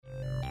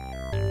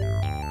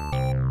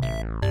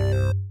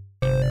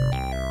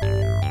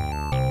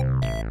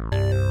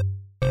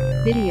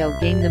Video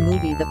Game the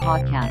Movie the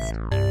Podcast.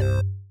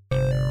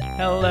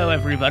 Hello,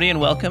 everybody, and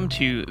welcome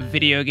to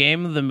Video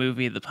Game the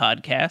Movie the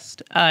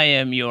Podcast. I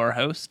am your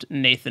host,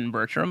 Nathan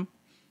Bertram.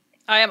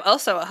 I am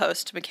also a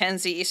host,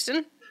 Mackenzie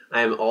Easton.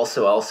 I am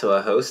also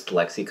a host,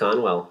 Lexi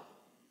Conwell.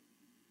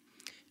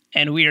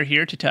 And we are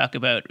here to talk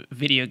about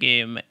video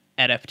game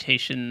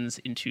adaptations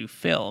into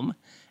film.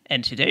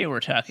 And today we're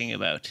talking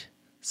about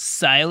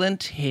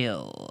Silent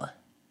Hill.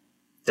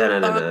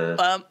 Da-na-na-na.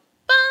 Bum,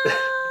 bum.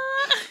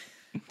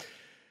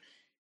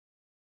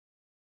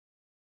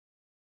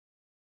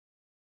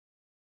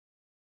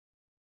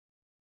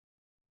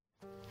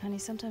 Honey,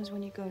 sometimes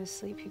when you go to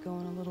sleep, you go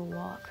on a little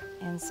walk.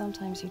 And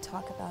sometimes you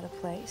talk about a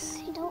place.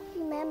 I don't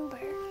remember.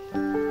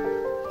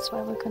 That's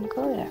why we're gonna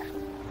go there.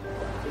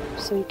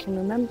 So you can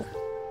remember.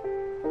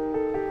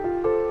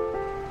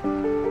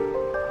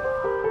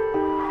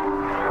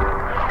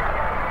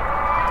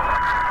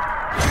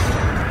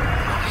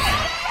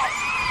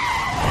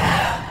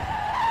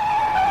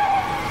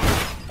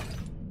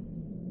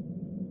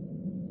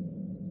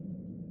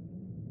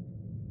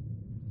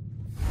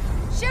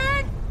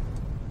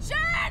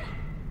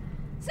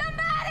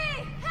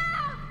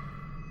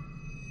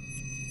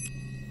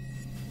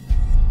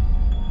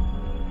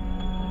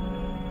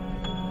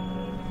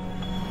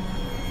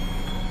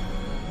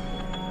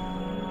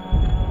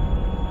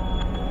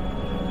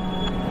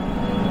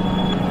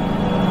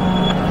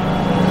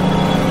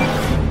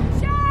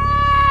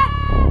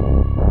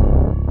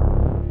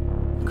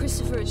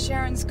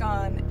 Sharon's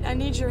gone. I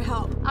need your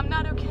help. I'm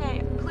not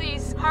okay.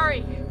 Please,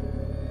 hurry.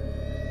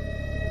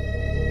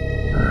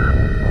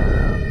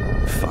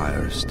 The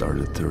fire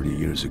started 30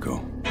 years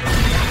ago.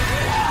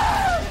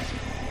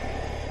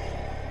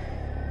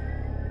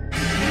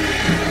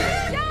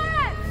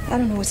 I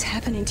don't know what's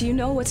happening. Do you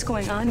know what's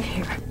going on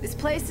here? This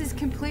place is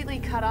completely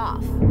cut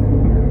off.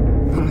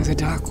 Only the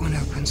dark one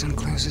opens and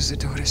closes the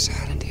door to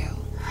Silent Hill.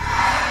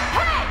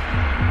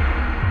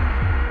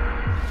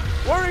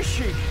 Where is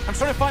she? I'm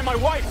trying to find my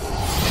wife.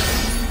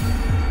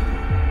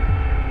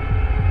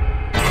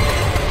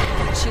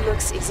 She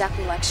looks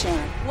exactly like Sharon.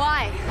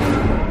 Why?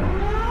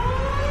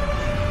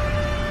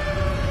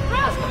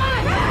 Rose, come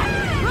on!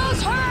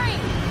 Rose, hurry!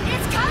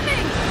 It's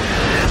coming!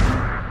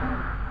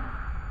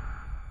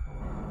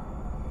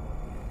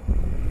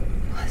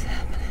 What's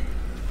happening?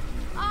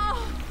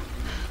 Oh!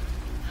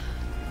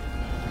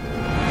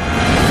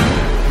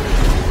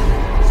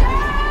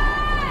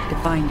 To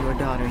find your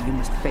daughter, you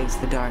must face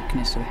the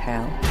darkness of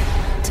hell.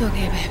 It's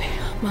okay, baby.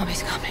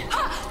 Mommy's coming.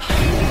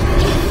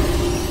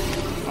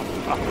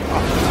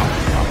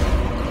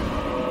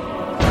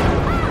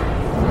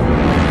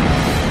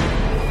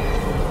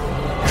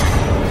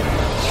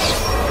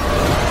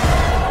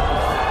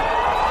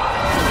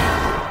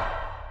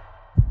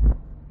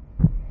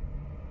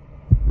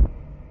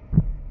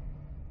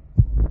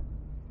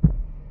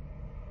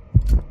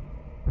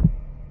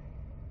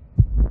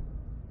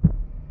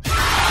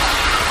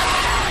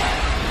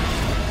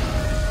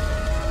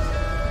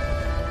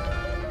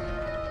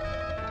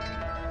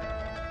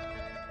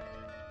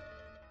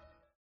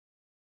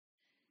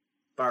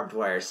 Barbed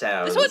wire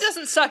sounds. This one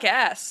doesn't suck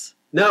ass.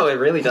 No, it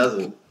really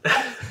doesn't.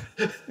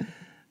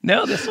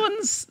 No, this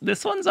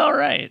one's all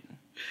right.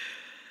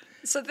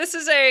 So this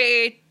is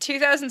a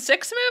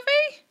 2006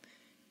 movie?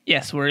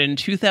 Yes, we're in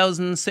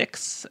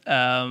 2006.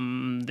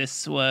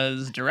 This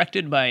was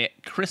directed by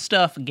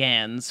Christoph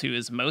Gans, who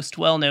is most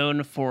well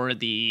known for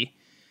the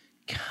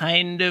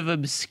kind of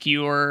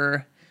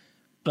obscure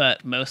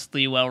but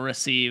mostly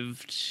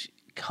well-received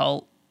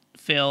cult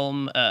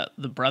film,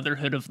 The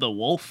Brotherhood of the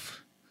Wolf,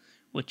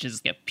 which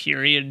is a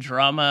period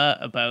drama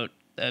about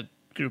a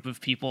group of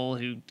people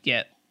who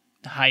get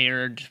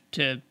hired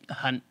to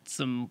hunt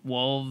some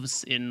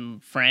wolves in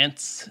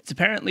France. It's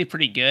apparently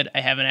pretty good.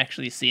 I haven't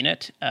actually seen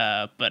it,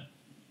 but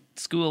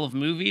School of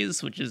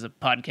Movies, which is a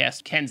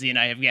podcast Kenzie and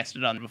I have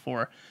guested on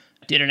before,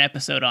 did an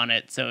episode on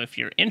it. So if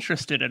you're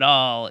interested at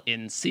all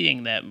in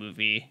seeing that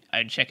movie,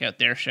 I'd check out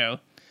their show.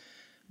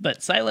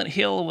 But Silent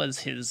Hill was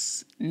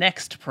his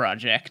next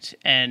project,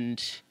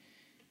 and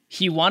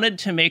he wanted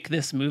to make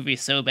this movie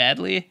so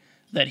badly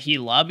that he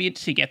lobbied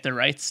to get the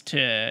rights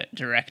to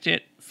direct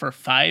it for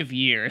 5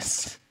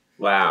 years.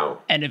 Wow.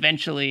 And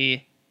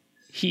eventually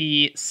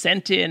he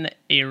sent in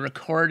a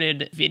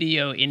recorded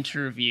video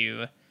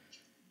interview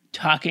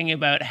talking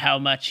about how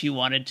much he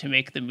wanted to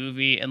make the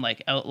movie and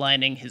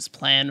outlining his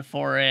plan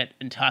for it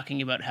and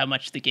talking about how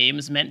much the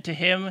games meant to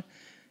him.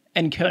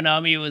 And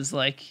Konami was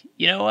like,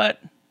 you know what?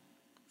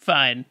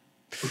 Fine.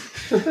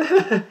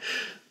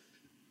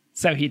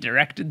 So he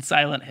directed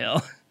Silent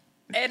Hill.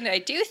 And I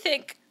do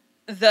think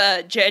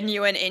the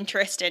genuine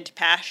interest and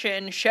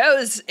passion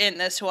shows in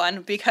this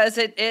one because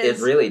it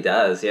is... It really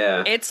does,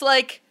 yeah. It's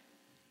I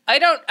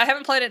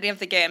haven't played any of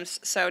the games,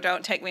 so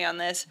don't take me on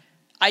this.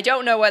 I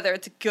don't know whether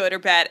it's a good or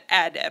bad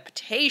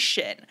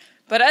adaptation,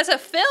 but as a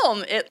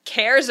film, it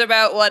cares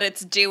about what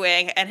it's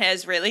doing and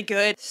has really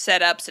good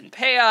setups and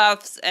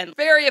payoffs and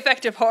very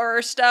effective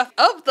horror stuff.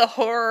 Of the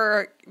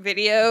horror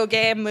video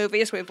game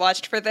movies we've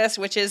watched for this,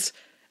 which is,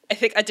 I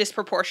think, a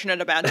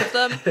disproportionate amount of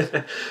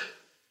them,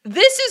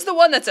 This is the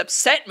one that's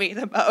upset me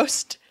the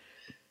most.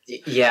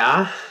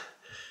 Yeah.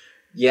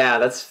 Yeah,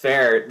 that's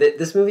fair.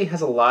 This movie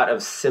has a lot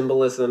of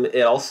symbolism.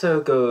 It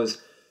also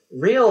goes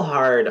real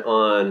hard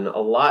on a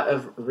lot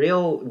of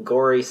real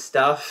gory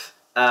stuff.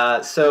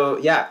 So,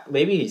 yeah,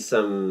 maybe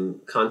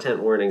some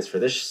content warnings for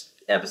this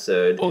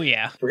episode. Oh,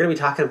 yeah. We're going to be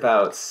talking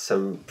about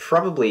some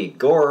probably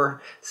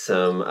gore,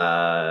 some,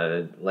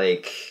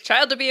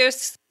 child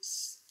abuse.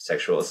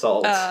 Sexual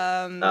assault.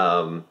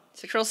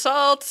 Sexual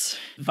assault.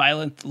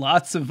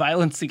 Lots of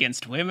violence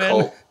against women.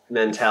 Cult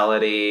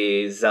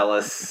mentality,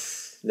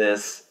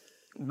 zealousness.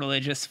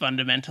 Religious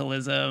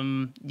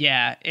fundamentalism.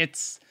 Yeah,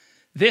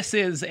 this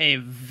is a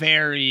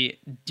very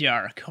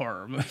dark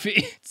horror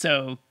movie.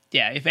 So,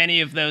 yeah, if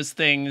any of those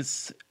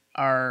things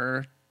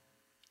are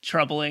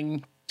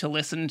troubling to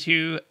listen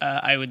to,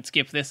 I would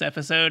skip this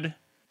episode.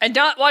 And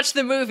not watch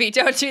the movie.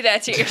 Don't do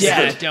that to yourself.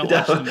 Yeah, don't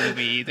watch the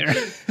movie either.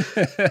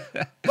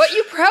 But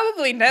you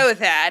probably know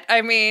that.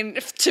 I mean,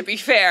 to be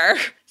fair.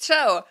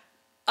 So,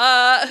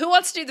 who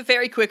wants to do the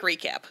very quick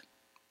recap?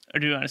 Or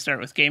do you want to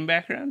start with game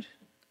background?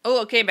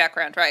 Oh, game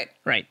background, right.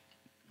 Right.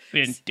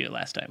 We didn't do it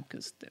last time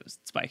because it was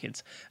Spy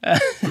Kids.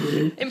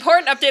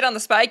 Important update on the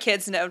Spy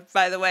Kids note,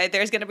 by the way.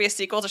 There's going to be a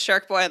sequel to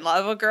Shark Boy and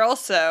Lava Girl,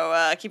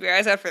 so keep your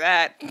eyes out for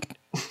that.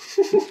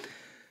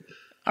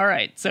 All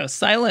right, so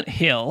Silent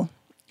Hill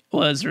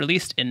was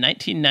released in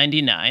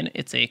 1999.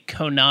 It's a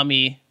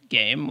Konami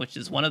game, which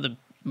is one of the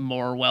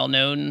more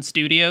well-known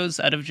studios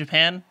out of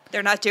Japan.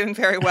 They're not doing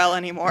very well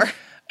anymore.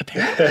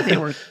 Apparently, they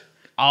were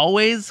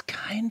always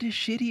kind of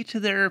shitty to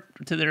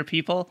their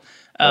people,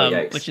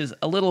 which is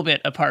a little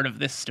bit a part of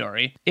this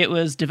story. It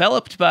was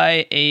developed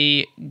by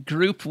a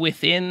group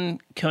within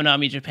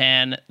Konami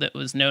Japan that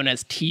was known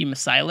as Team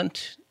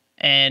Silent,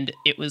 and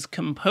it was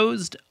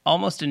composed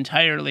almost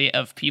entirely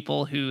of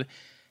people who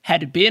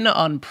had been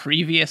on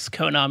previous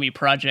Konami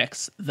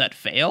projects that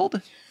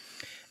failed.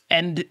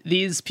 And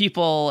these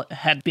people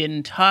had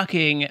been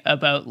talking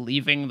about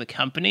leaving the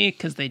company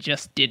because they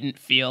just didn't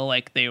feel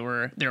like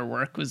their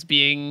work was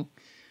being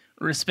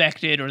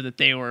respected or that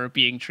they were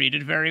being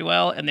treated very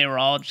well. And they were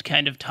all just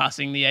kind of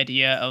tossing the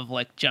idea of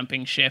like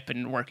jumping ship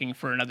and working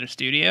for another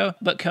studio.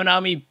 But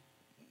Konami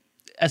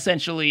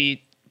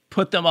essentially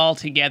put them all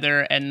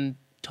together and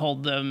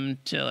told them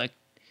to like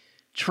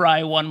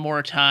try one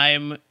more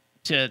time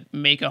to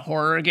make a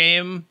horror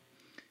game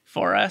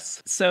for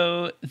us.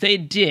 So they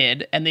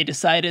did, and they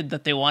decided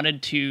that they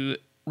wanted to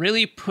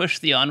really push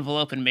the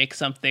envelope and make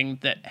something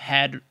that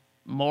had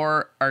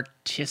more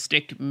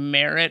artistic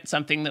merit,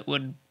 something that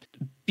would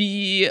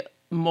be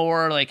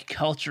more like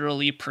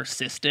culturally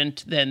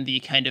persistent than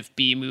the kind of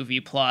B-movie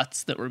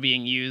plots that were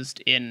being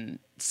used in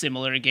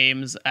similar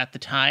games at the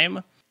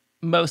time.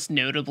 Most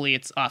notably,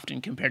 it's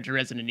often compared to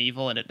Resident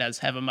Evil, and it does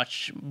have a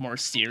much more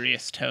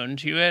serious tone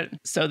to it.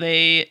 So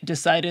they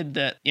decided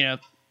that,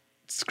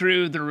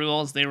 screw the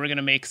rules. They were going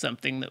to make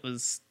something that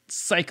was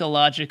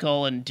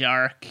psychological and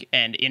dark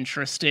and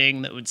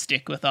interesting that would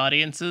stick with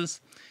audiences.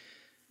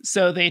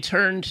 So they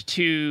turned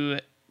to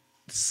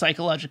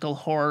psychological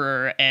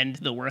horror and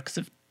the works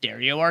of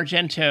Dario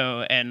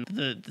Argento and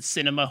the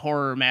cinema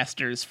horror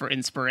masters for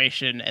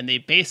inspiration, and they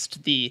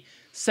based the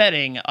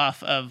setting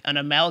off of an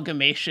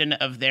amalgamation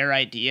of their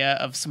idea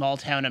of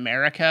small-town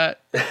America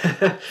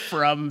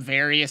from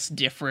various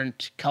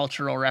different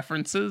cultural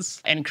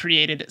references and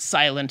created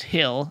Silent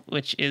Hill,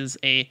 which is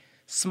a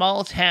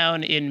small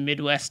town in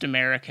Midwest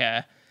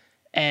America.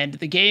 And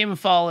the game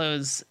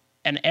follows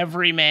an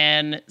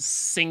everyman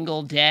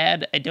single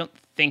dad. I don't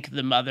think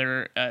the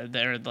mother,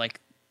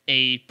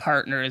 a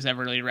partner is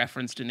ever really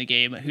referenced in the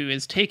game, who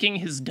is taking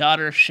his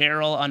daughter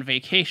Cheryl on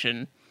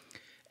vacation.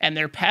 And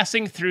they're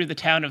passing through the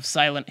town of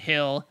Silent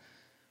Hill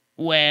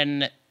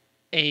when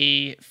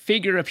a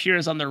figure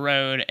appears on the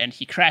road and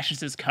he crashes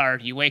his car.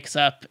 He wakes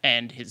up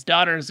and his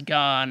daughter's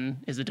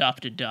gone, his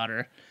adopted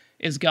daughter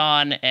is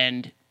gone,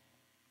 and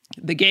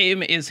the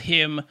game is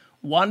him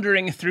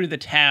wandering through the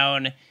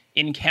town,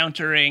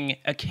 encountering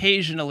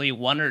occasionally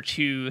one or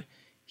two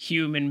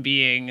human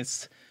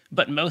beings,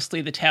 but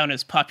mostly the town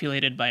is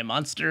populated by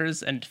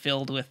monsters and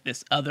filled with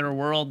this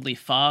otherworldly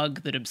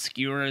fog that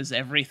obscures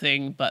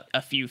everything but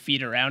a few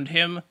feet around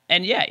him.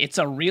 And yeah, it's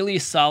a really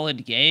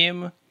solid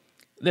game.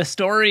 The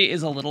story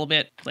is a little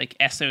bit,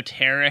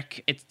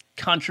 esoteric. It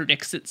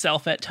contradicts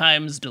itself at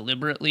times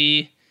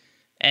deliberately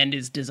and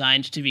is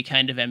designed to be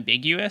kind of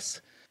ambiguous.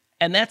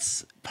 And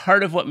that's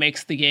part of what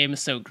makes the game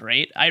so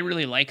great. I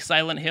really like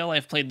Silent Hill.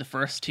 I've played the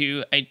first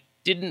two. I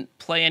didn't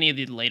play any of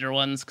the later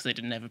ones because I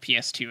didn't have a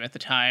PS2 at the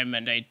time,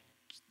 and I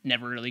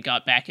never really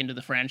got back into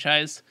the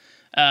franchise.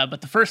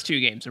 But the first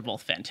two games are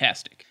both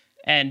fantastic.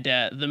 And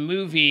the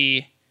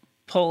movie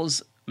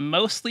pulls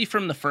mostly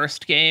from the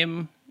first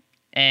game,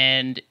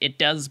 and it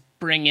does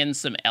bring in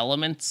some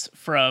elements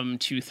from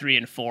 2, 3,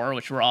 and 4,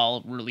 which were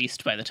all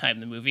released by the time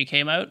the movie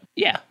came out.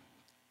 Yeah,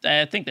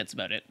 I think that's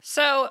about it.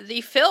 So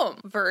the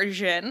film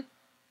version,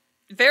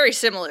 very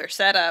similar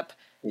setup.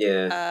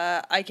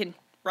 Yeah. I can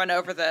run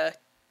over the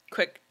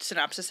quick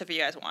synopsis if you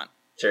guys want.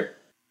 Sure.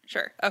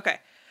 Okay.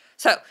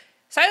 So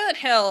Silent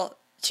Hill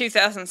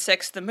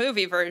 2006, the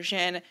movie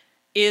version,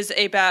 is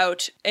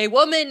about a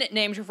woman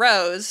named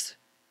Rose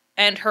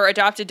and her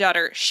adopted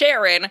daughter,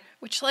 Sharon,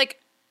 which, like,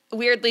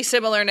 weirdly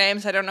similar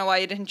names. I don't know why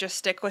you didn't just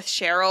stick with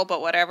Cheryl,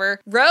 but whatever.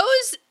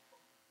 Rose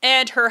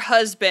and her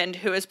husband,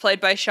 who is played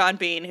by Sean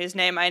Bean, whose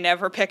name I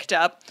never picked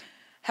up,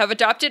 have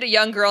adopted a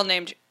young girl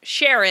named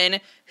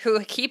Sharon,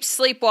 who keeps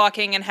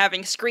sleepwalking and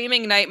having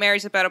screaming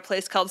nightmares about a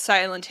place called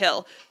Silent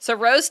Hill. So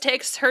Rose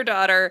takes her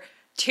daughter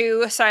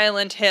to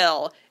Silent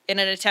Hill in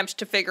an attempt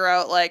to figure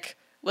out, like,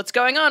 what's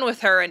going on with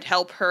her and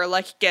help her,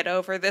 like, get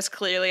over this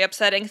clearly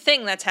upsetting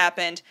thing that's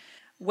happened.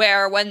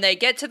 Where when they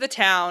get to the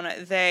town,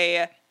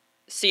 they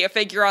see a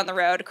figure on the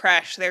road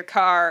crash their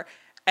car,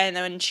 and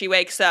then when she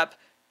wakes up,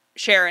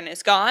 Sharon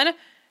is gone,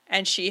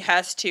 and she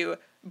has to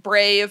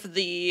brave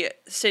the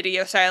city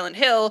of Silent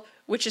Hill,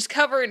 which is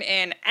covered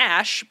in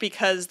ash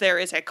because there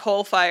is a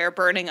coal fire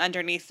burning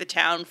underneath the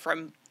town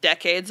from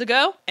decades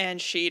ago. And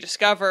she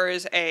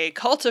discovers a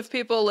cult of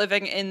people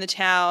living in the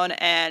town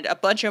and a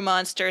bunch of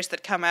monsters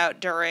that come out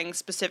during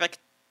specific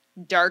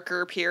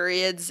darker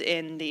periods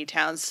in the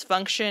town's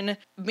function.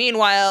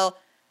 Meanwhile,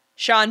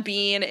 Sean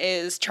Bean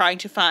is trying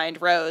to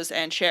find Rose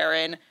and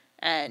Sharon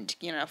and,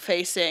 you know,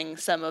 facing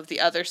some of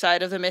the other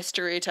side of the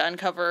mystery to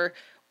uncover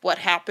what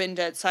happened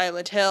at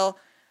Silent Hill.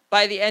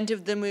 By the end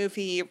of the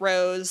movie,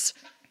 Rose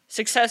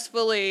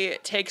successfully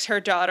takes her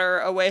daughter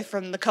away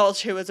from the cult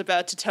who was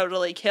about to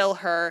totally kill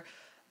her,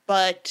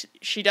 but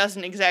she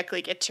doesn't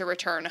exactly get to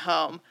return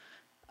home.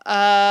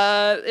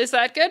 Is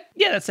that good?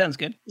 Yeah, that sounds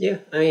good. Yeah,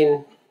 I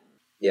mean,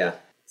 yeah.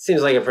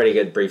 Seems like a pretty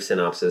good brief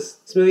synopsis.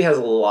 This movie has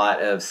a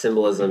lot of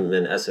symbolism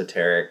and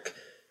esoteric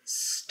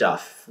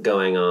stuff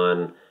going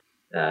on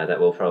that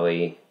we'll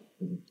probably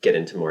get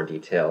into more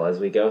detail as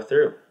we go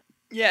through.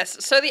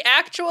 Yes, so the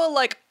actual,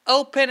 like,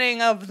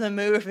 opening of the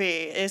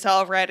movie is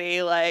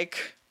already,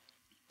 like,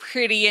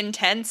 pretty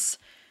intense,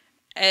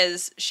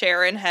 as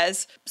Sharon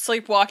has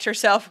sleepwalked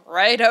herself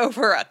right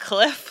over a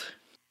cliff.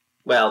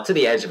 Well, to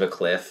the edge of a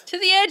cliff. To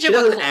the edge of a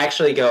cliff. She doesn't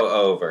actually go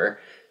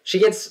over. She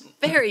gets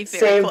very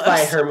saved close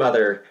by her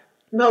mother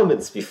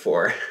moments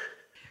before.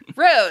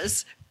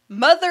 Rose,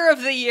 Mother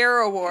of the Year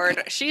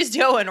award. She's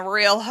going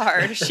real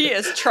hard. She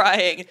is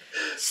trying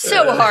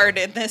so hard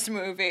in this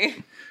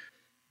movie.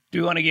 Do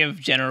we want to give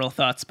general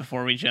thoughts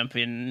before we jump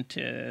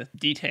into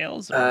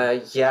details?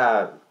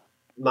 Yeah.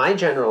 My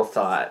general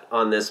thought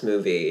on this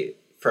movie,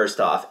 first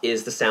off,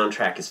 is the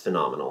soundtrack is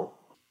phenomenal.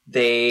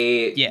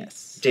 They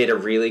did a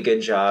really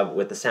good job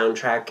with the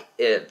soundtrack,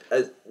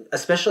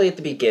 especially at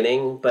the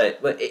beginning, but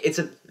it's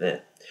a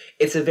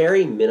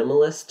very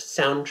minimalist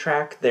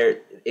soundtrack.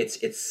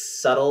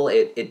 It's subtle.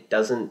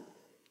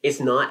 It's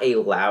not a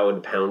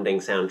loud pounding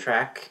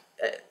soundtrack.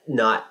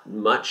 Not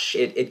much.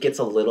 It gets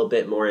a little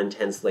bit more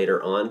intense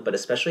later on, but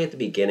especially at the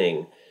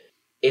beginning,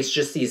 it's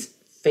just these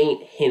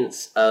faint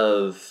hints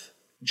of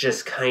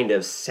just kind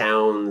of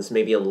sounds,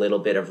 maybe a little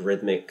bit of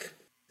rhythmic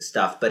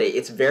stuff, but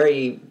it's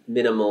very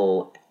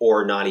minimal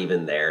or not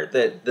even there.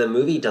 The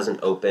movie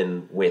doesn't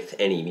open with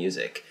any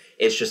music.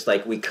 It's just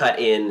like we cut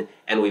in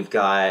and we've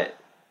got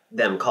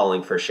them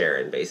calling for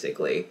Sharon,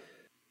 basically.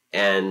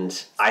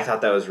 And I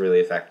thought that was really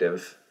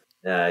effective.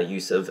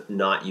 Use of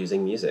not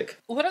using music.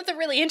 One of the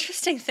really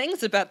interesting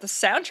things about the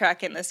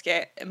soundtrack in this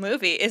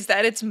movie is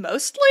that it's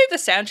mostly the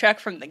soundtrack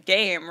from the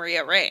game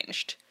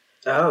rearranged.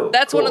 Oh,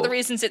 that's cool. One of the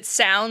reasons it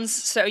sounds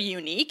so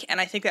unique, and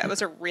I think that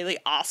was a really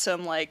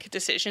awesome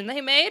decision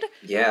they made.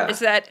 Yeah, is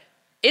that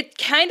it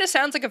kind of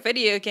sounds like a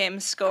video game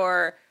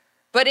score,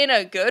 but in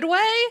a good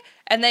way,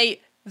 and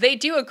they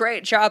do a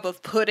great job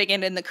of putting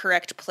it in the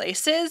correct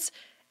places.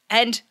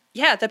 And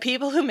yeah, the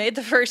people who made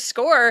the first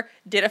score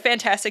did a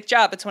fantastic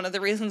job. It's one of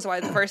the reasons why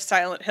the first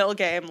Silent Hill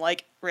game,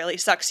 really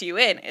sucks you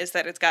in, is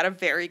that it's got a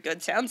very good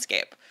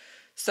soundscape.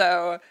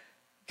 So,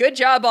 good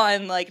job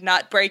on,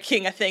 not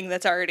breaking a thing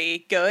that's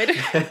already good.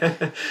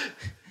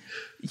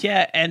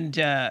 Yeah, and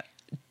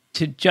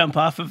to jump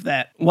off of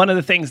that, one of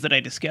the things that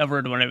I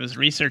discovered when I was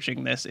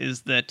researching this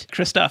is that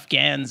Christoph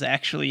Gans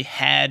actually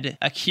had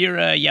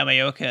Akira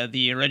Yamaoka,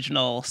 the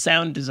original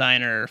sound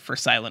designer for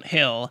Silent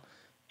Hill.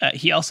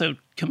 He also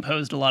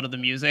composed a lot of the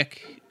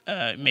music,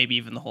 maybe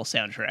even the whole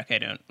soundtrack. I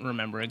don't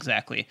remember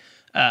exactly.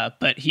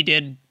 But he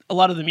did a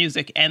lot of the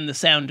music and the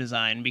sound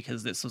design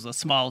because this was a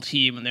small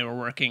team and they were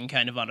working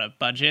kind of on a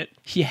budget.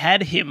 He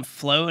had him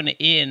flown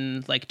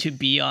in, to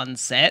be on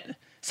set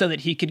so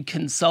that he could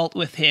consult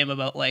with him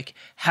about,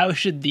 how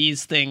should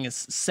these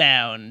things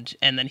sound?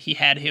 And then he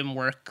had him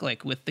work,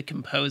 with the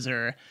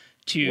composer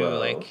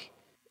to,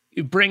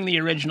 bring the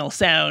original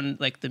sound,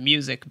 the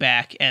music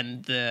back,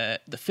 and the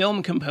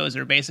film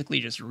composer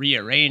basically just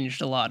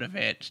rearranged a lot of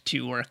it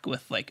to work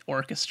with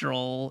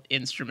orchestral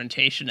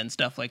instrumentation and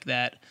stuff like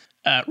that,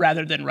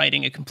 rather than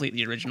writing a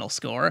completely original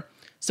score.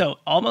 So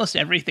almost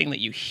everything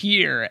that you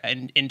hear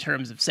in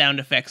terms of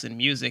sound effects and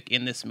music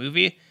in this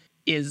movie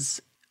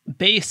is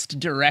based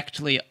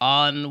directly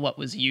on what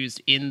was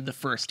used in the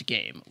first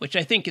game, which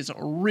I think is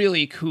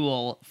really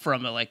cool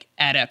from a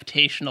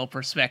adaptational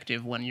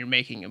perspective when you're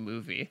making a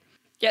movie.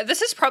 Yeah,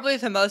 this is probably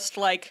the most,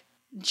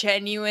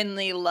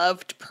 genuinely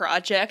loved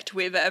project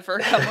we've ever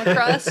come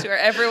across, where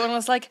everyone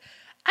was like,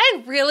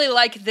 I really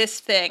like this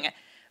thing.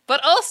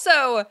 But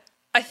also,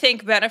 I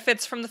think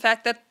benefits from the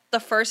fact that the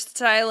first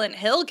Silent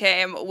Hill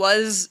game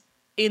was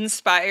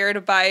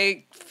inspired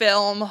by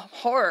film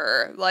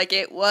horror. Like,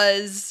 it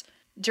was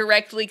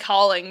directly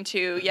calling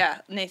to,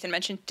 Nathan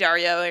mentioned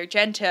Dario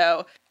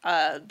Argento,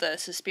 the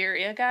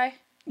Suspiria guy.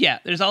 Yeah,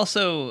 there's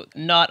also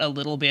not a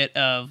little bit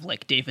of,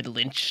 like, David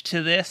Lynch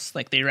to this.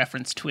 Like, they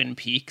reference Twin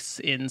Peaks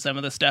in some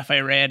of the stuff I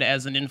read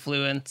as an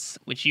influence,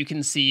 which you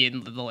can see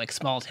in the like,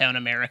 small-town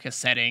America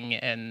setting,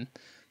 and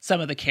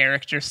some of the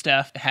character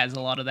stuff has a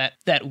lot of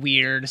that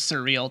weird,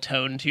 surreal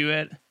tone to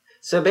it.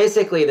 So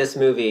basically, this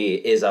movie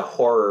is a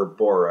horror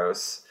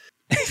Boros.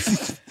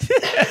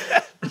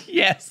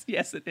 Yes,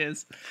 it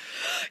is.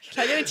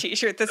 Can I get a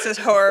t-shirt that says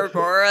Horror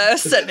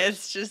Boros, and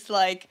it's just,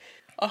 like,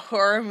 a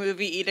horror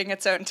movie eating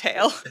its own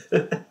tail?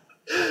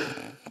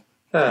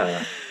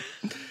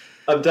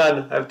 I'm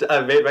done.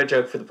 I've made my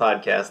joke for the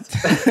podcast.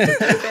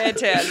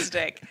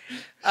 Fantastic.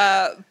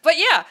 But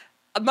yeah,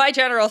 my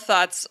general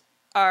thoughts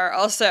are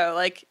also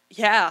like,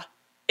 yeah,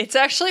 it's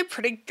actually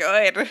pretty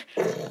good.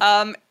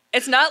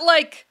 It's not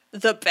like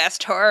the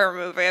best horror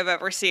movie I've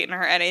ever seen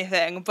or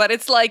anything, but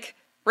it's like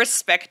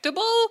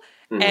respectable,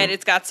 and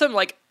it's got some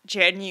like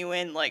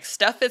genuine like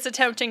stuff it's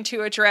attempting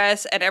to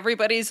address, and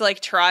everybody's like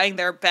trying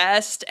their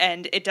best,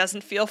 and it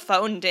doesn't feel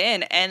phoned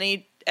in at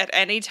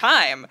any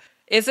time.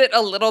 Is it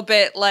a little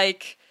bit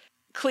like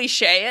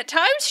cliche at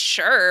times?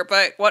 Sure,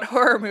 but what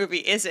horror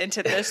movie isn't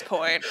at this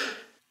point?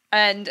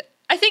 And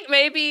I think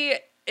maybe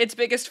its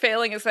biggest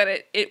failing is that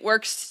it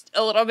works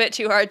a little bit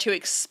too hard to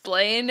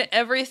explain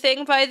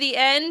everything by the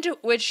end,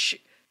 which,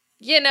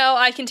 you know,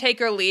 I can take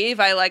or leave.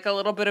 I like a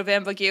little bit of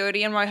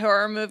ambiguity in my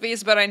horror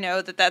movies, but I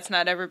know that that's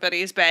not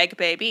everybody's bag,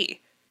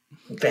 baby.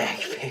 Bag,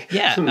 baby.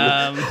 Yeah.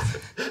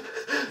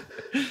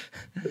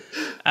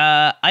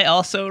 I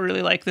also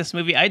really like this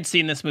movie. I'd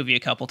seen this movie a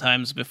couple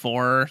times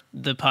before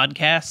the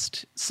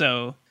podcast,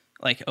 so,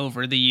 like,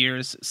 over the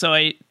years. So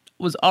I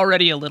was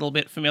already a little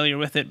bit familiar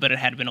with it, but it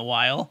had been a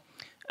while.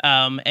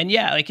 And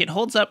yeah, like, it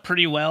holds up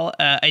pretty well.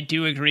 I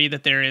do agree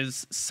that there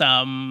is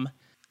some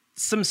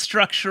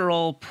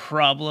structural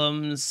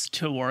problems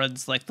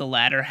towards, like, the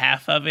latter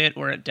half of it,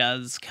 where it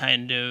does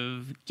kind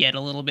of get a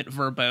little bit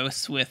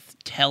verbose with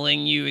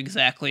telling you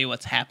exactly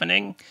what's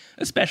happening,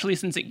 especially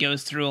since it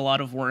goes through a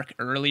lot of work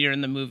earlier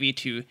in the movie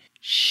to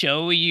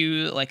show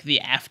you, like,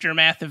 the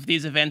aftermath of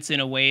these events in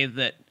a way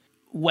that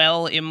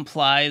well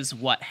implies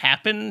what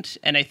happened.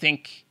 And I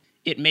think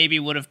it maybe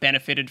would have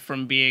benefited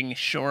from being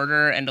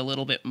shorter and a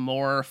little bit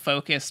more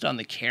focused on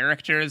the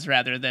characters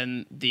rather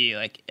than the,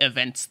 like,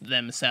 events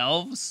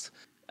themselves.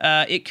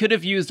 It could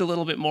have used a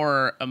little bit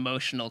more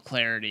emotional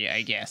clarity,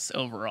 I guess,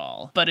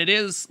 overall. But it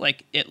is,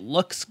 like, it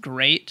looks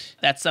great.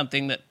 That's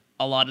something that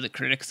a lot of the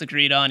critics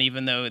agreed on,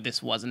 even though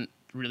this wasn't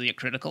really a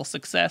critical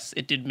success.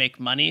 It did make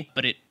money,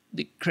 but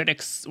the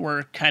critics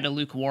were kind of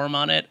lukewarm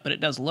on it, but it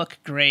does look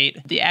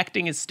great. The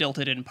acting is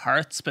stilted in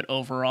parts, but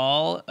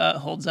overall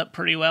holds up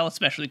pretty well,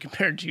 especially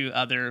compared to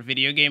other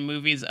video game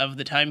movies of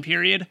the time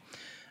period.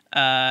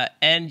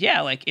 And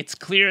yeah, like, it's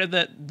clear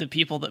that the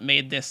people that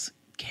made this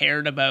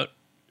cared about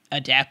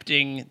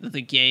adapting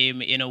the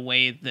game in a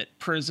way that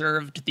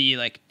preserved the,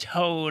 like,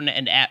 tone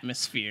and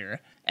atmosphere,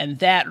 and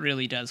that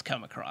really does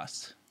come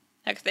across.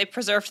 Heck, they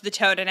preserved the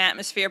tone and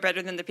atmosphere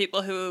better than the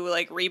people who,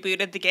 like,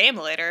 rebooted the game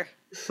later.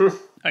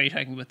 Are you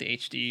talking about the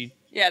HD?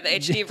 Yeah, the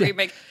HD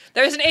remake.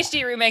 There's an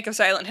HD remake of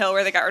Silent Hill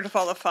where they got rid of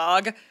all the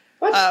fog.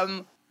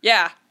 What?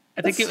 Yeah.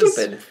 I think That's it was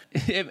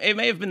stupid. It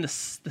may have been the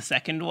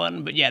second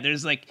one, but yeah,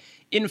 there's, like,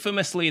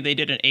 infamously they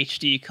did an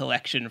HD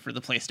collection for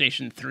the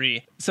PlayStation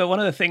 3. So one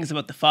of the things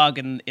about the fog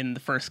in the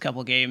first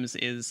couple games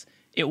is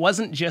it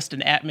wasn't just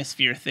an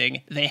atmosphere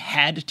thing. They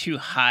had to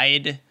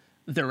hide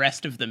the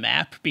rest of the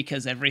map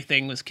because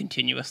everything was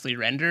continuously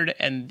rendered,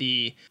 and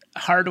the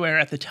hardware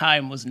at the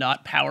time was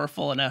not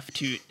powerful enough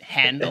to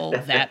handle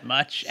that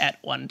much at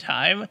one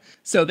time.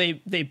 So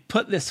they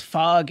put this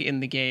fog in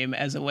the game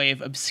as a way of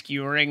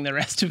obscuring the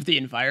rest of the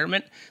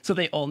environment, so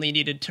they only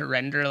needed to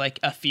render, like,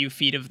 a few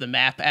feet of the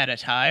map at a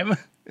time.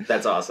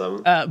 That's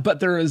awesome. But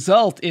the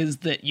result is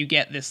that you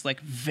get this, like,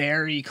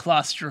 very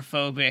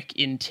claustrophobic,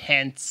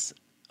 intense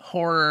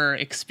horror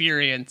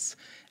experience.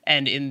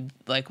 And in,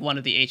 like, one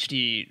of the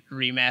HD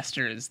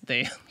remasters,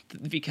 they,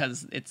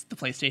 because it's the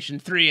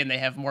PlayStation 3 and they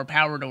have more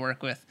power to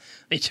work with,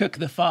 they took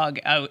the fog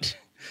out.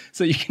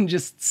 So you can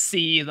just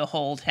see the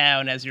whole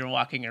town as you're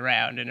walking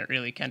around, and it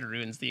really kind of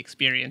ruins the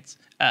experience,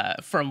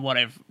 from what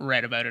I've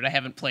read about it. I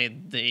haven't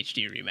played the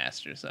HD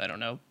remaster, so I don't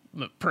know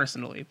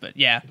personally, but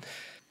yeah.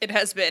 It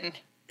has been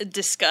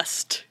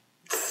discussed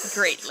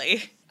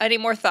greatly. Any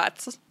more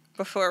thoughts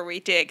before we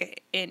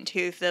dig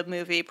into the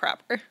movie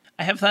proper?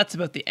 I have thoughts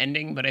about the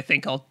ending, but I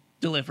think I'll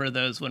deliver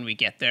those when we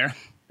get there.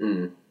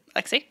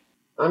 Lexi?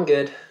 I'm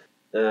good.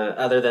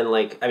 Other than,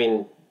 like, I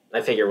mean,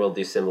 I figure we'll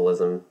do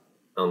symbolism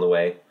on the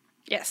way.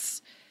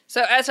 Yes.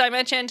 So as I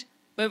mentioned,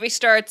 movie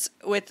starts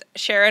with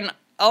Sharon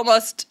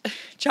almost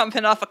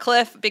jumping off a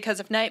cliff because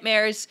of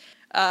nightmares.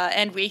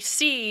 And we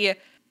see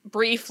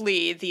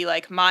briefly the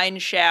like mine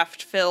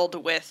shaft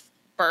filled with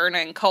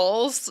burning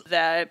coals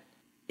that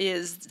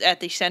is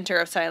at the center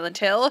of Silent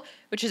Hill,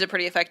 which is a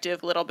pretty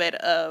effective little bit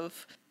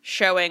of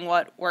showing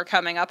what we're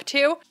coming up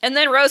to. And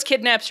then Rose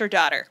kidnaps her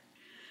daughter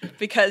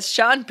because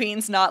Sean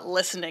Bean's not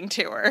listening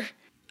to her.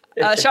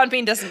 Sean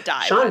Bean doesn't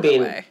die, by the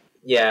way.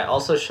 Yeah,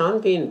 also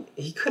Sean Bean,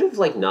 he could have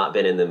like not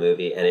been in the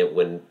movie and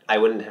I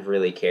wouldn't have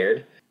really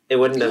cared. It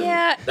wouldn't have.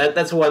 Yeah.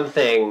 That's one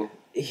thing.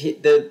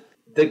 The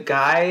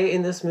guy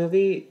in this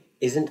movie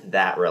isn't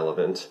that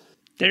relevant.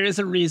 There is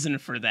a reason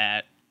for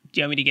that. Do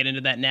you want me to get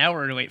into that now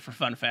or to wait for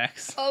fun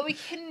facts? Oh, we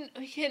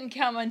can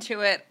come onto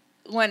it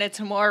when it's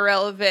more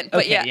relevant.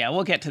 But okay, yeah,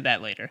 we'll get to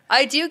that later.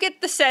 I do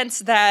get the sense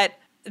that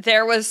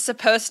there was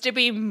supposed to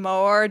be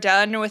more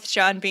done with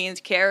Sean Bean's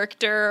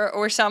character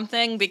or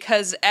something,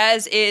 because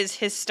as is,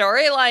 his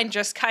storyline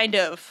just kind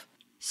of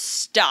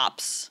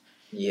stops.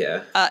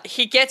 Yeah.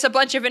 He gets a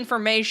bunch of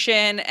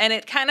information, and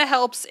it kind of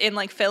helps in,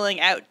 like,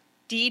 filling out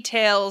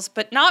details,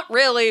 but not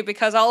really,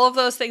 because all of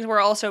those things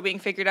were also being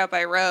figured out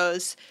by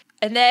Rose.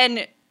 And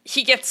then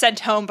he gets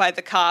sent home by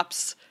the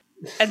cops,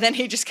 and then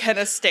he just kind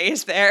of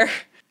stays there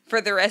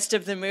for the rest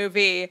of the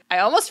movie. I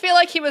almost feel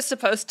like he was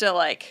supposed to,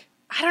 like,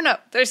 I don't know,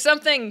 there's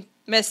something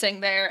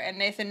missing there, and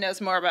Nathan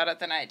knows more about it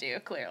than I do,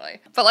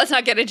 clearly. But let's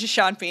not get into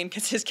Sean Bean,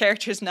 because his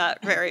character's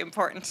not very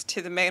important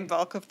to the main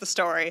bulk of the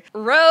story.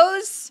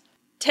 Rose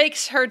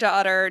takes her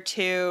daughter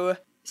to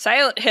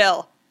Silent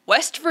Hill,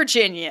 West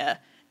Virginia,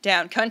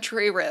 down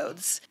country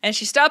roads. And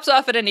she stops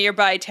off at a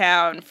nearby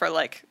town for,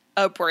 like,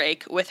 a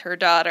break with her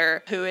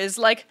daughter, who is,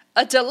 like,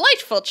 a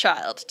delightful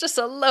child. Just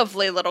a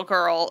lovely little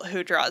girl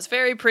who draws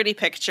very pretty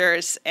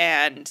pictures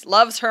and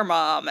loves her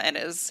mom and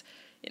is,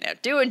 you know,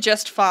 doing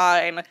just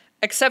fine.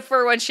 Except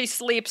for when she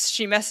sleeps,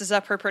 she messes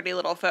up her pretty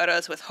little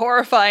photos with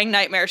horrifying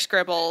nightmare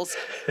scribbles.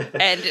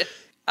 And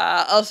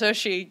also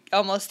she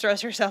almost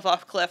throws herself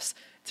off cliffs.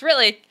 It's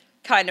really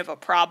kind of a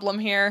problem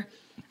here.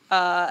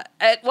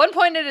 At one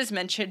point it is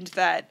mentioned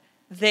that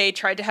they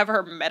tried to have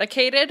her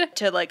medicated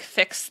to, like,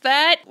 fix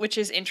that, which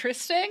is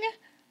interesting.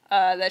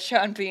 That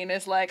Sean Bean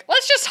is like,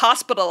 let's just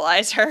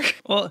hospitalize her.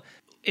 Well,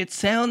 it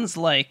sounds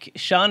like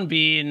Sean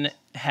Bean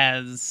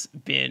has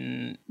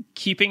been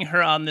keeping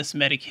her on this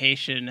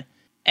medication,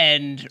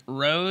 and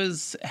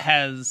Rose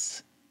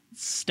has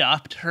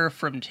stopped her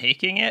from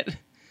taking it,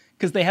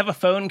 because they have a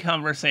phone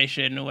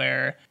conversation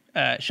where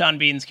Sean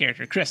Bean's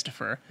character,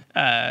 Christopher,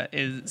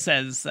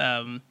 says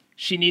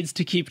she needs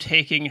to keep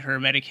taking her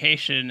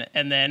medication,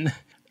 and then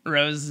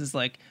Rose is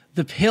like,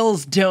 the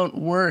pills don't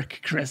work,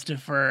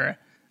 Christopher.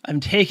 I'm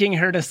taking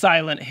her to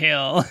Silent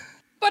Hill.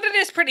 But it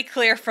is pretty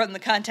clear from the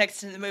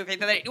context in the movie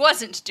that it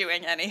wasn't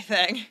doing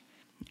anything.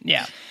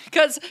 Yeah.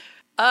 Because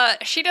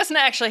she doesn't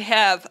actually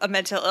have a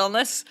mental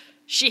illness.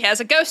 She has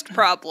a ghost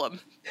problem.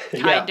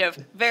 Kind of.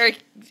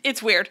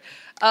 It's weird.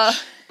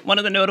 One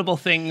of the notable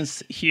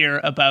things here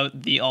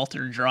about the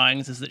altered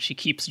drawings is that she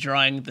keeps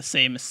drawing the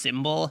same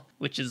symbol,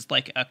 which is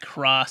like a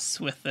cross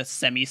with a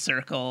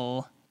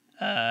semicircle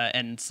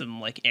and some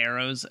like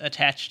arrows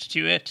attached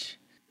to it,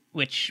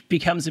 which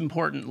becomes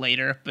important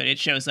later, but it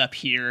shows up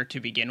here to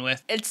begin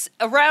with. It's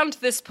around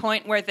this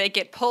point where they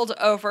get pulled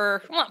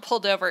over, well, not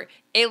pulled over,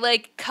 a,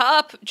 like,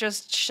 cop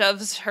just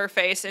shoves her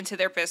face into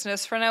their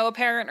business for no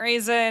apparent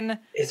reason.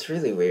 It's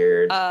really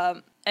weird.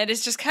 And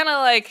it's just kind of,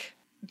 like,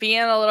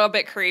 being a little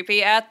bit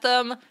creepy at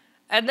them,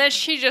 and then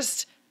she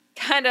just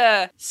kind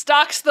of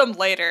stalks them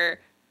later.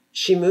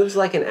 She moves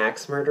like an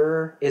axe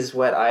murderer, is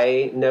what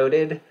I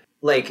noted.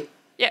 Like,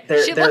 yeah,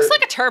 she looks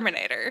like a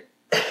Terminator.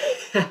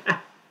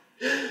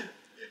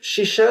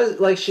 She shows,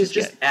 like, she's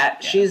just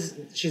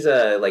she's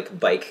a, like,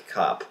 bike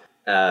cop,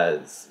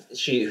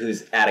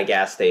 who's at a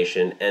gas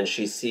station, and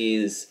she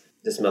sees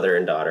this mother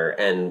and daughter,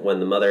 and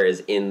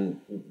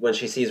when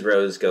she sees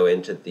Rose go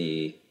into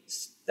the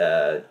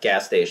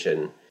gas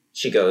station,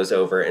 she goes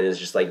over and is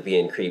just, like,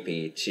 being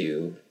creepy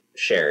to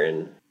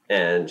Sharon,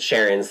 and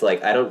Sharon's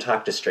like, I don't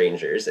talk to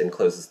strangers, and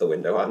closes the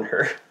window on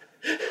her.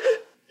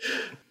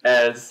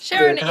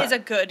 Sharon is a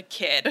good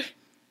kid.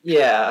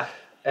 Yeah,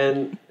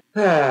 and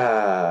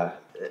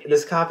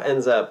this cop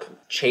ends up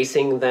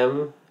chasing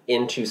them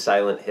into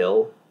Silent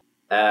Hill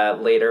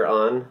later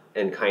on,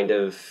 and kind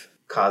of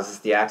causes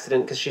the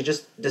accident because she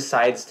just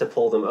decides to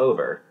pull them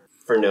over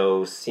for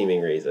no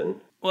seeming reason.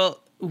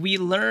 Well, we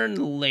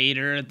learn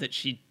later that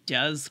she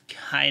does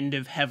kind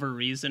of have a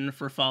reason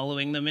for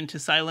following them into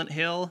Silent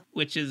Hill,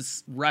 which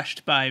is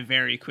rushed by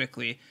very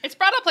quickly. It's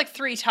brought up like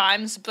 3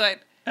 times, but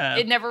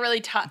it never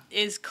really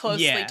is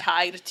closely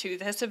tied to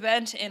this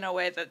event in a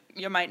way that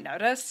you might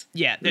notice.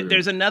 Yeah,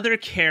 there's another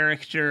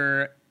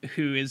character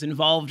who is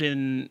involved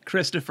in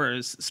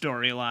Christopher's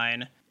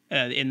storyline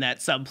in that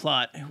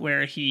subplot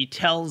where he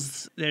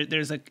tells...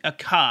 There's a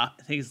cop,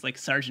 I think it's like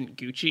Sergeant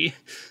Gucci,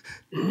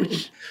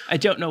 which I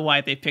don't know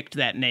why they picked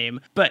that name,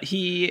 but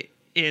he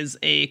is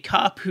a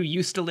cop who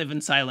used to live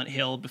in Silent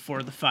Hill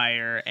before the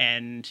fire,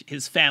 and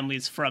his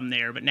family's from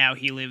there, but now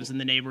he lives in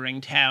the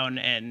neighboring town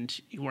and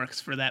he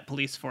works for that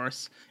police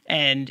force.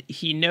 And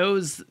he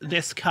knows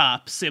this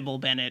cop, Sybil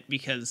Bennett,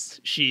 because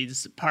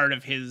she's part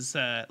of his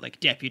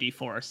deputy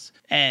force.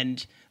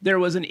 And there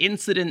was an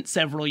incident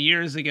several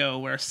years ago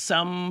where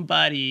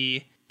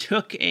somebody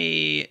took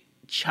a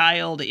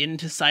child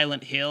into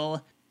Silent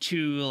Hill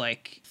to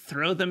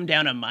throw them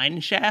down a mine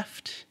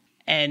shaft.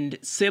 And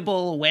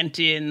Sybil went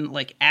in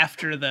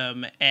after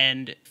them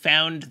and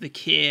found the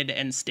kid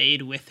and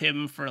stayed with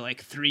him for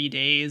 3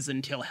 days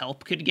until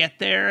help could get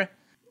there,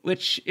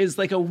 which is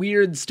a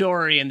weird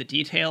story and the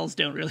details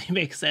don't really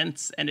make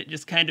sense. And it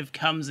just kind of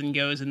comes and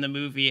goes in the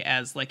movie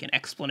as an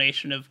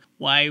explanation of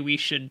why we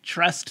should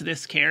trust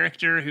this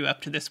character who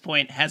up to this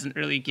point hasn't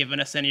really given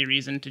us any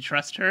reason to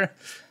trust her.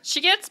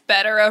 She gets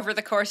better over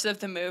the course of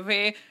the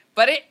movie,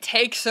 but it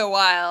takes a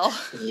while.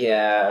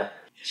 Yeah,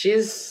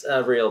 she's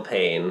a real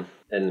pain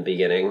in the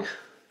beginning.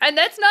 And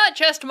that's not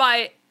just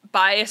my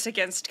bias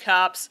against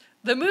cops.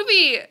 The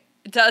movie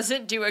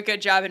doesn't do a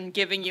good job in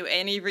giving you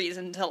any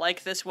reason to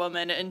like this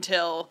woman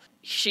until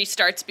she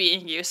starts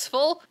being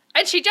useful.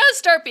 And she does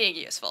start being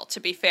useful, to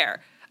be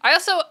fair. I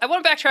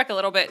want to backtrack a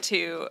little bit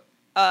to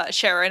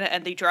Sharon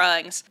and the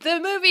drawings. The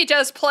movie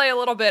does play a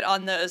little bit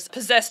on those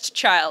possessed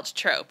child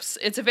tropes.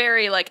 It's a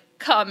very,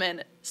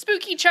 common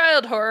spooky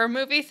child horror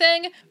movie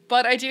thing,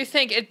 but I do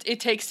think it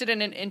takes it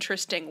in an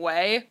interesting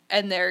way,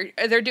 and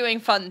they're doing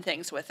fun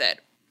things with it.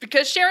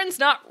 Because Sharon's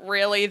not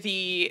really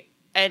the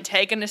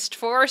antagonist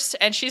force,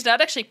 and she's not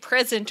actually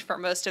present for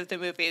most of the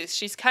movies.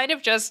 She's kind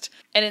of just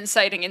an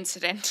inciting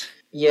incident.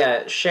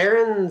 Yeah,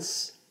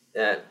 Sharon's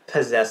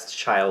possessed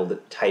child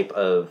type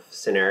of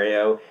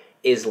scenario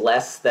is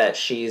less that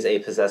she's a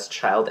possessed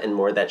child and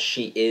more that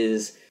she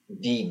is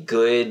the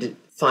good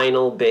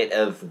final bit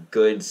of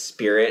good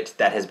spirit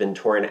that has been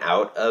torn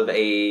out of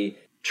a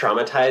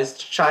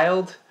traumatized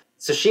child.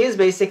 So she is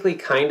basically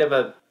kind of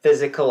a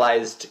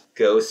physicalized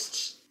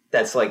ghost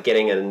that's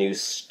getting a new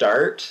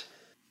start.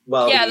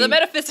 The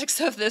metaphysics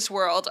of this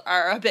world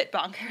are a bit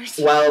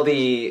bonkers. While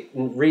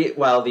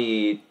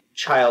the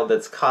child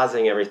that's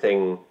causing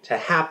everything to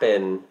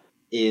happen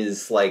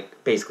is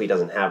basically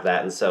doesn't have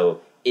that, and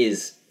so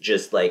is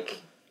just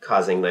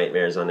causing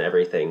nightmares on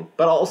everything,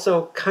 but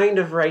also kind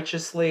of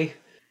righteously.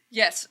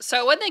 Yes.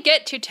 So when they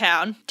get to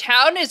town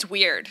is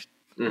weird.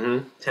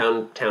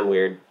 Mm-hmm. Town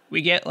weird.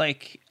 We get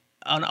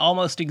an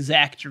almost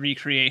exact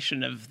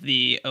recreation of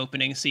the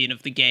opening scene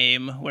of the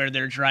game where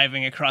they're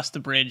driving across the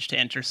bridge to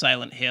enter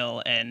Silent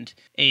Hill, and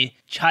a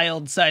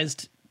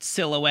child-sized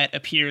silhouette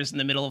appears in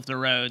the middle of the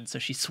road, so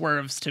she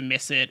swerves to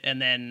miss it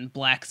and then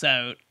blacks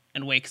out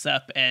and wakes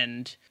up,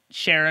 and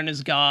Sharon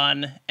is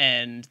gone,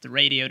 and the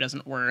radio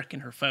doesn't work,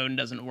 and her phone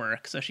doesn't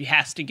work, so she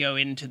has to go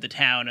into the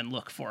town and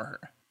look for her.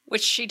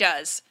 Which she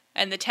does.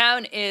 And the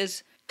town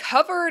is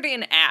covered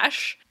in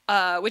ash,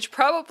 which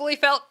probably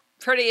felt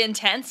pretty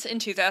intense in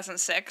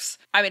 2006.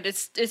 I mean,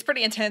 it's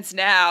pretty intense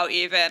now,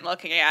 even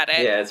looking at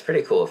it. Yeah, it's a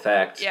pretty cool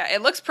effect. Yeah,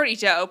 it looks pretty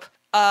dope.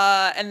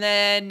 And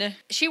then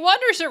she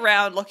wanders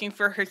around looking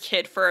for her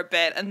kid for a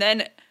bit, and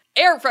then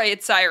air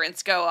raid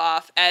sirens go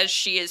off as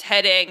she is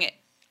heading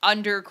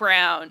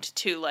underground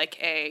to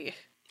I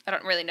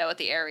don't really know what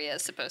the area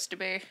is supposed to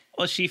be.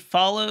 Well, she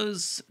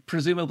follows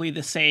presumably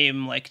the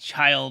same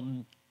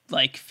child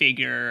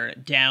figure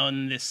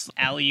down this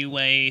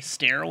alleyway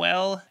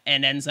stairwell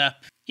and ends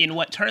up in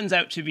what turns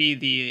out to be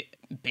the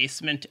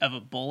basement of a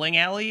bowling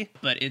alley,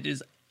 but it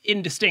is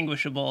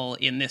indistinguishable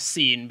in this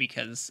scene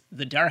because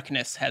the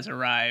darkness has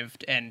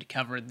arrived and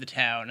covered the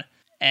town.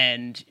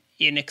 And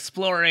in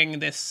exploring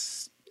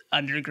this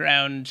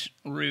underground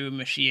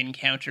room, she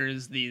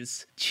encounters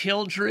these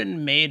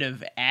children made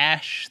of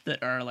ash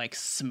that are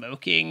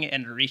smoking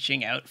and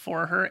reaching out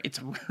for her. It's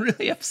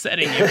really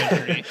upsetting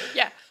imagery.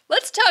 Yeah.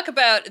 Let's talk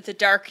about the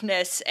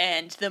darkness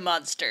and the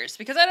monsters,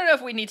 because I don't know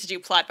if we need to do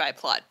plot by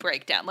plot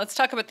breakdown. Let's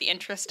talk about the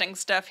interesting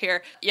stuff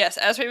here. Yes,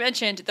 as we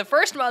mentioned, the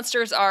first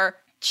monsters are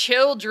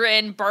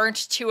children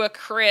burnt to a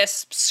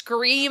crisp,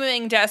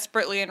 screaming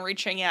desperately and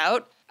reaching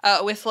out,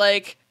 with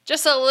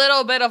just a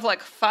little bit of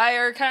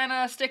fire kind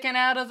of sticking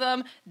out of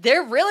them.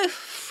 They're really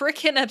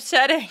freaking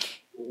upsetting.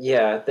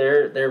 Yeah,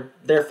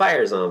 they're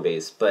fire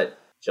zombies, but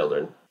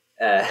children.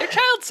 They're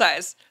child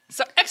size,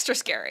 so extra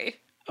scary.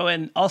 Oh,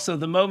 and also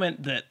the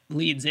moment that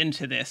leads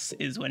into this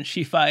is when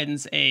she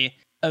finds a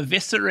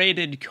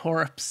eviscerated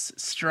corpse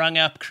strung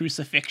up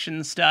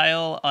crucifixion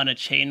style on a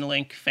chain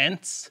link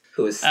fence.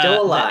 Who is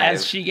still alive.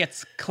 As she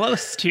gets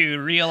close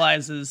to,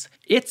 realizes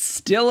it's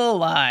still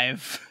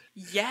alive.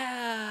 Yeah.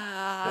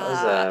 That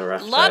was a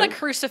rough time. A lot of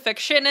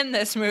crucifixion in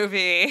this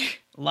movie.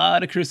 A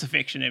lot of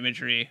crucifixion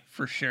imagery,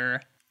 for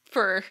sure.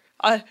 For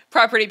a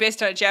property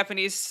based on a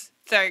Japanese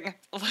thing,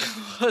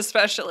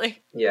 especially.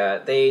 Yeah,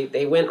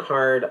 they went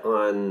hard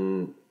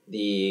on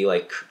the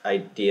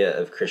idea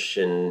of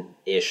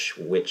Christian-ish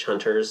witch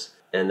hunters,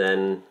 and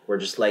then we're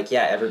just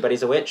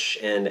everybody's a witch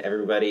and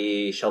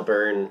everybody shall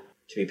burn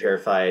to be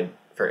purified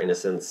for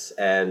innocence,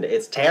 and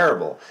it's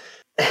terrible.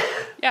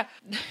 Yeah.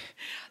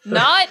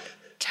 Not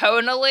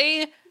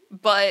tonally,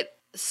 but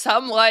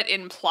somewhat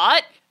in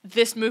plot,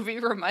 this movie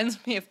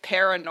reminds me of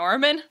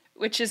Paranorman,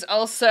 which is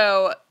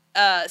also,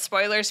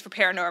 spoilers for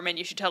Paranorman,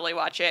 you should totally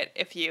watch it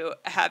if you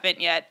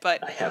haven't yet,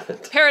 but I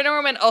haven't.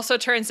 Paranorman also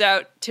turns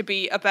out to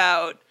be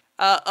about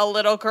a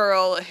little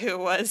girl who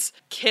was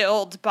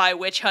killed by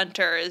witch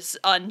hunters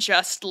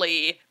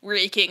unjustly,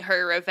 wreaking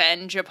her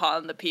revenge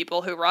upon the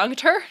people who wronged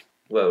her.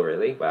 Whoa,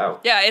 really?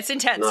 Wow. Yeah, it's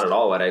intense. Not at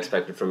all what I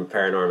expected from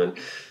Paranorman.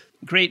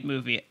 Great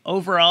movie.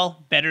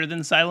 Overall, better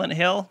than Silent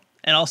Hill,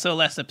 and also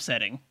less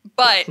upsetting.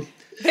 But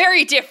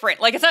very different.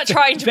 Like, it's not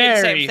trying to be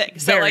the same thing.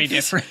 So, very like,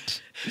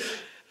 different.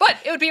 But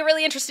it would be a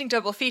really interesting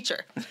double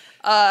feature.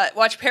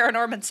 Watch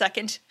Paranorman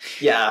second.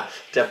 Yeah,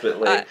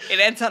 definitely. It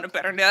ends on a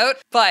better note.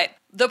 But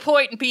the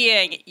point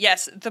being,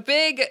 yes, the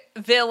big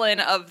villain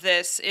of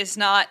this is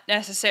not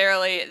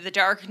necessarily the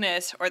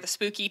darkness or the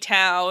spooky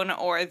town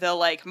or the,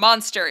 like,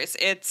 monsters.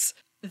 It's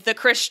the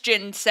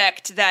Christian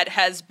sect that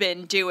has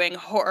been doing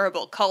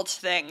horrible cult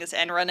things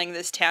and running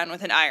this town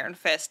with an iron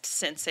fist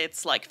since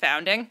its, like,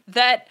 founding.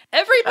 That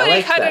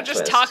everybody kind of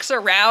just talks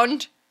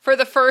around for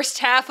the first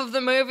half of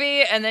the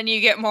movie, and then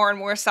you get more and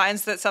more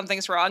signs that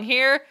something's wrong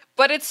here.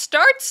 But it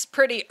starts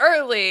pretty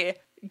early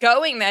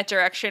going that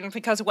direction,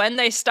 because when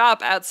they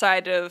stop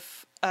outside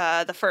of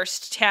the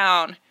first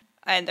town,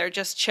 and they're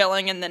just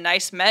chilling in the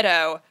nice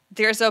meadow,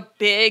 there's a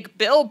big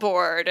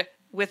billboard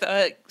with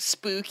a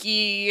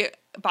spooky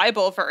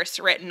Bible verse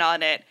written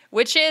on it,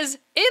 which is,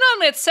 in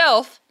on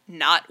itself,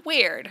 not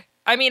weird.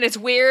 I mean, it's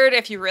weird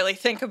if you really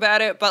think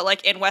about it, but,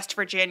 like, in West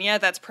Virginia,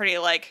 that's pretty,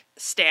 like,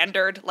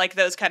 standard. Like,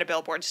 those kind of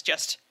billboards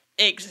just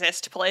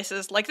exist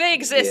places. Like, they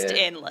exist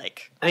in,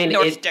 like,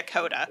 North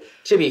Dakota.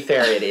 To be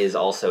fair, it is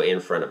also in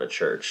front of a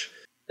church.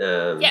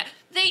 Yeah,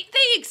 they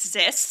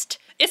exist.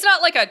 It's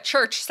not like a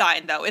church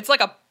sign, though. It's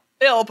like a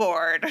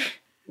billboard.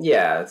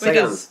 Yeah, it's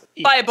with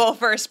like Bible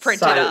verse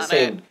printed on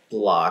same it.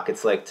 block.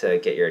 It's like to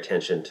get your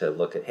attention to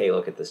look at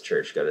this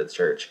church, go to the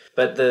church.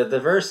 But the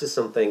verse is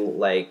something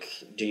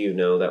like, do you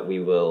know that we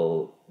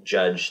will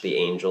judge the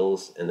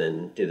angels, and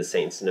then do the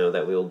saints know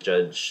that we will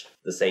judge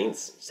the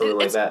saints? Something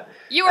like that.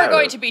 You are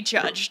going to be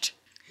judged.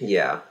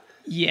 Yeah.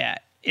 Yeah.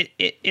 It's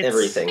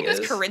everything I think it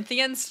was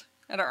Corinthians.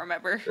 I don't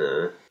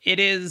remember. It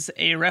is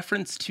a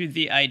reference to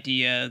the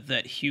idea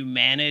that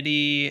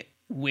humanity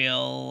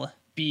will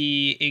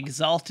be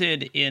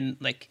exalted in,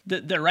 like,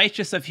 the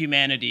righteous of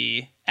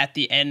humanity at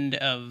the end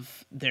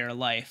of their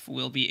life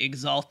will be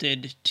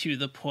exalted to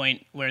the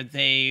point where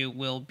they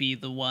will be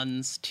the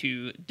ones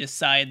to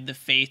decide the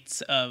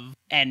fates of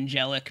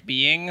angelic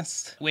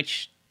beings,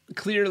 which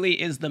clearly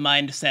is the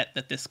mindset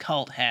that this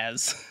cult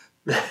has.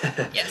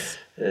 Yes.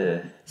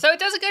 So it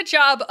does a good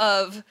job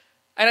of,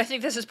 and I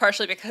think this is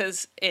partially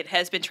because it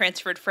has been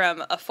transferred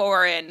from a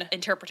foreign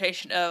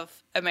interpretation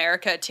of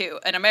America to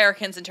an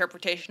American's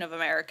interpretation of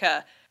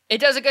America. It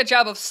does a good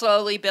job of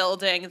slowly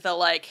building the,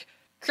 like,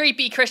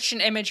 creepy Christian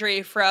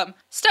imagery from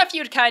stuff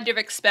you'd kind of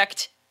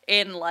expect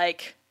in,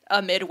 like,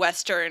 a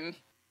Midwestern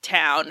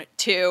town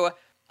to,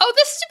 oh,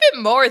 this is a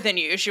bit more than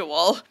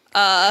usual.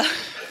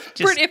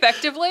 Pretty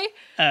effectively.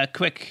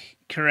 Quick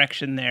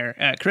correction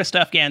there.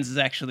 Christophe Gans is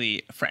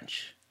actually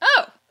French.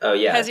 Oh,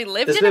 yeah. Has he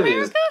lived in America? This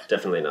movie is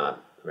definitely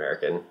not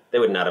American. They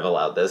would not have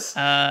allowed this.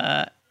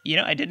 I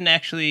didn't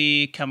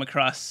actually come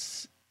across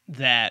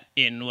that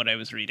in what I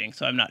was reading,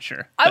 so I'm not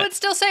sure. I would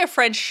still say a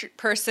French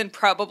person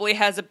probably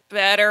has a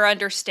better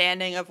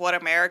understanding of what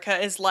America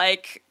is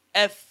like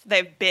if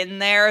they've been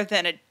there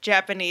than a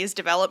Japanese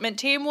development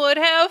team would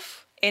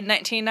have in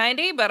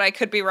 1990, but I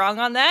could be wrong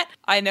on that.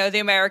 I know the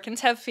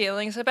Americans have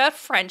feelings about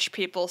French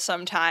people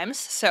sometimes,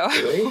 so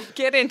I won't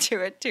get into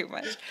it too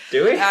much.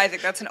 Do we? I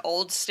think that's an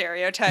old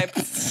stereotype.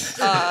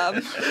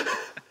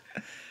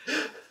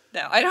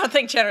 No, I don't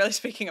think, generally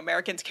speaking,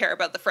 Americans care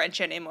about the French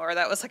anymore.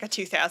 That was like a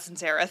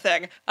 2000s era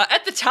thing.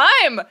 At the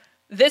time,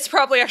 this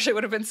probably actually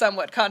would have been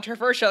somewhat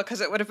controversial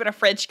because it would have been a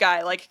French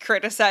guy, like,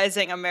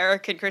 criticizing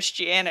American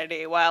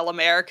Christianity while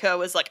America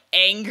was, like,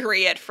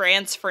 angry at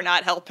France for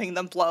not helping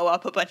them blow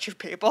up a bunch of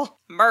people.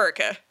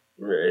 America.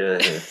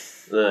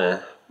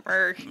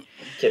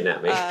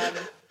 Kidnap me.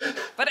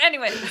 But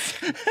anyways,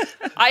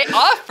 I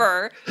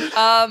offer,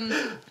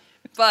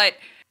 but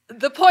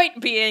the point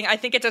being, I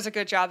think it does a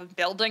good job of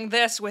building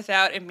this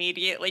without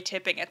immediately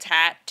tipping its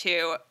hat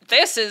to,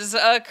 this is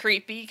a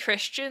creepy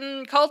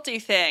Christian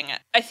culty thing.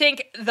 I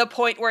think the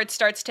point where it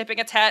starts tipping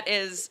its hat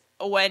is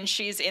when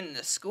she's in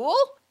the school,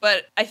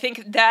 but I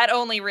think that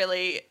only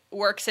really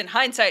works in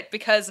hindsight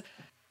because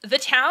the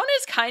town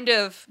is kind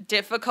of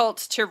difficult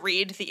to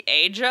read the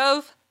age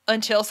of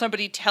until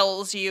somebody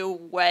tells you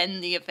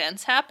when the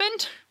events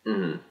happened.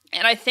 Mm-hmm.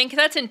 And I think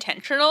that's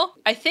intentional.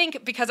 I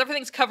think because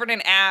everything's covered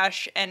in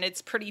ash and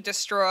it's pretty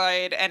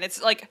destroyed and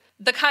it's like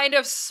the kind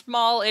of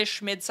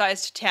small-ish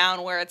mid-sized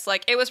town where it's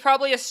like it was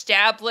probably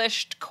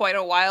established quite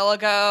a while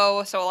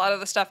ago, so a lot of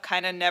the stuff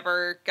kind of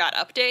never got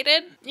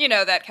updated. You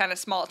know, that kind of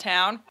small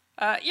town.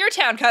 Your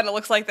town kind of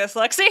looks like this,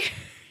 Lexi.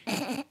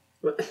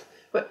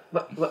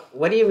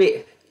 What do you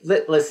mean?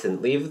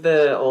 Listen, leave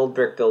the old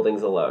brick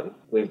buildings alone.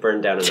 We've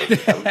burned down enough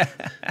of them.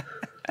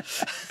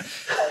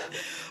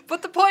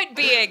 point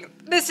being,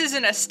 this is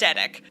an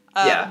aesthetic.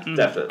 Yeah,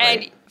 definitely.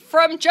 And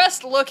from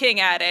just looking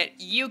at it,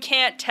 you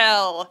can't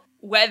tell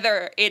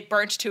whether it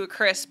burnt to a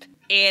crisp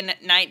in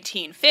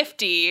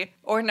 1950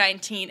 or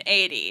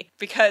 1980,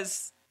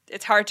 because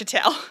it's hard to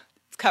tell.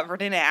 It's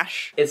covered in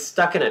ash. It's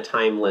stuck in a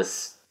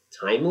timeless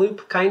time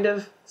loop, kind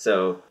of,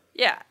 so...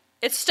 Yeah,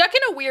 it's stuck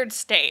in a weird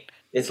state.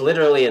 It's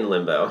literally in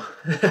limbo.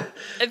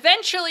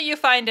 Eventually you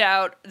find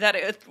out that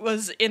it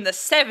was in the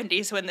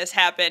 70s when this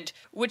happened,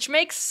 which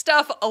makes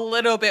stuff a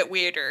little bit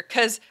weirder,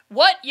 because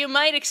what you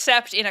might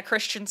accept in a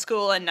Christian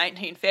school in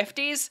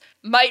 1950s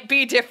might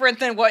be different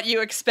than what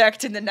you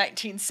expect in the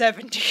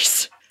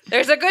 1970s.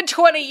 There's a good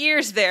 20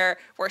 years there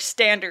where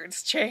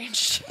standards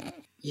changed.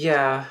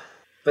 Yeah,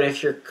 but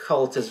if your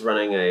cult is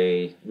running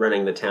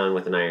the town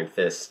with an iron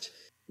fist...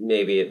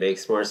 maybe it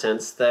makes more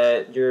sense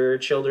that your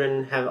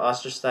children have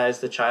ostracized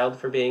the child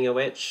for being a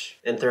witch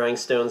and throwing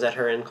stones at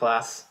her in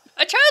class.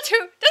 A child who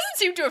doesn't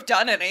seem to have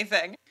done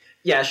anything.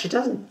 Yeah, she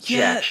doesn't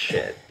jack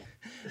shit.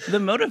 The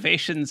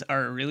motivations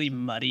are really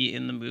muddy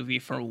in the movie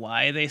for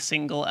why they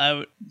single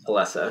out...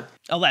 Alessa,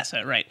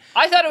 right.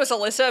 I thought it was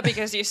Alyssa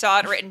because you saw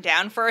it written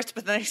down first,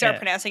 but then they started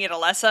pronouncing it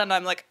Alessa, and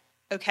I'm like,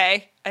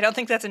 okay, I don't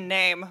think that's a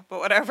name, but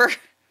whatever.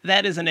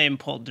 That is a name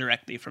pulled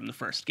directly from the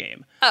first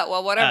game. Oh,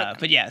 well, whatever.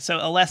 But yeah, so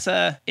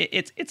Alessa,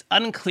 it's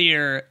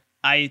unclear,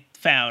 I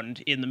found,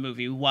 in the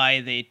movie, why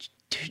they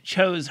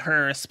chose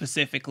her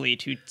specifically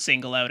to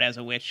single out as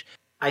a witch.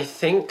 I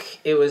think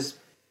it was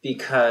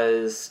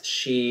because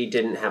she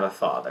didn't have a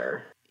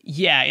father.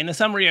 Yeah, in the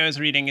summary I was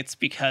reading, it's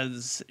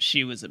because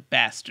she was a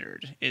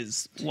bastard,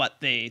 is what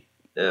they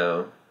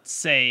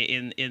say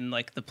in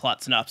like the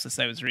plot synopsis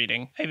I was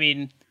reading. I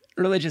mean...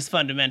 religious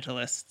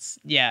fundamentalists,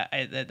 yeah,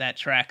 that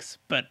tracks,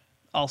 but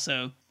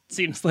also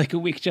seems like a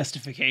weak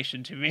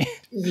justification to me.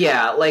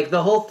 Yeah, like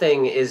the whole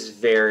thing is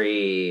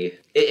very...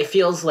 It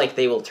feels like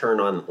they will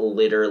turn on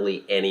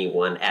literally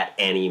anyone at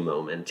any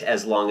moment,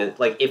 as long as,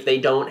 like, if they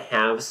don't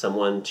have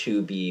someone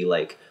to be,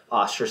 like,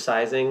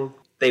 ostracizing,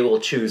 they will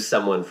choose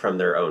someone from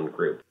their own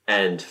group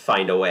and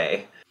find a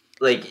way.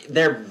 Like,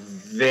 they're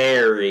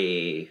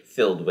very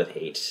filled with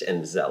hate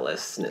and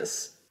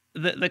zealousness.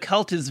 The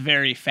cult is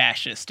very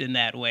fascist in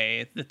that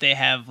way, that they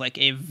have like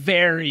a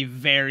very,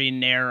 very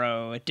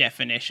narrow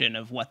definition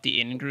of what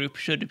the in-group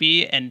should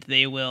be, and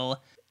they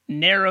will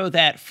narrow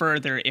that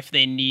further if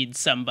they need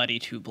somebody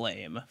to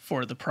blame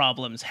for the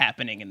problems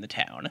happening in the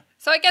town.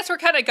 So I guess we're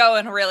kind of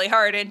going really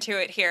hard into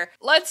it here.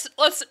 Let's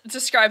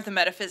describe the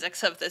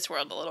metaphysics of this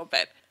world a little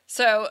bit.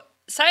 So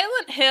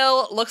Silent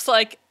Hill looks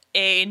like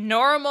a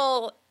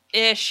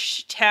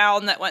normal-ish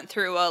town that went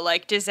through a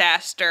like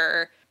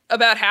disaster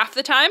about half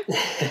the time.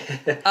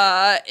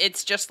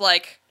 It's just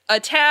like a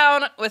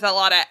town with a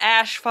lot of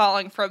ash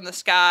falling from the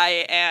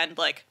sky and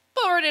like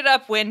boarded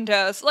up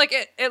windows. Like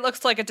it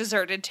looks like a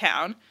deserted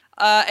town.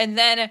 And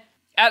then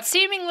at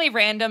seemingly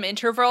random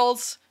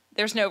intervals,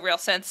 there's no real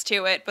sense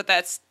to it, but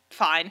that's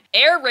fine.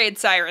 Air raid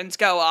sirens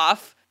go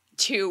off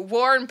to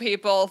warn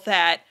people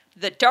that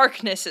the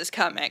darkness is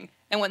coming.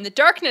 And when the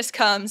darkness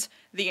comes,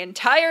 the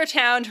entire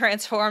town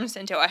transforms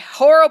into a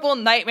horrible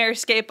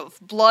nightmarescape of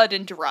blood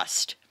and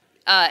rust.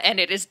 And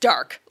it is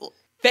dark.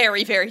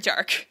 Very, very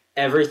dark.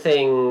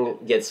 Everything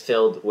gets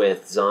filled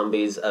with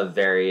zombies of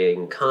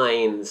varying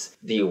kinds.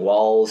 The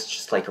walls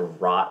just, like,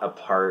 rot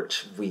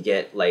apart. We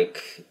get,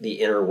 like, the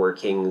inner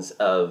workings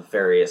of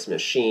various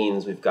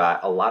machines. We've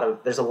got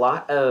there's a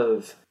lot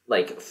of,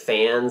 like,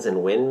 fans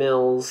and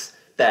windmills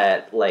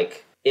that,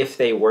 like, if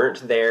they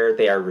weren't there,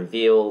 they are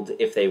revealed.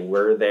 If they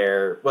were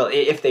there,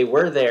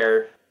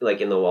 like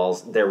in the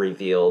walls, they're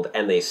revealed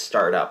and they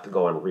start up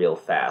going real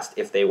fast.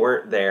 If they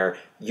weren't there,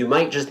 you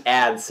might just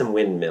add some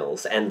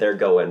windmills and they're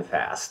going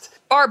fast.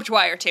 Barbed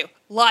wire too.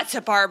 Lots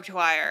of barbed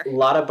wire. A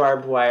lot of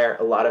barbed wire,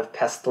 a lot of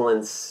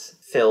pestilence,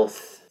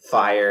 filth,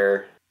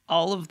 fire.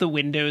 All of the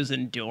windows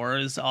and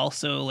doors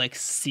also like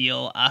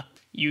seal up,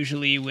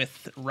 usually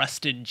with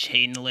rusted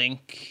chain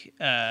link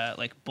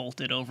like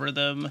bolted over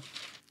them,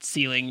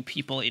 sealing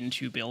people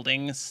into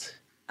buildings.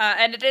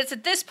 And it is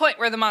at this point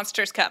where the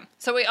monsters come.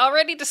 So we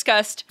already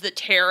discussed the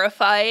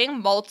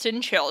terrifying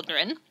molten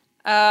children.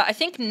 I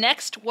think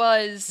next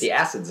was... the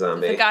acid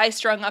zombie. The guy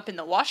strung up in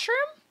the washroom?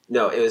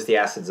 No, it was the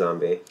acid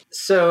zombie.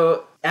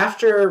 So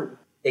after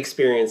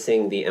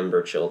experiencing the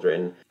Ember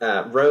Children,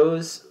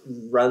 Rose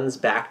runs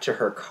back to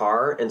her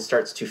car and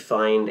starts to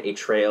find a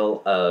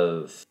trail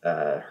of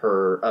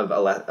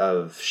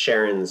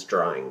Sharon's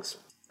drawings.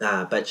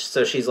 But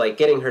so she's like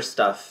getting her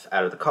stuff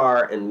out of the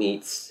car and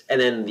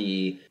then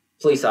the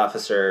police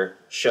officer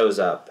shows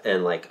up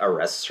and like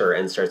arrests her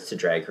and starts to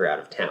drag her out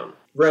of town.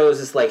 Rose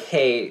is like,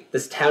 hey,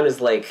 this town is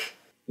like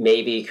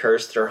maybe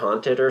cursed or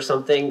haunted or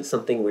something.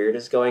 Something weird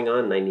is going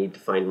on and I need to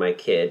find my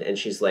kid. And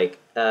she's like,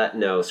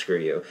 no, screw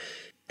you.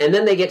 And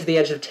then they get to the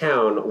edge of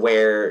town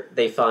where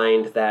they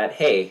find that,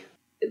 hey,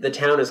 the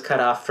town is cut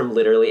off from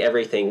literally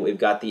everything. We've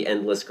got the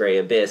endless gray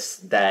abyss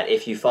that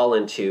if you fall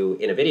into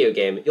in a video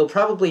game, you'll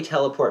probably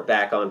teleport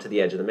back onto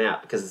the edge of the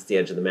map because it's the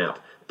edge of the map.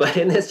 But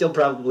in this, you'll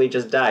probably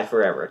just die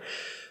forever.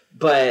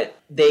 But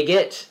they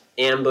get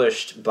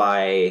ambushed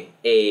by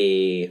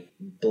a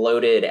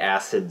bloated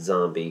acid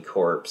zombie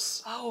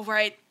corpse. Oh,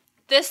 right.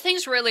 This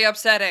thing's really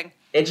upsetting.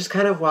 It just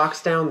kind of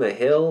walks down the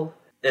hill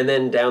and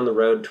then down the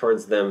road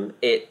towards them.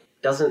 It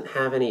doesn't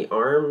have any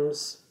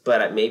arms,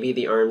 but maybe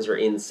the arms are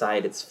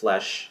inside its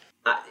flesh.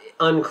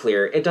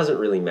 Unclear. It doesn't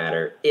really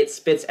matter. It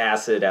spits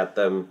acid at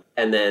them,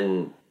 and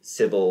then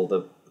Sybil,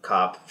 the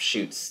cop,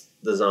 shoots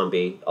the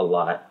zombie a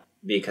lot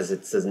because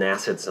it's an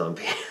acid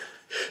zombie.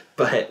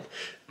 But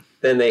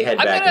then they head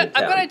back into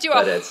town. I'm going to do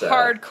a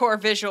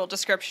hardcore visual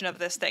description of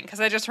this thing,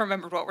 because I just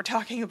remembered what we're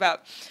talking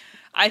about.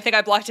 I think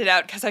I blocked it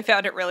out because I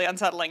found it really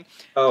unsettling.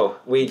 Oh,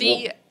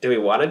 do we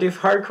want to do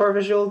hardcore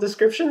visual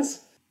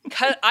descriptions?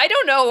 I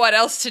don't know what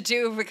else to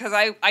do because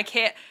I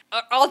can't.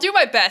 I'll do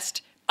my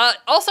best.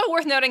 Also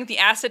worth noting, the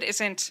acid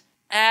isn't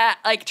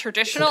like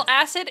traditional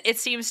acid. It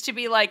seems to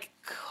be like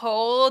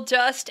coal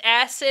dust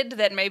acid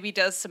that maybe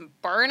does some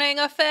burning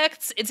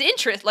effects. It's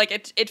interesting. Like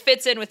it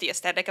fits in with the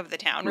aesthetic of the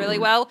town really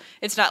well.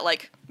 It's not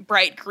like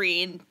bright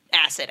green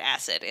acid.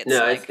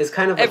 It's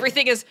kind of like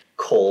everything is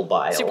coal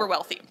bile. Super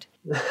well themed.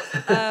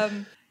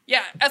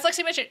 Yeah, as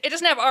Lexi mentioned, it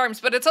doesn't have arms,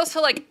 but it's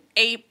also like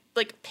a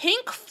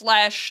pink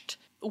fleshed,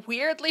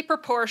 weirdly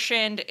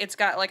proportioned. It's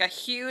got like a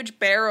huge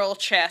barrel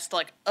chest,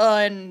 like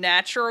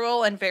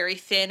unnatural and very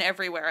thin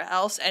everywhere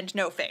else, and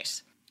no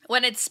face.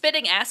 When it's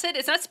spitting acid,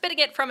 it's not spitting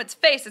it from its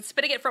face, it's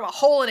spitting it from a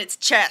hole in its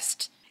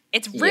chest.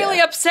 It's really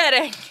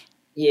upsetting.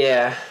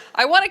 Yeah.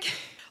 I want to,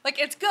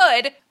 it's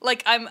good.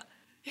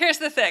 Here's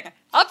the thing.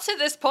 Up to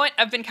this point,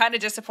 I've been kind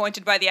of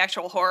disappointed by the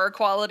actual horror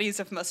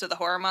qualities of most of the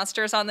horror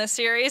monsters on this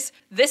series.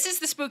 This is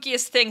the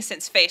spookiest thing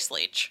since Face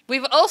Leech.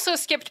 We've also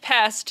skipped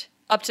past,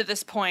 up to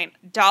this point,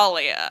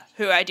 Dahlia,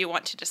 who I do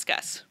want to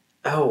discuss.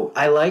 Oh,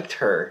 I liked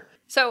her.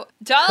 So,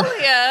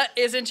 Dahlia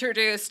is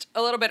introduced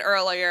a little bit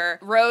earlier.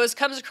 Rose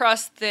comes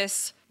across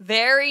this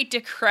very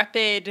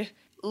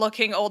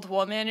decrepit-looking old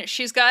woman.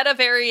 She's got a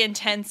very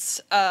intense,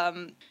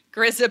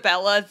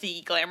 Grisabella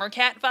the Glamour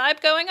Cat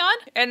vibe going on,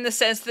 in the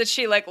sense that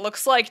she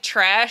looks like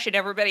trash and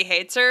everybody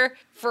hates her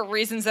for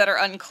reasons that are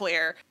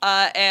unclear.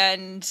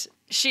 And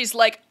she's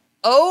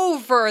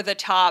over the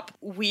top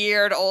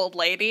weird old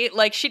lady.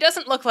 She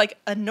doesn't look like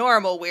a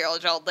normal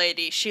weird old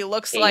lady. She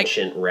looks like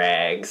ancient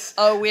rags.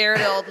 A weird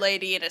old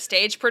lady in a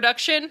stage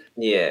production.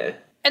 Yeah.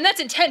 And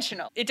that's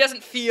intentional. It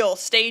doesn't feel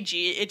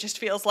stagey. It just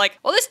feels like,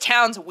 well, this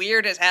town's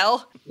weird as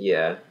hell.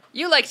 Yeah.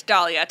 You liked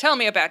Dahlia. Tell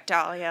me about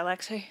Dahlia,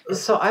 Lexi.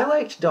 So I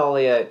liked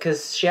Dahlia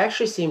because she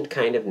actually seemed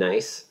kind of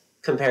nice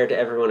compared to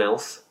everyone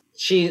else.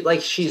 She's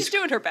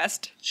doing her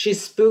best.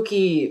 She's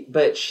spooky,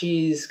 but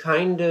she's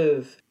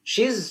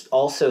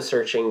also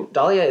searching.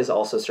 Dahlia is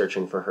also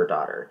searching for her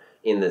daughter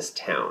in this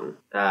town,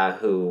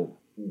 who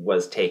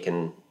was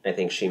taken, I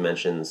think she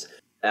mentions,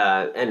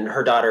 and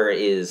her daughter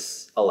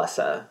is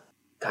Alessa,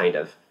 kind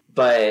of.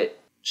 But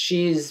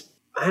she's,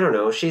 I don't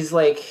know,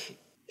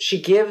 she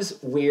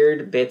gives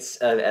weird bits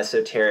of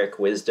esoteric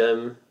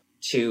wisdom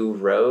to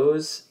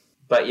Rose,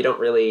 but you don't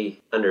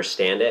really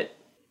understand it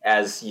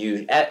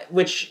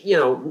which,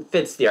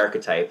 fits the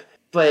archetype.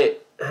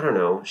 But I don't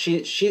know.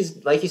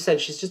 She's like you said,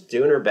 she's just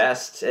doing her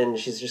best, and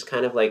she's just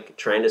kind of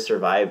trying to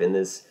survive in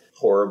this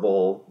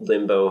horrible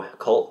limbo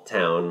cult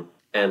town,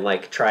 and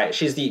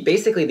she's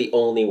basically the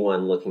only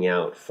one looking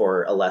out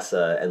for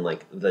Alessa and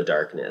the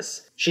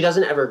darkness. She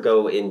doesn't ever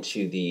go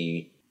into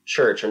the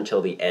church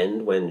until the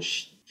end when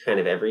kind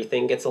of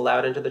everything gets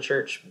allowed into the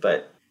church,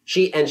 but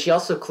she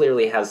also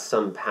clearly has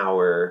some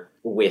power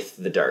with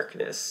the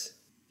darkness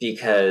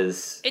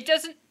because it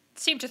doesn't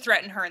seem to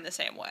threaten her in the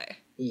same way.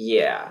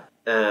 Yeah.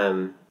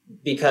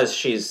 Because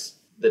she's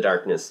the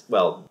darkness.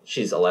 Well,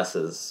 she's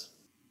Alessa's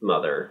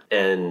mother.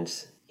 And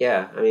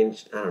yeah, I mean,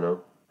 I don't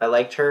know. I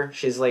liked her.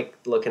 She's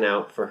looking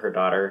out for her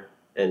daughter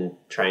and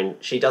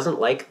she doesn't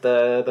like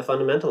the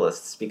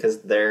fundamentalists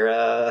because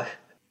they're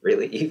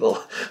really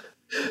evil.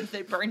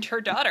 They burned her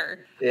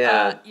daughter.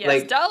 Yeah.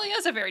 Yes, Dahlia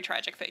is a very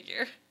tragic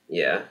figure.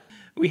 Yeah.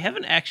 We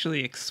haven't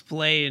actually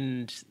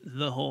explained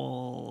the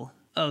whole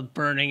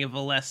burning of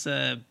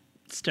Alessa,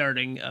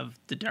 starting of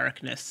the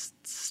darkness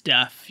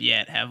stuff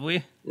yet, have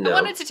we? No. I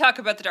wanted to talk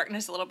about the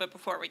darkness a little bit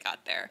before we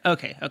got there.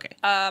 Okay.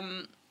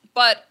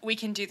 But we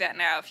can do that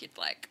now if you'd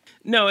like.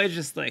 No, it's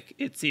just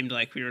it seemed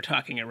like we were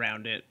talking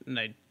around it, and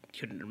I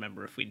couldn't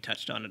remember if we'd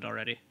touched on it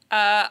already.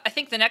 I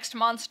think the next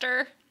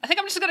monster... I think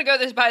I'm just going to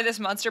go by this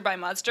monster by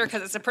monster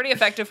because it's a pretty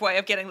effective way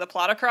of getting the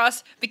plot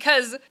across,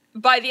 because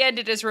by the end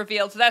it is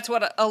revealed that's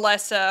what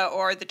Alessa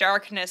or the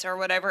darkness or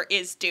whatever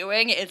is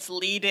doing. It's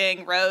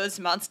leading Rose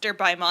monster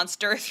by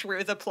monster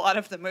through the plot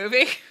of the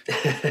movie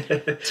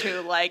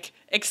to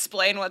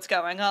explain what's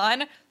going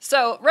on.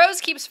 So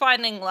Rose keeps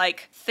finding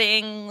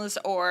things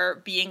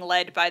or being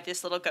led by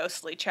this little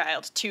ghostly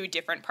child to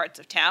different parts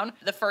of town.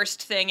 The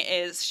first thing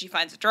is she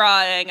finds a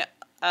drawing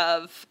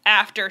of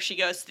after she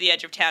goes to the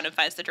edge of town and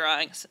finds the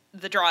drawings.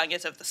 The drawing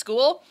is of the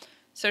school.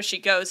 So she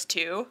goes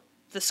to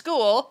the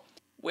school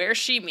where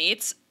she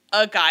meets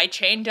a guy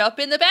chained up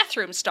in the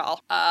bathroom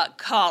stall.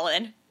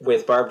 Colin.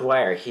 With barbed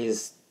wire.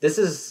 This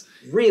is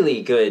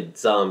really good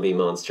zombie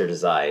monster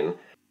design.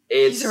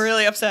 He's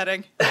really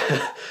upsetting.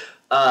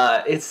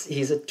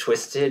 He's a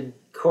twisted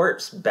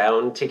corpse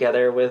bound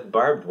together with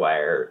barbed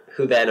wire,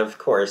 who then, of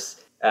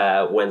course,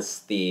 once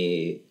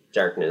the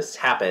darkness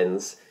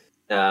happens,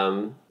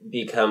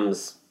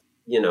 becomes,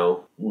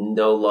 no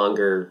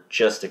longer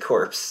just a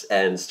corpse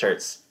and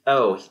starts...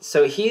 Oh,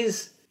 so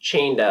he's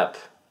chained up,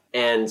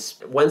 and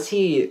once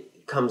he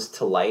comes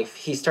to life,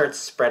 he starts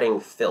spreading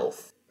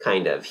filth,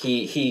 kind of.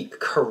 He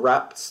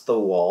corrupts the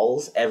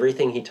walls.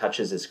 Everything he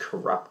touches is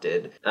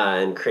corrupted,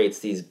 and creates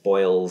these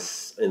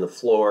boils in the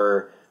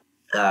floor,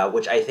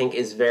 which I think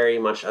is very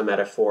much a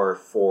metaphor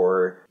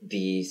for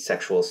the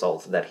sexual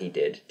assault that he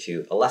did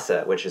to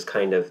Alessa, which is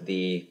kind of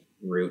the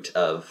root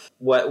of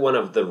one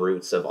of the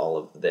roots of all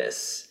of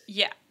this.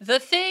 Yeah. The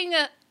thing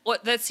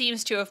that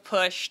seems to have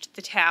pushed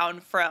the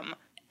town from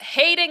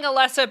hating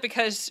Alessa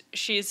because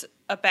she's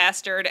a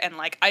bastard and,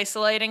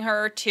 isolating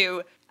her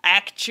to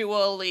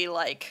actually,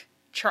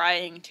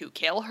 trying to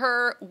kill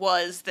her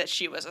was that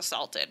she was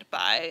assaulted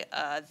by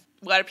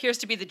what appears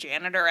to be the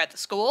janitor at the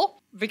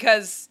school,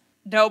 because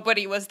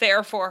nobody was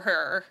there for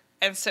her,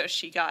 and so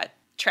she got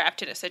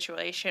trapped in a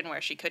situation where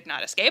she could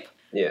not escape.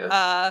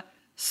 Yeah.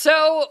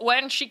 So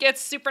when she gets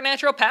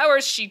supernatural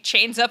powers, she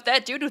chains up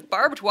that dude with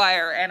barbed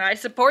wire, and I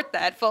support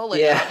that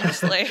fully,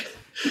 honestly.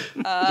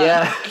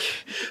 Yeah.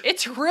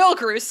 It's real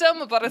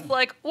gruesome, but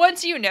it's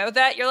once you know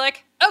that, you're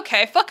like,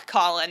 okay, fuck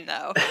Colin,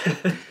 though.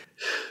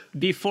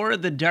 Before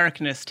the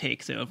darkness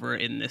takes over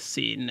in this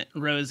scene,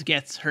 Rose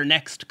gets her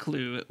next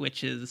clue,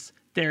 which is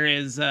there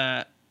is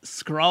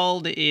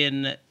scrawled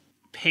in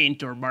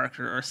paint or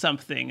marker or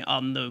something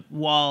on the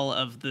wall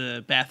of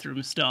the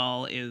bathroom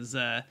stall is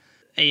a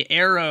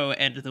arrow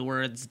and the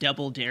words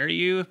 "Double Dare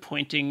You"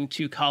 pointing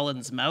to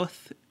Colin's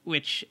mouth,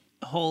 which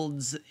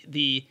holds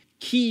the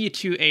key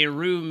to a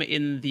room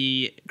in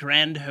the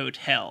Grand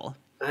Hotel.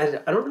 I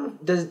don't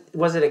know.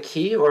 Was it a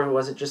key or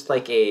was it just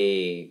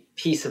a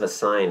piece of a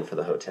sign for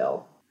the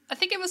hotel? I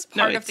think it was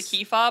part of the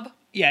key fob.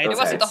 Yeah, it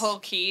wasn't the whole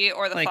key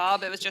or the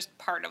fob. It was just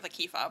part of the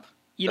key fob.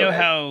 You know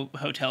how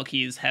hotel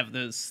keys have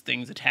those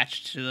things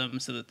attached to them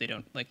so that they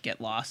don't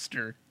get lost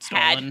or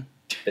stolen?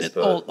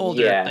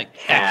 Older,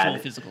 actual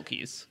physical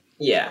keys.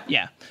 Yeah.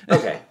 Yeah.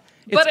 Okay.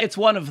 It's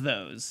one of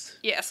those.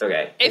 Yes.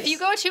 Okay. If you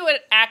go to an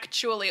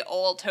actually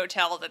old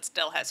hotel that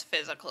still has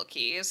physical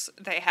keys,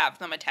 they have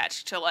them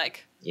attached to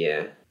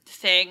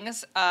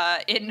things.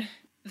 In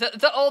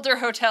the older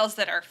hotels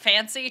that are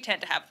fancy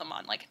tend to have them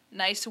on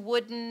nice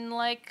wooden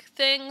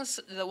things.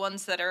 The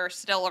ones that are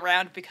still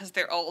around because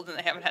they're old and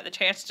they haven't had the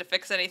chance to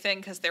fix anything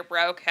because they're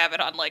broke have it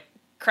on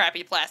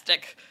crappy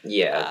plastic.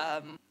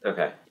 Yeah.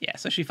 Okay. Yeah.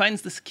 So she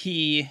finds this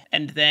key,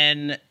 and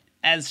then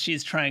as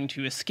she's trying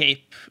to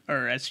escape,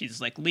 or as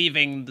she's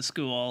leaving the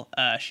school,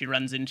 she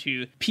runs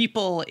into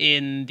people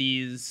in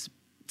these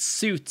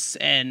suits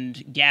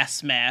and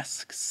gas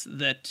masks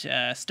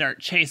that start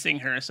chasing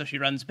her. So she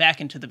runs back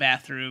into the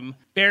bathroom,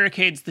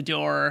 barricades the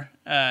door,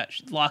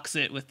 locks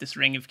it with this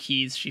ring of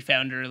keys she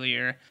found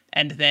earlier,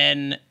 and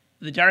then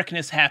the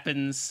darkness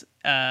happens.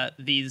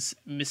 These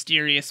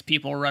mysterious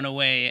people run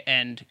away,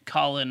 and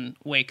Colin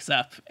wakes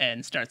up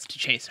and starts to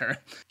chase her.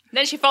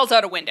 Then she falls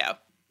out a window.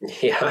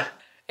 Yeah.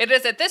 It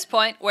is at this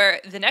point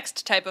where the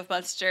next type of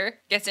monster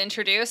gets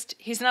introduced.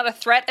 He's not a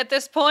threat at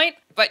this point,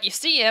 but you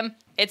see him.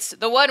 It's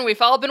the one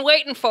we've all been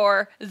waiting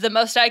for, the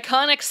most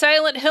iconic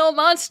Silent Hill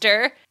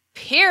monster,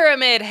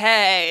 Pyramid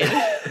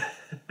Head.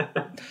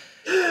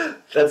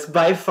 That's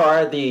by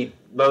far the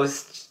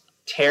most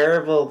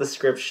terrible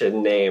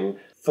description name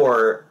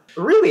for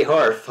a really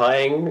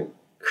horrifying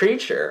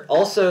creature.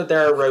 Also,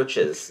 there are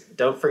roaches.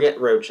 Don't forget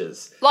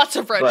roaches. Lots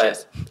of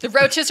roaches. The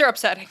roaches are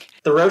upsetting.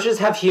 The roaches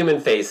have human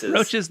faces.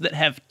 Roaches that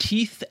have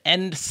teeth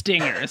and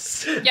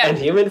stingers. Yeah, and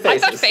human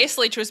faces. I thought face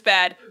leech was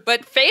bad,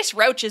 but face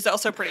roach is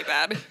also pretty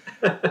bad.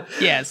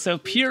 Yeah, so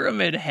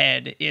Pyramid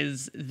Head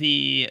is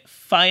the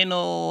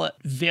final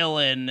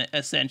villain,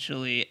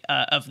 essentially,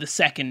 of the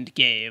second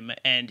game,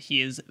 and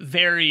he is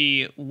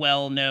very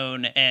well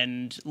known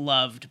and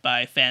loved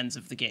by fans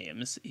of the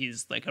games.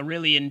 He's a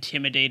really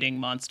intimidating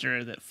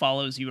monster that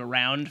follows you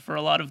around for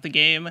a lot of the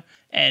game,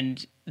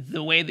 and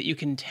the way that you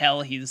can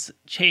tell he's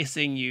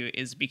chasing you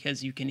is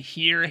because you can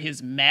hear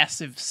his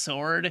massive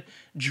sword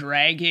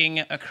dragging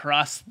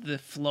across the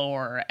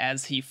floor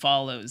as he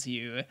follows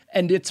you.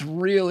 And it's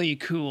really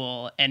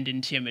cool and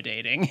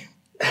intimidating.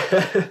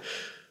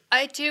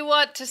 I do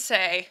want to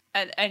say,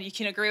 and you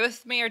can agree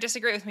with me or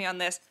disagree with me on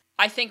this,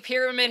 I think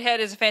Pyramid Head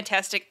is a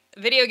fantastic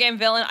video game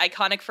villain,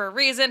 iconic for a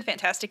reason,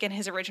 fantastic in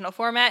his original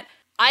format.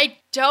 I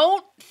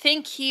don't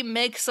think he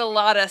makes a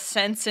lot of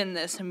sense in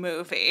this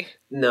movie.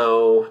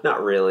 No,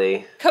 not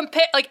really.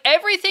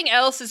 Everything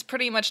else is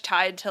pretty much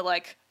tied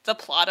to, the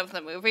plot of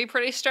the movie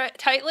pretty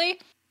tightly.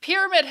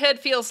 Pyramid Head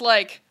feels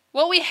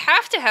well, we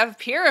have to have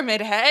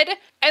Pyramid Head.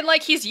 And,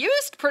 he's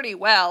used pretty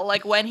well.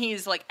 When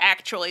he's,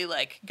 actually,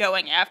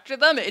 going after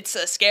them, it's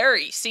a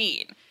scary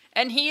scene.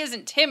 And he is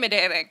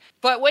intimidating.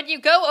 But when you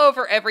go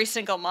over every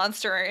single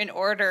monster in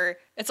order,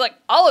 it's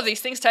all of these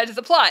things tied to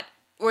the plot.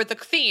 Or the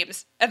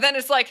themes. And then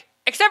it's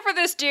except for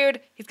this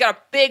dude, he's got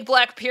a big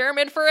black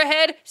pyramid for a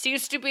head,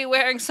 seems to be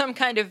wearing some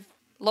kind of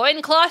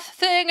loincloth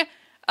thing.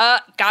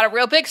 Got a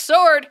real big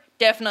sword.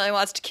 Definitely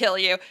wants to kill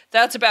you.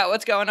 That's about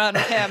what's going on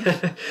with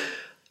him.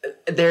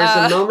 There's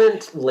a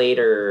moment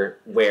later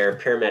where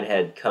Pyramid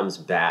Head comes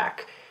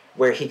back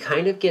where he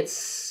kind of gets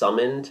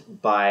summoned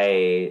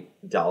by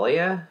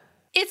Dahlia.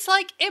 It's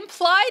like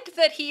implied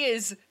that he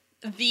is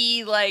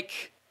the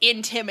like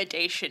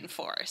intimidation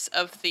force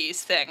of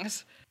these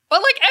things.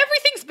 But like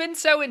everything's been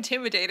so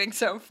intimidating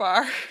so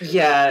far.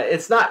 Yeah,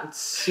 it's not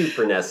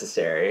super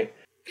necessary.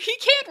 He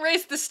can't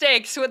raise the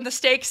stakes when the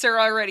stakes are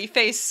already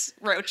face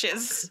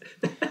roaches.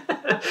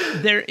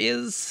 There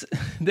is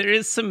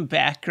some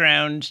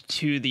background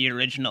to the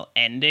original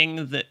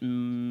ending that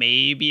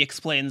maybe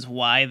explains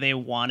why they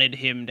wanted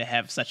him to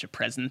have such a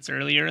presence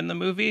earlier in the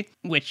movie,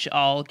 which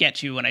I'll get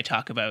to when I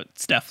talk about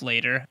stuff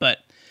later. But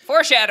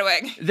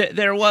foreshadowing.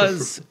 There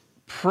was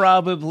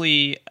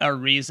probably a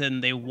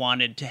reason they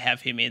wanted to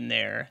have him in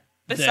there.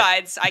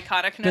 Besides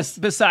iconicness?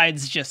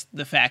 Besides just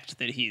the fact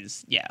that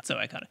he's, so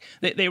iconic.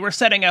 They were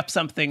setting up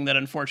something that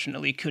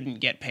unfortunately couldn't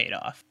get paid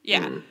off.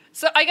 Yeah.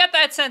 So I got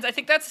that sense. I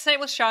think that's the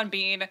same with Sean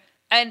Bean.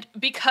 And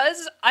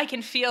because I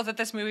can feel that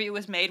this movie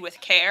was made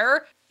with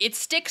care, it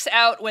sticks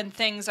out when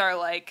things are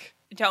like,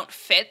 don't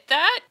fit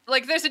that.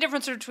 Like, there's a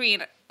difference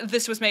between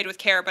this was made with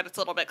care, but it's a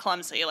little bit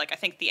clumsy. Like, I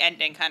think the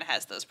ending kind of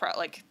has those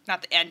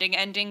not the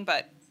ending,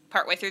 but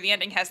partway through the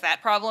ending has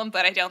that problem.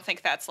 But I don't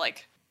think that's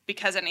like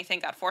because anything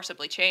got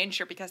forcibly changed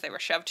or because they were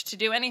shoved to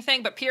do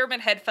anything, but Pyramid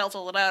Head felt a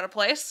little out of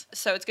place,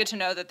 so it's good to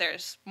know that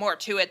there's more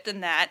to it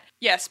than that.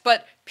 Yes,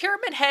 but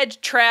Pyramid Head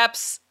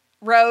traps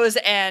Rose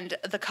and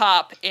the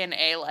cop in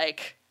a,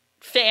 like,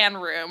 fan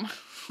room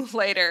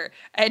later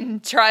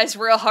and tries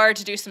real hard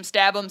to do some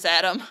stab-ums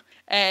at him,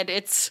 and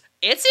it's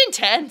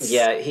intense.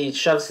 Yeah, he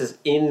shoves his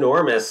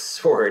enormous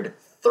sword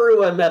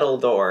through a metal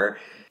door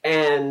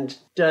and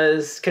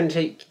does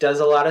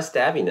a lot of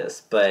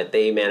stabbiness, but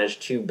they manage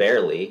to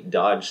barely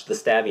dodge the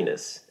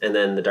stabbiness. And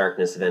then the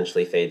darkness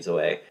eventually fades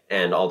away,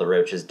 and all the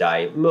roaches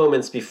die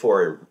moments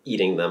before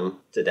eating them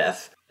to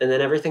death. And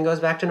then everything goes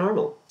back to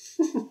normal.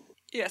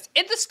 Yes.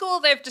 In the school,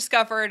 they've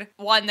discovered,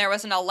 one, there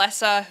was an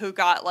Alessa who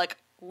got, like,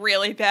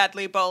 really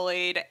badly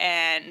bullied,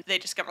 and they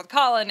discovered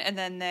Colin, and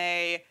then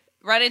they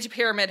run into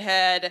Pyramid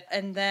Head,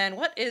 and then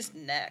what is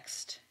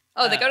next?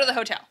 Oh, they go to the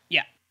hotel.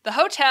 Yeah. The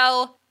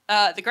hotel...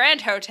 the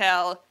Grand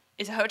Hotel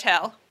is a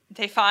hotel.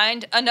 They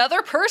find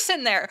another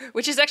person there,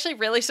 which is actually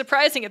really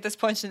surprising at this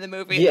point in the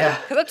movie. Yeah.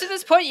 Because up to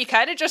this point, you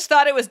kind of just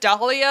thought it was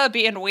Dahlia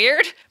being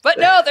weird. But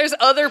no, there's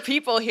other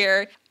people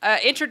here.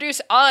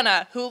 Introduce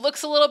Anna, who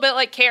looks a little bit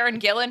like Karen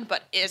Gillan,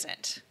 but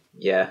isn't.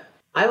 Yeah.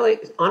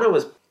 Anna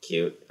was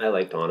cute. I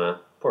liked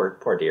Anna.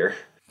 Poor dear.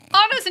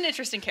 Anna's an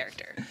interesting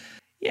character.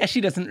 Yeah,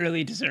 she doesn't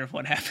really deserve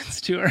what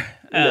happens to her.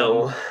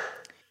 No.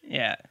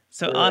 Yeah.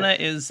 So Anna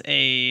is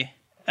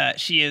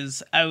she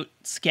is out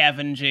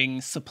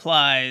scavenging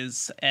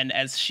supplies, and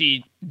as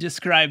she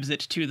describes it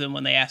to them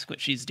when they ask what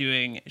she's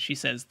doing, she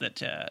says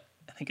that,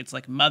 I think it's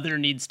like, mother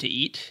needs to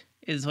eat,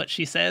 is what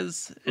she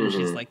says, and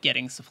she's like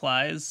getting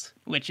supplies,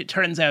 which it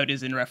turns out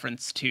is in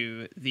reference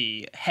to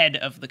the head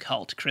of the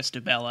cult,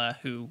 Christabella,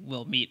 who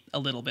we'll meet a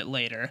little bit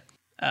later.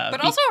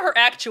 But also her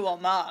actual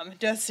mom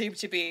does seem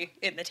to be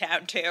in the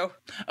town, too.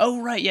 Oh,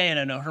 right,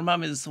 no, her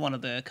mom is one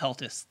of the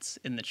cultists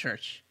in the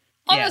church.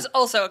 Anna's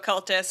also a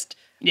cultist.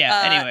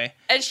 Yeah, anyway.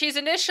 And she's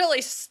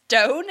initially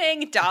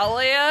stoning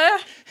Dahlia.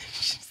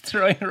 She's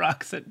throwing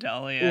rocks at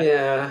Dahlia.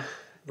 Yeah,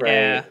 right.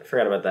 Yeah.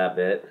 Forgot about that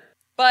bit.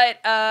 But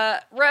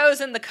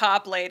Rose and the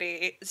cop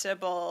lady,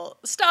 Sybil,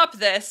 stop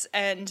this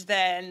and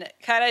then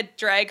kind of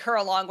drag her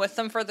along with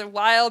them for the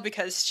while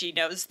because she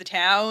knows the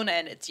town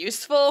and it's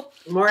useful.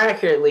 More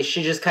accurately,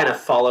 she just kind of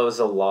follows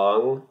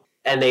along,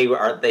 and they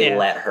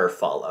let her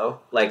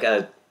follow. Like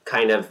a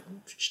kind of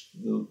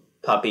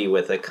puppy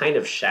with a kind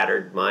of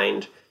shattered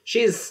mind.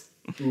 She's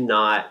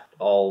not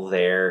all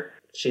there.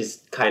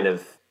 She's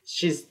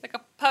like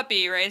a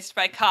puppy raised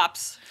by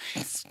cops.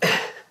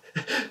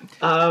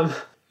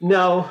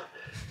 No,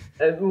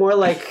 more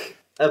like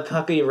a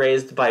puppy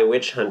raised by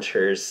witch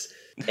hunters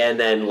and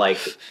then like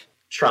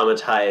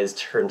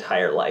traumatized her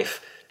entire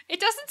life. It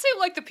doesn't seem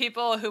like the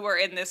people who were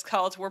in this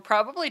cult were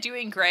probably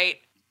doing great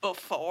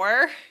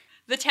before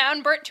the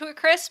town burnt to a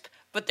crisp,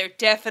 but they're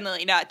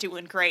definitely not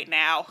doing great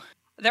now.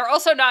 They're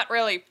also not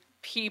really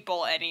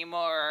people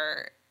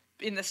anymore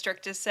in the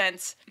strictest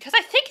sense, because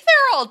I think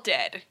they're all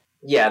dead.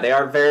 Yeah, they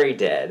are very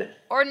dead.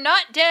 Or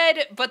not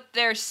dead, but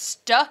they're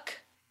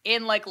stuck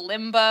in, like,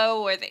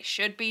 limbo where they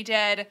should be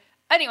dead.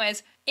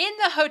 Anyways, in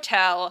the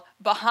hotel,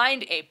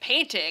 behind a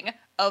painting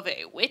of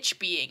a witch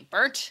being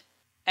burnt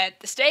at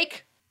the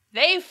stake,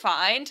 they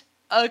find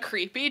a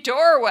creepy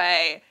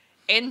doorway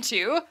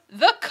into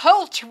the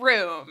cult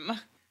room.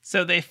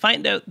 So they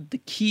find out the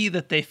key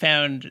that they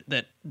found,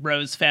 that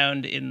Rose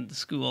found in the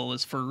school,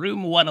 was for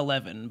room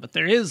 111, but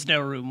there is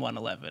no room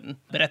 111.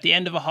 But at the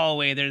end of a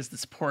hallway, there's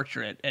this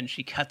portrait, and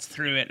she cuts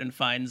through it and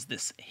finds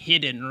this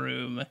hidden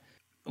room,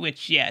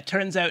 which,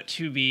 turns out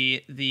to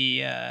be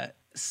the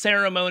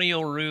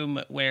ceremonial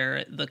room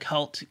where the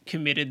cult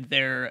committed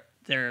their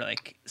their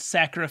like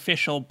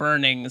sacrificial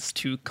burnings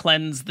to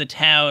cleanse the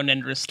town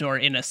and restore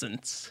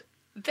innocence.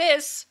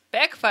 This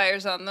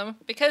backfires on them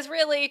because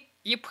really,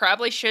 you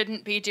probably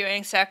shouldn't be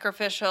doing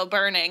sacrificial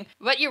burning,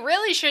 but you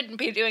really shouldn't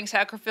be doing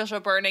sacrificial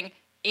burning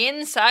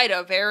inside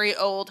a very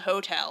old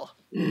hotel.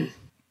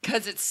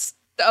 Because it's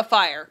a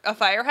fire. A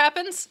fire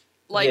happens,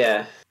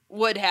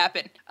 would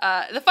happen.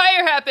 The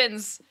fire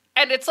happens,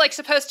 and it's, like,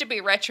 supposed to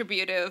be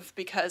retributive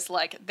because,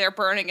 like, they're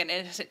burning an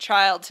innocent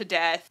child to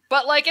death.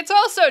 But, like, it's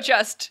also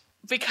just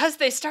because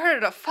they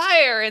started a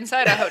fire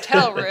inside a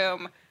hotel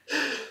room.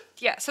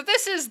 Yeah, so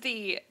this is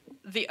the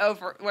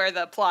over where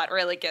the plot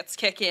really gets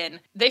kick in.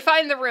 They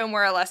find the room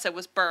where Alessa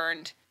was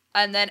burned,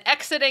 and then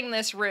exiting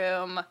this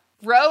room,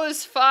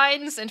 Rose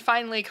finds and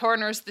finally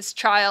corners this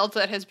child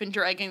that has been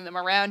dragging them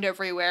around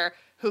everywhere,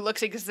 who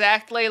looks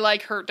exactly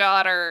like her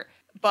daughter,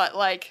 but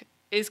like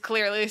is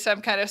clearly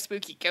some kind of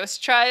spooky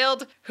ghost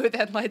child, who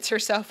then lights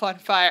herself on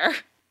fire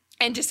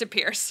and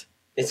disappears.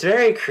 It's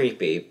very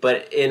creepy,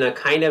 but in a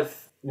kind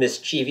of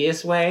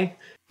mischievous way.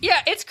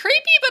 Yeah, it's creepy,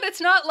 but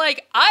it's not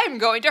like, I'm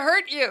going to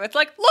hurt you. It's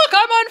like, look,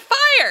 I'm on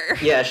fire!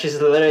 Yeah,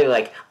 she's literally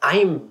like,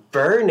 I'm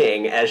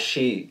burning, as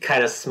she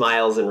kind of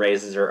smiles and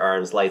raises her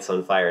arms, lights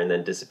on fire, and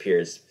then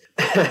disappears.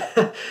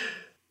 This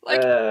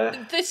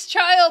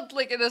child,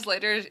 like, in this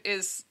later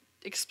is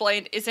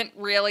explained, isn't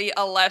really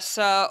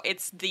Alessa.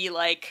 It's the,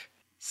 like,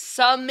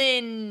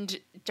 summoned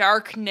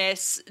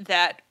darkness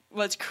that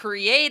was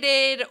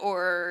created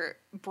or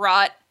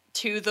brought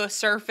to the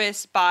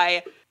surface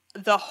by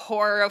the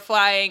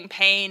horrifying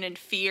pain and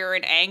fear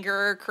and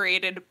anger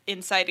created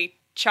inside a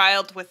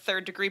child with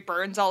third-degree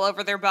burns all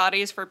over their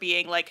bodies for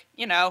being, like,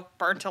 you know,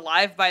 burnt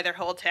alive by their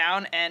whole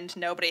town and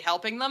nobody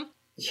helping them.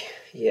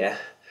 Yeah.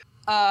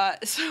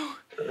 So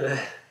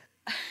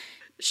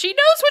she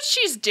knows what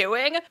she's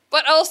doing,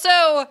 but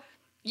also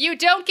you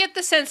don't get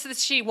the sense that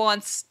she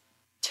wants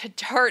to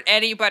hurt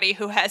anybody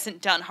who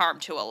hasn't done harm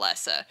to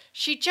Alessa.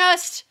 She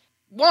just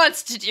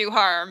wants to do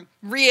harm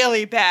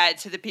really bad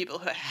to the people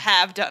who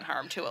have done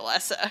harm to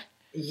Alessa.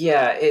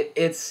 Yeah,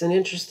 it's an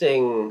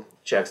interesting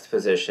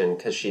juxtaposition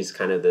because she's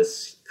kind of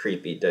this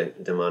creepy,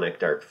 demonic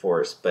dark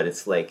force, but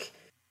it's like,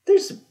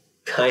 there's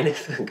kind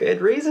of a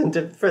good reason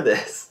for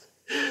this.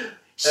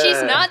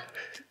 She's not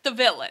the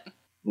villain.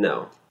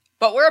 No.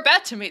 But we're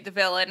about to meet the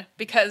villain,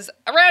 because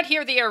around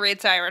here the air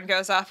raid siren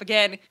goes off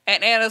again,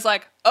 and Anna's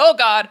like, oh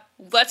god,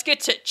 let's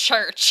get to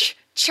church.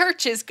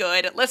 Church is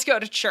good, let's go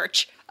to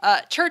church.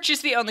 Church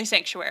is the only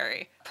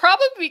sanctuary.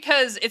 Probably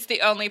because it's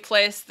the only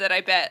place that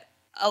I bet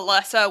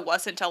Alessa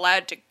wasn't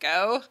allowed to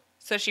go,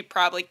 so she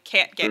probably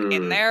can't get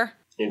in there.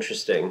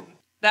 Interesting.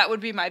 That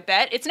would be my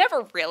bet. It's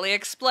never really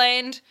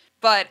explained,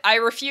 but I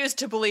refuse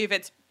to believe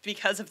it's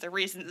because of the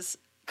reasons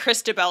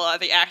Christabella,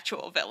 the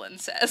actual villain,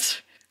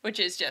 says. Which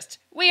is just,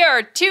 we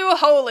are too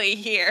holy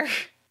here.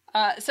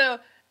 So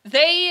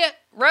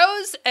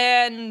Rose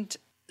and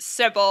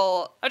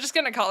Sybil, I'm just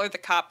gonna call her the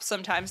cop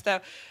sometimes though.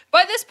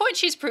 By this point,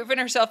 she's proven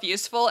herself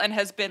useful and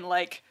has been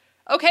like,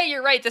 okay,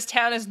 you're right, this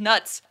town is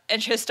nuts.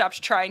 And she has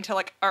stopped trying to,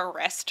 like,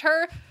 arrest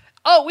her.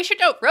 Oh, we should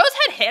note, Rose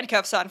had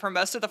handcuffs on for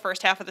most of the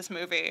first half of this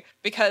movie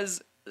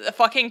because the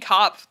fucking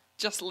cop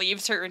just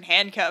leaves her in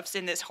handcuffs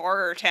in this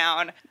horror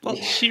town. Well,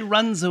 she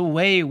runs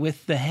away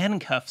with the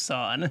handcuffs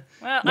on.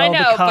 Well, while I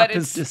know, the cop but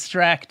is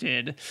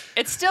distracted.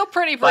 It's still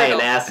pretty By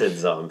brutal. an acid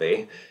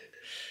zombie.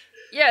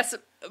 Yes,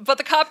 but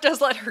the cop does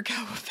let her go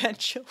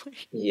eventually.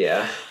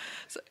 Yeah.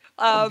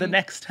 The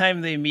next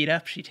time they meet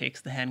up, she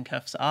takes the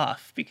handcuffs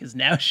off because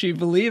now she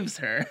believes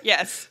her.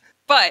 Yes.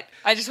 But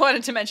I just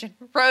wanted to mention,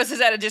 Rose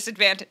is at a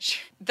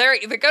disadvantage. They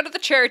go to the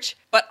church,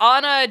 but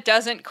Anna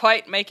doesn't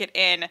quite make it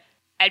in,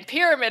 and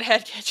Pyramid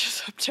Head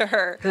catches up to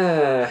her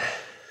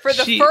for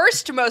the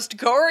first, most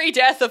gory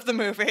death of the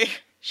movie.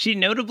 She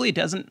notably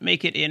doesn't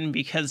make it in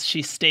because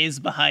she stays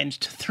behind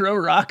to throw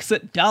rocks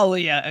at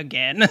Dahlia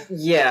again.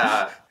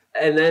 Yeah.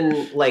 And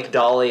then, like,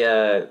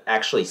 Dahlia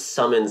actually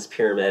summons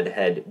Pyramid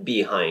Head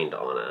behind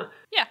Anna.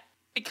 Yeah,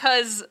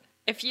 because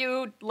if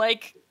you,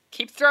 like,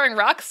 keep throwing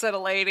rocks at a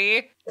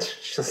lady...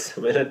 She'll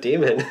summon a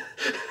demon.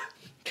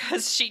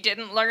 Because she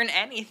didn't learn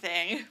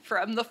anything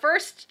from the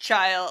first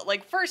child,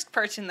 like, first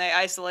person they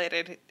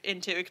isolated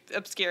into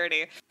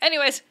obscurity.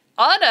 Anyways,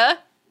 Anna,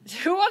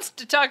 who wants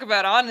to talk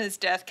about Anna's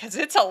death? Because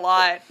it's a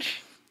lot.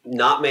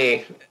 Not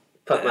me.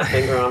 Put my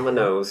finger on my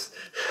nose.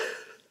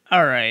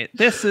 All right,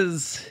 this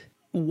is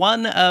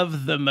one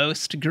of the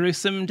most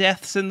gruesome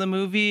deaths in the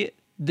movie.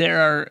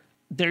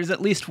 There's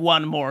at least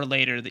one more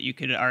later that you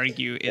could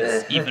argue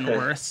is even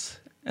worse.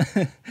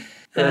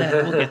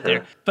 We'll get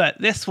there. But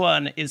this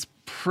one is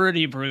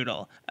pretty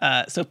brutal.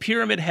 So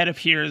Pyramid Head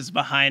appears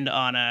behind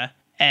Anna,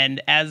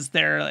 and as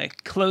they're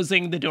like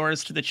closing the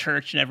doors to the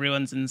church and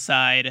everyone's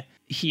inside,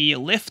 he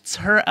lifts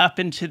her up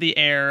into the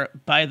air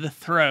by the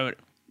throat,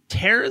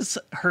 tears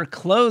her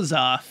clothes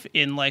off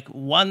in like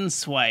one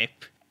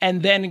swipe,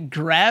 and then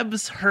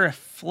grabs her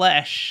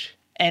flesh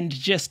and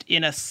just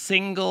in a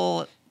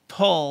single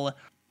pull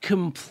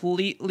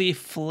completely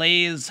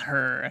flays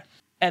her,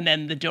 and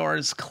then the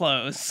doors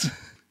close.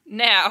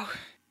 Now,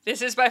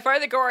 This is by far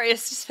the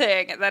goriest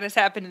thing that has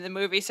happened in the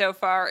movie so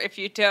far, if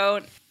you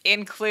don't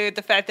include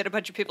the fact that a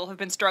bunch of people have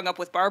been strung up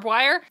with barbed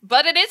wire.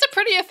 But it is a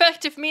pretty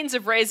effective means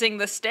of raising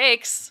the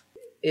stakes.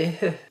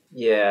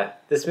 Yeah,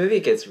 this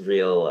movie gets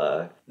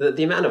real,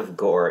 the amount of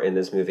gore in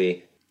this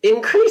movie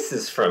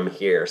increases from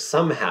here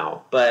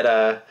somehow,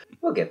 but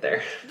we'll get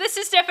there. This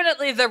is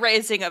definitely the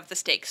raising of the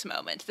stakes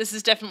moment. This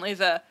is definitely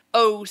the,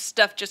 oh,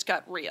 stuff just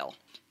got real.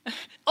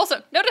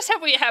 Also, notice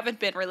how we haven't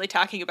been really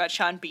talking about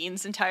Sean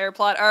Bean's entire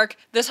plot arc.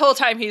 This whole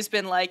time he's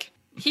been like,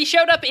 he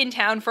showed up in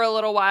town for a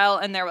little while,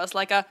 and there was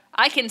like a,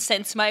 I can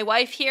sense my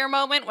wife here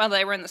moment while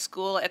they were in the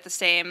school at the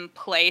same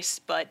place,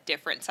 but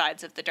different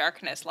sides of the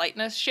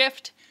darkness-lightness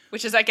shift,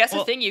 which is, I guess,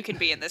 a thing you can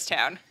be in this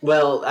town.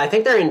 Well, I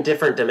think they're in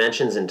different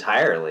dimensions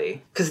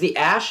entirely, because the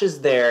ash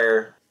is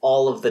there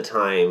all of the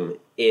time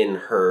in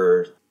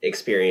her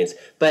experience,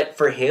 but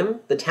for him,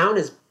 the town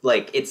is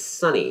like, it's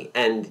sunny,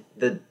 and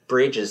the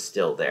bridge is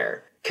still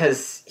there,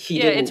 because he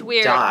didn't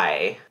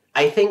die.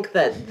 I think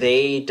that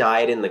they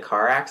died in the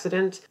car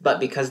accident, but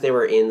because they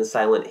were in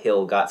Silent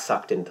Hill, got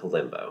sucked into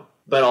limbo.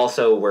 But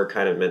also were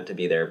kind of meant to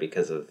be there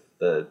because of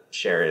the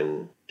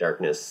Sharon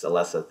Darkness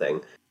Alessa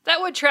thing.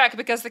 That would track,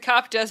 because the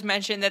cop does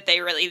mention that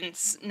they really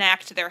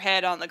snacked their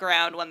head on the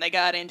ground when they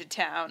got into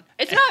town.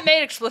 It's not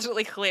made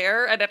explicitly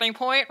clear at any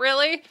point,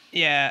 really.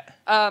 Yeah.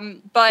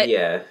 But...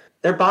 Yeah.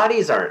 Their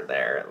bodies aren't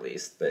there, at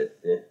least, but...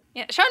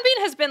 Yeah, Sean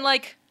Bean has been,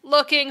 like,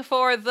 looking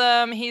for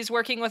them. He's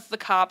working with the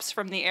cops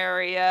from the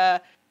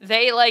area.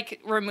 They,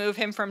 like, remove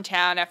him from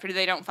town after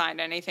they don't find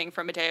anything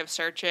from a day of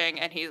searching,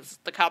 and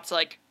the cop's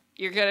like,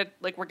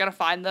 we're gonna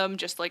find them,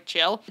 just, like,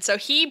 chill. So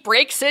he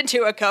breaks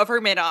into a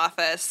government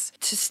office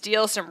to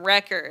steal some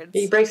records.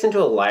 He breaks into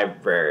a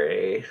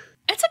library.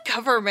 It's a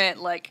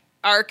government, like,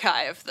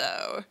 archive,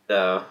 though.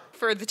 Oh.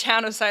 For the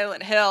town of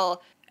Silent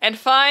Hill, and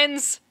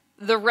finds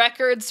the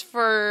records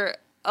for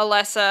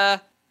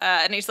Alessa,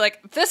 and he's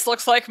like, this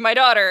looks like my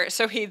daughter.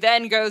 So he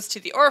then goes to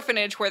the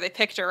orphanage where they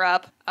picked her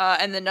up,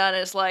 and the nun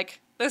is like,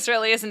 this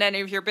really isn't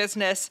any of your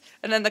business.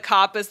 And then the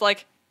cop is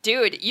like,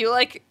 dude, you,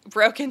 like,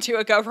 broke into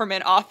a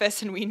government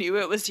office and we knew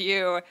it was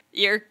you.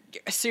 You're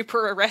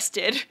super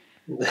arrested.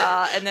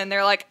 And then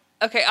they're like,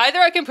 okay, either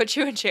I can put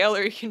you in jail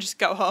or you can just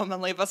go home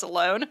and leave us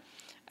alone.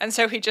 And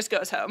so he just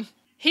goes home.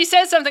 He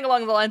says something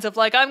along the lines of,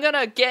 like, I'm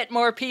gonna get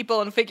more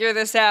people and figure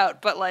this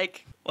out, but,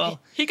 like,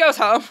 well, he goes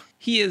home.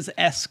 He is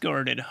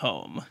escorted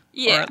home.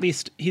 Yeah. Or at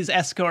least he's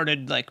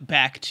escorted, like,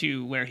 back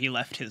to where he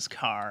left his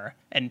car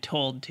and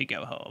told to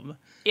go home.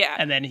 Yeah.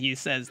 And then he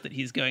says that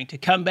he's going to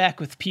come back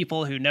with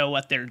people who know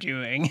what they're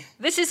doing.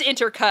 This is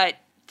intercut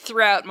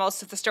throughout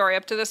most of the story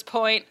up to this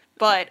point,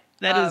 but...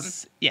 That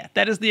is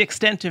the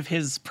extent of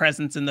his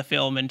presence in the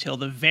film until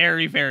the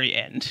very, very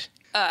end.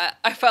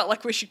 I felt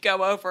like we should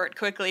go over it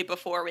quickly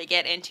before we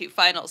get into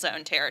Final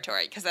Zone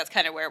territory, because that's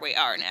kind of where we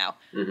are now.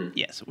 Mm-hmm.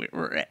 Yes,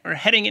 we're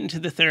heading into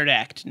the third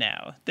act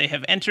now. They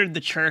have entered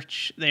the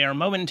church. They are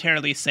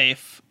momentarily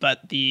safe,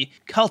 but the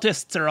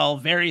cultists are all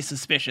very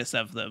suspicious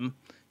of them,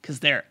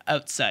 because they're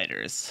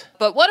outsiders.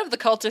 But one of the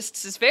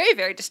cultists is very,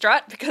 very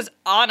distraught, because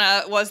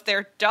Anna was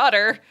their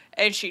daughter,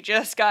 and she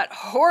just got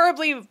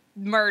horribly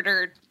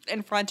murdered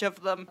in front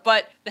of them.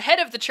 But the head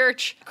of the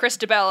church,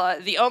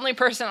 Christabella, the only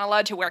person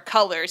allowed to wear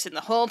colors in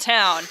the whole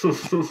town,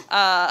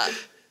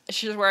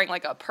 she's wearing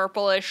like a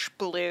purplish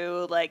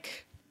blue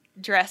like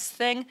dress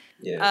thing,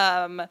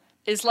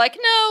 is like,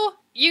 no,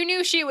 you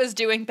knew she was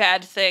doing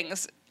bad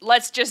things.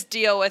 Let's just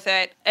deal with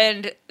it.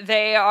 And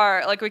they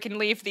are, like, we can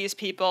leave these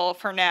people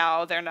for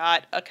now. They're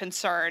not a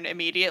concern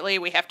immediately.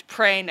 We have to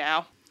pray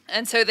now.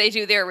 And so they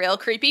do their real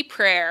creepy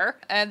prayer,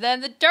 and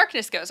then the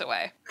darkness goes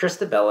away.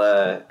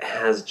 Christabella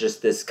has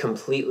just this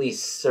completely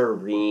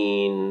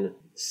serene,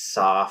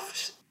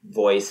 soft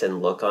voice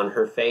and look on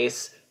her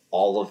face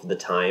all of the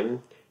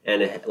time,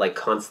 and it, like,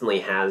 constantly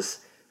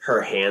has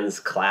her hands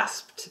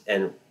clasped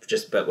and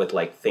but with,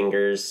 like,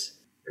 fingers,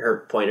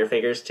 her pointer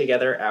fingers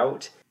together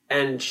out,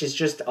 and she's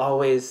just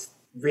always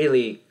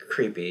really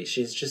creepy.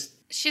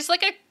 She's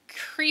like a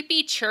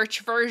creepy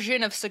church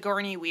version of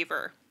Sigourney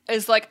Weaver.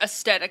 Is, like,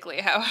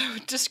 aesthetically how I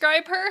would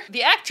describe her.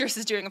 The actress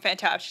is doing a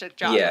fantastic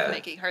job of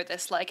making her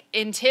this, like,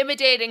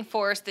 intimidating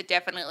force that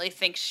definitely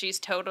thinks she's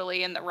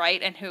totally in the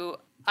right, and who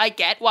I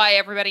get why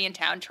everybody in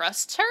town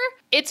trusts her.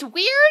 It's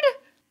weird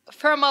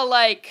from a,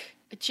 like,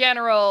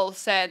 general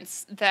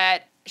sense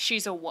that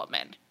she's a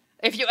woman.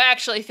 If you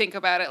actually think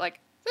about it, like,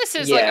 this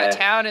is, like, a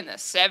town in the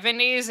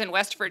 70s in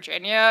West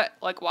Virginia.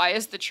 Like, why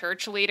is the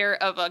church leader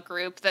of a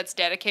group that's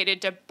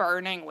dedicated to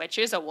burning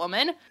witches a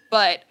woman?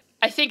 But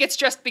I think it's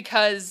just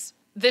because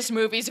this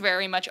movie's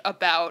very much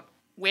about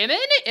women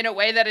in a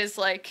way that is,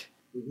 like,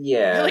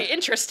 really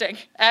interesting,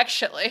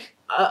 actually.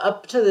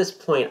 Up to this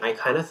point, I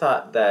kind of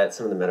thought that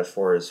some of the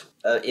metaphors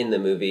in the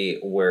movie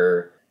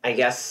were, I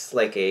guess,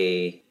 like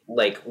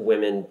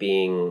women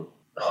being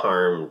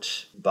harmed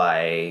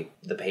by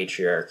the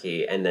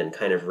patriarchy and then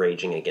kind of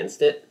raging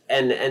against it.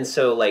 And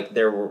so, like,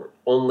 there were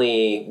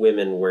only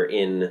women were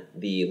in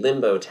the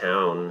limbo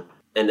town,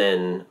 and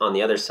then on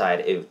the other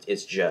side,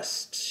 it's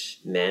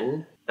just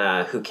men.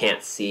 who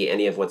can't see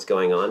any of what's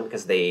going on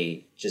because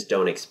they just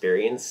don't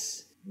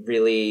experience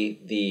really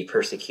the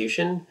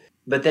persecution.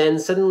 But then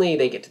suddenly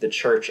they get to the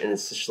church and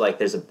it's just like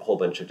there's a whole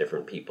bunch of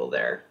different people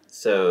there.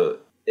 So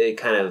it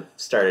kind of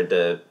started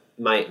to,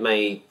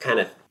 my kind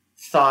of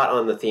thought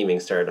on the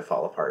theming started to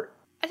fall apart.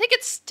 I think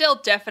it's still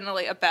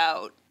definitely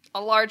about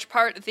a large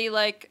part the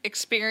like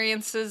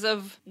experiences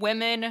of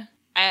women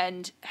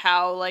and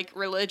how like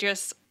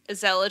religious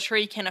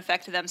zealotry can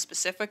affect them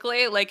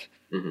specifically. Like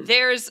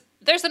there's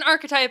an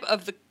archetype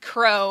of the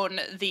crone,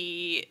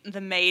 the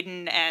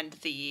maiden, and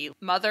the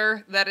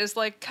mother that is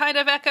like kind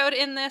of echoed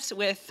in this,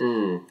 with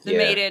the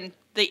maiden,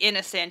 the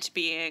innocent,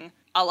 being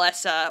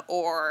Alessa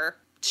or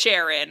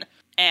Sharon,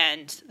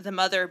 and the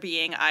mother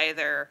being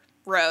either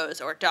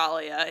Rose or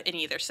Dahlia in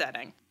either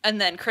setting. And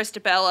then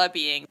Christabella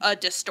being a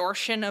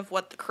distortion of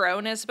what the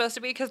crone is supposed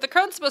to be, because the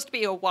crone's supposed to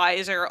be a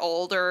wiser,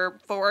 older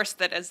force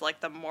that is like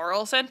the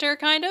moral center,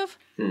 kind of.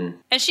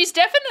 And she's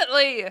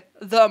definitely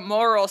the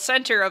moral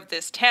center of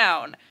this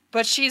town,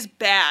 but she's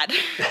bad.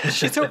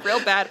 She's a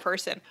real bad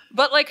person.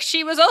 But like,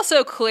 she was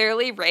also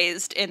clearly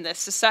raised in this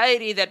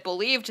society that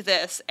believed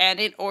this, and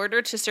in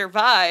order to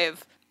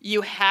survive,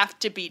 you have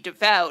to be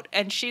devout.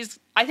 And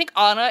I think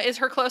Anna is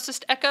her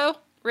closest echo,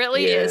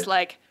 really, is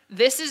like,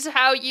 this is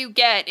how you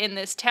get in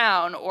this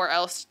town, or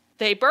else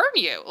they burn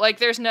you. Like,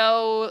 there's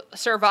no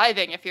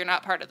surviving if you're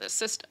not part of this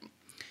system.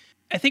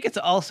 I think it's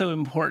also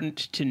important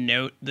to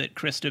note that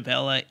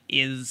Christabella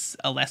is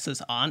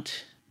Alessa's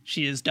aunt.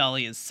 She is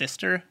Dahlia's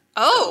sister.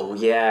 Oh,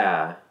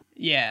 yeah.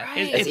 Yeah.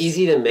 Right. It's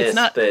easy to miss, it's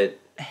not but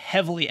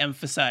heavily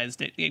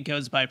emphasized. It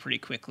goes by pretty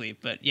quickly.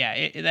 But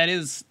yeah, that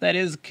is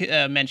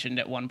mentioned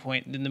at one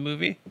point in the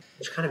movie.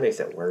 Which kind of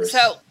makes it worse.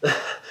 So,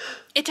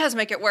 it does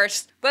make it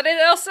worse. But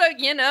it also,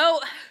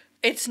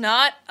 it's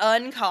not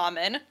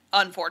uncommon,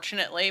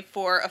 unfortunately,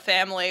 for a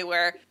family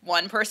where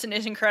one person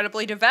is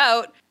incredibly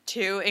devout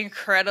to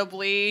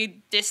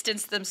incredibly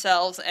distance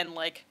themselves and,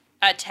 like,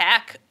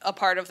 attack a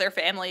part of their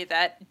family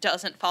that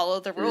doesn't follow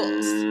the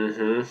rules.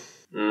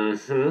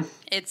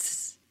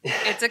 It's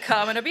a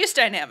common abuse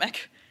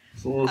dynamic.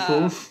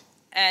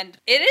 And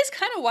it is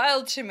kind of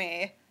wild to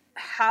me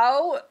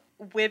how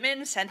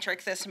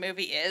women-centric this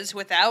movie is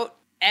without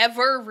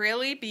ever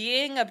really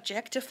being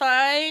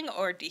objectifying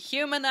or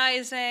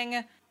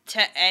dehumanizing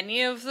to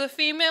any of the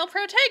female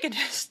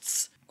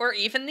protagonists. Or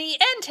even the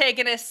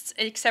antagonists,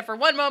 except for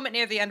one moment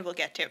near the end we'll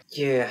get to.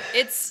 Yeah.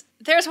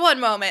 There's one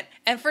moment,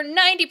 and for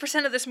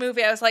 90% of this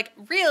movie I was like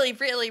really,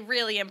 really,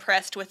 really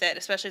impressed with it,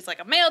 especially as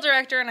like a male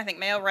director and I think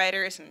male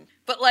writers,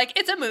 but like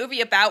it's a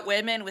movie about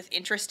women with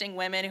interesting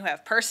women who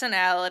have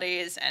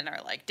personalities and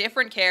are like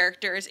different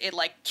characters. It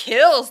like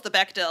kills the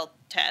Bechdel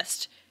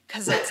test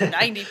because it's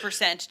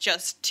 90%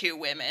 just two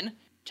women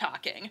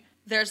talking.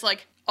 There's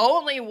like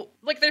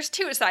there's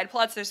two side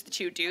plots. There's the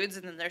two dudes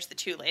and then there's the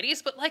two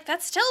ladies, but like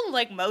that's still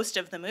like most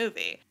of the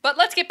movie. But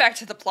let's get back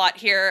to the plot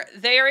here.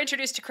 They are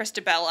introduced to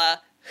Christabella,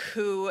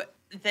 who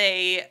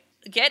they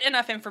get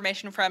enough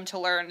information from to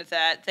learn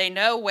that they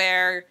know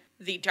where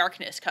the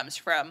darkness comes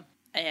from,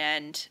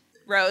 and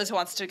Rose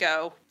wants to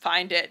go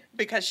find it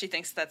because she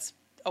thinks that's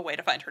a way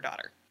to find her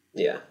daughter.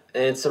 Yeah,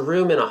 and it's a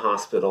room in a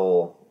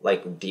hospital,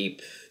 like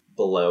deep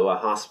below a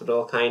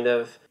hospital, kind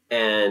of,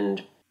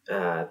 and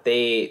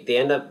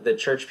the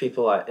church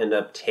people end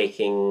up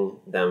taking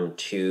them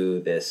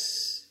to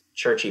this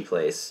churchy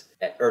place,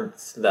 or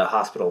the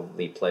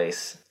hospital-y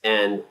place,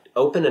 and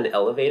open an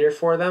elevator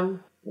for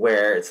them,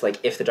 where it's like,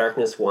 if the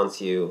darkness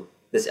wants you,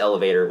 this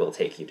elevator will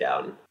take you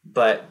down.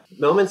 But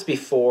moments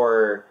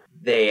before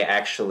they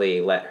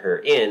actually let her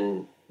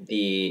in,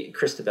 the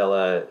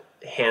Christabella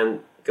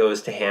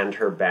goes to hand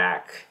her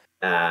back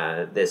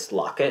this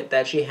locket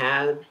that she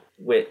had,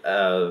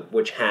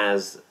 which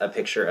has a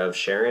picture of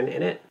Sharon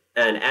in it.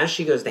 And as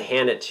she goes to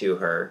hand it to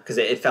her, because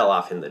it fell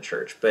off in the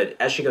church, but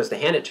as she goes to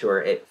hand it to her,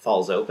 it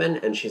falls open,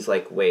 and she's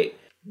like, wait,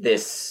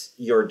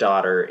 your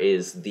daughter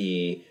is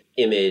the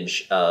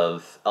image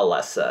of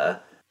Alessa,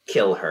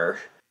 kill her.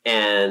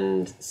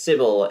 And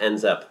Sybil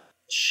ends up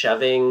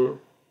shoving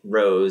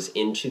Rose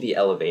into the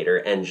elevator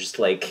and just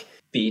like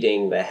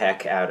beating the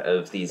heck out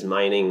of these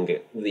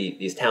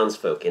these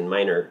townsfolk in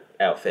miner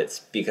outfits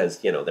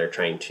because, they're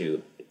trying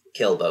to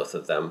kill both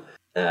of them.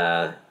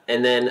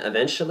 And then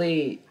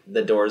eventually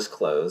the doors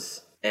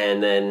close,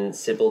 and then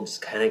Sybil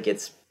just kind of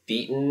gets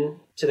beaten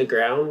to the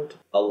ground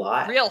a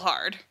lot. Real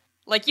hard.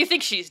 Like, you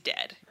think she's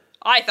dead.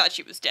 I thought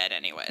she was dead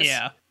anyways.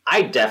 Yeah.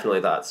 I definitely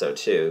thought so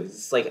too.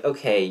 It's like,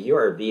 okay,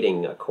 you're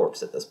beating a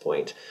corpse at this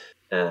point.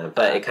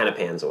 But it kind of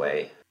pans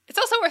away. It's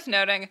also worth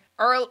noting,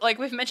 or like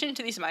we've mentioned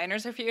to these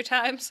miners a few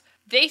times,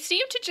 they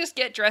seem to just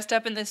get dressed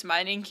up in this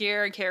mining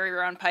gear and carry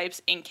around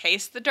pipes in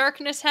case the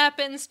darkness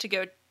happens to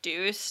go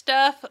do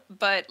stuff,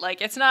 but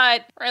like it's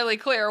not really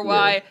clear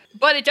why. Yeah.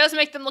 But it does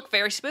make them look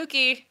very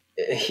spooky.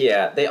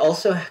 Yeah, they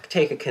also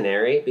take a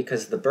canary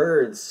because the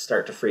birds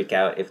start to freak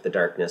out if the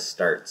darkness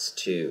starts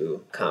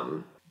to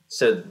come.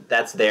 So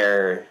that's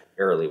their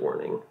early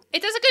warning.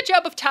 It does a good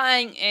job of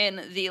tying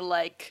in the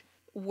like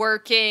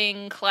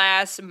working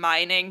class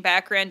mining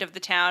background of the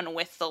town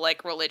with the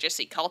like religious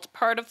occult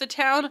part of the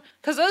town,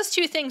 because those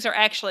two things are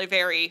actually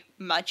very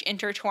much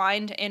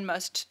intertwined in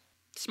most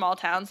small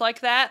towns like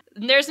that.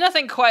 There's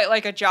nothing quite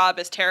like a job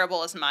as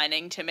terrible as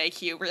mining to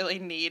make you really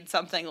need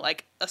something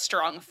like a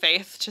strong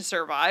faith to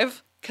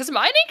survive, because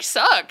mining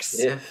sucks.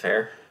 Yeah,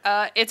 fair.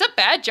 It's a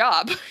bad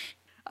job.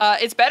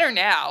 It's better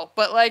now,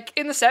 but like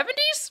in the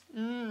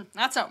 70s,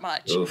 not so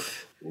much.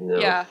 Oof. No.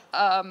 Yeah,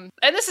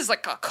 and this is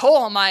like a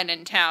coal mine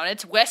in town.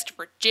 It's West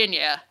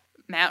Virginia.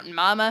 Mountain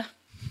Mama,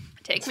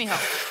 take me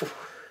home.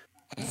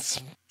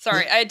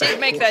 Sorry, I did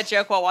make that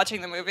joke while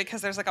watching the movie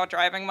because there's like a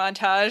driving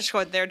montage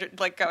when they're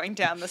like going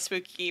down the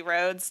spooky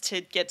roads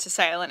to get to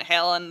Silent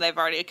Hill, and they've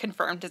already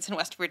confirmed it's in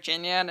West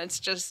Virginia, and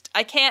it's just,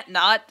 I can't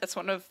not. That's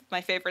one of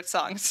my favorite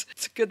songs.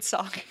 It's a good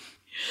song.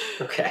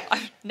 Okay.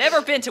 I've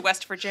never been to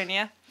West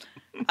Virginia,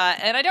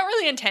 and I don't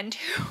really intend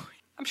to.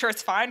 I'm sure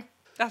it's fine.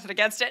 Nothing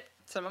against it.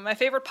 Some of my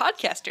favorite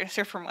podcasters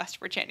are from West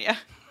Virginia.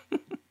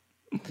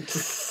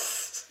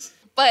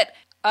 But,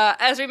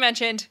 as we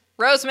mentioned,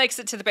 Rose makes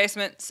it to the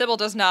basement. Sybil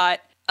does not.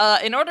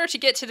 In order to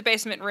get to the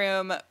basement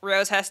room,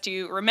 Rose has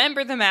to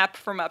remember the map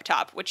from up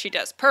top, which she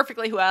does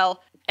perfectly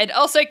well, and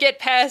also get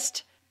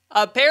past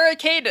a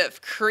barricade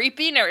of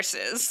creepy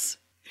nurses.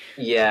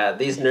 Yeah,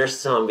 these nurse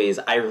zombies,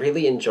 I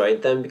really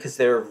enjoyed them because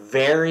they were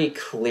very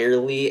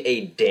clearly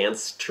a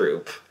dance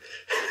troupe.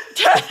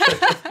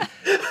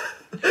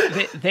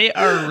 They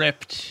are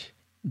ripped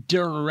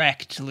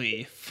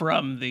directly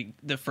from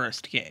the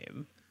first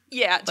game.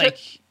 Yeah. Like,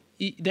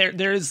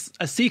 there's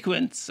a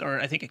sequence, or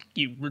I think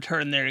you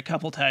return there a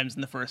couple times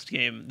in the first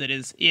game, that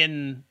is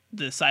in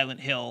the Silent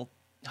Hill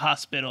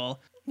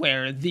hospital,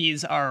 where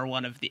these are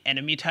one of the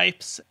enemy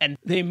types, and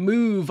they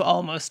move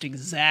almost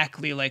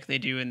exactly like they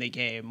do in the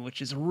game,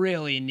 which is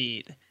really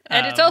neat.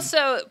 And it's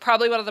also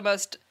probably one of the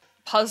most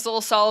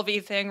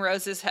puzzle-solvy thing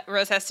Rose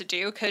has to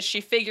do, because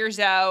she figures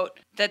out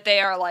that they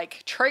are,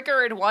 like,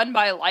 triggered, 1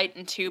 by light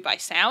and 2 by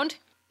sound.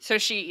 So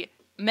she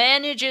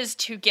manages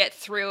to get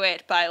through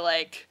it by,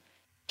 like,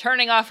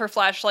 turning off her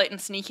flashlight and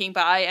sneaking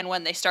by, and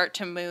when they start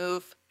to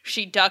move,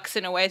 she ducks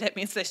in a way that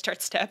means they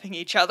start stabbing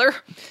each other,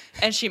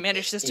 and she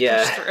manages to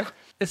push through.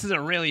 This is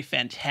a really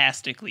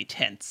fantastically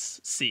tense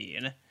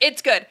scene.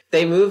 It's good.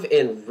 They move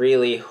in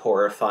really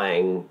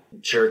horrifying,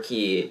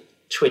 jerky,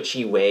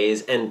 twitchy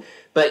ways,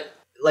 but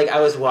like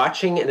I was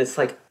watching and it's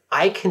like,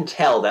 I can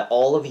tell that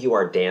all of you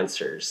are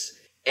dancers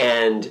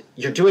and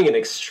you're doing an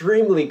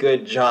extremely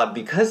good job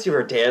because you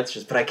are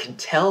dancers, but I can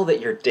tell that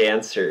you're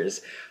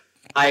dancers.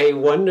 I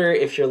wonder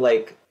if you're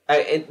like,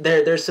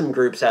 there's some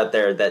groups out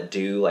there that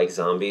do like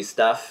zombie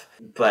stuff,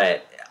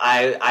 but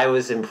I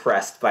was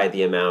impressed by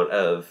the amount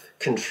of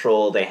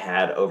control they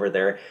had over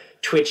their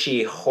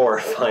twitchy,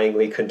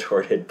 horrifyingly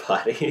contorted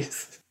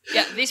bodies.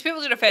 Yeah, these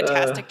people did a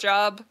fantastic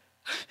job.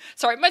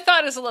 Sorry, my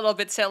thought is a little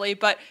bit silly,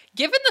 but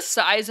given the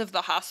size of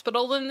the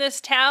hospital in this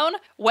town,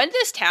 when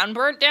this town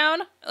burnt down,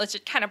 let's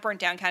just kind of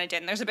burnt down, kind of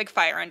didn't. There's a big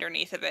fire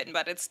underneath of it,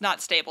 but it's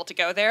not stable to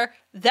go there.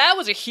 That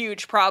was a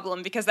huge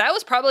problem because that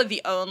was probably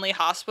the only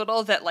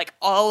hospital that like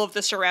all of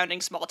the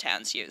surrounding small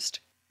towns used.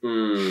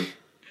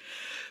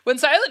 When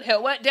Silent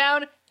Hill went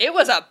down, it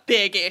was a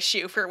big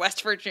issue for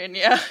West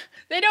Virginia.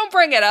 They don't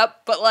bring it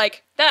up, but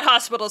like that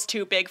hospital's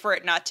too big for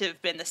it not to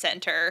have been the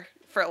center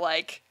for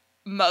like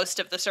most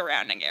of the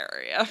surrounding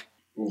area.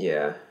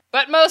 Yeah.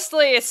 But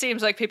mostly it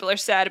seems like people are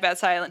sad about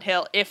Silent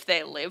Hill if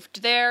they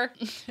lived there,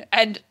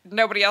 and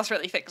nobody else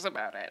really thinks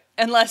about it.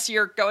 Unless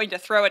you're going to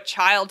throw a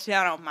child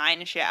down a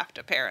mine shaft,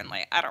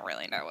 apparently. I don't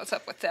really know what's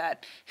up with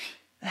that.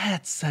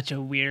 That's such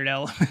a weird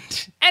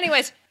element.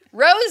 Anyways,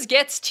 Rose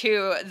gets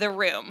to the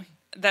room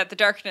that the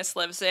darkness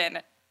lives in,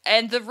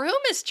 and the room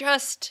is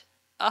just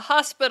a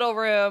hospital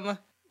room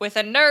with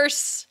a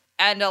nurse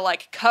and a,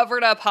 like,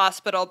 covered-up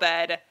hospital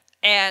bed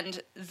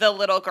and the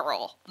little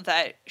girl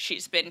that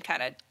she's been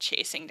kind of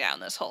chasing down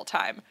this whole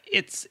time.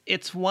 It's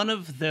one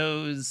of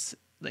those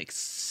like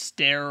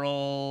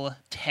sterile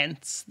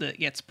tents that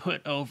gets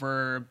put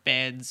over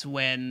beds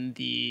when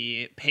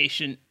the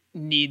patient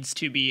needs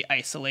to be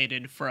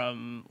isolated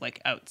from like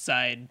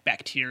outside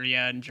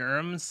bacteria and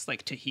germs,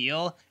 like to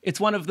heal. It's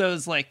one of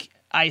those like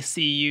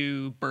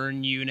ICU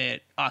burn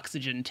unit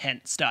oxygen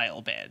tent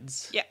style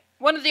beds. Yeah.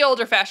 One of the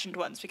older fashioned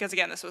ones, because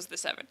again, this was the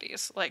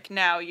 70s. Like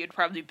now you'd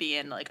probably be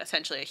in like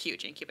essentially a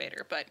huge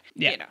incubator, but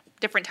you know,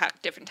 different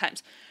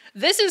times.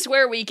 This is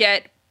where we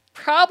get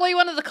probably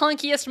one of the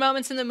clunkiest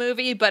moments in the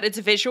movie, but it's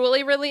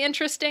visually really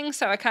interesting.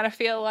 So I kind of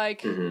feel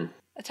like a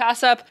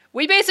toss up.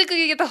 We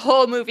basically get the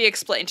whole movie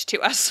explained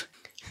to us.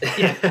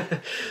 Yeah.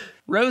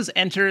 Rose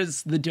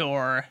enters the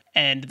door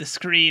and the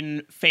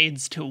screen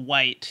fades to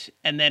white.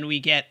 And then we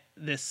get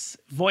this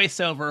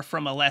voiceover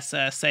from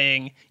Alessa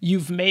saying,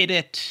 "You've made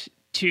it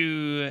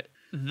to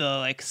the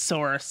like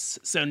source,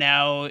 so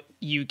now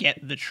you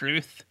get the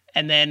truth."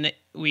 And then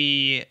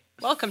we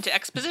welcome to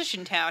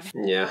Exposition Town.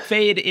 Yeah.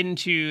 Fade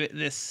into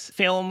this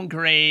film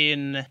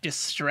grain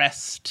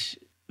distressed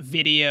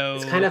video.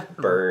 It's kind of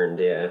burned,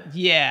 yeah.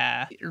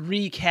 Yeah,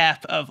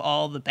 recap of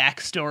all the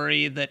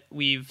backstory that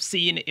we've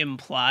seen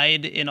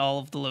implied in all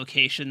of the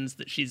locations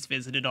that she's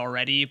visited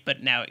already,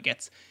 but now it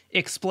gets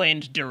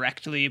explained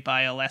directly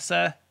by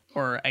Alessa,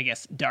 or I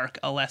guess Dark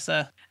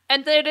Alessa.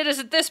 And then it is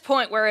at this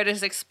point where it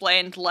is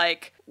explained,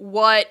 like,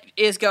 what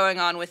is going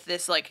on with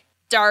this, like,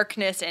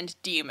 darkness and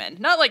demon.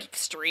 Not, like,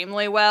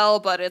 extremely well,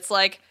 but it's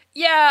like,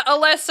 yeah,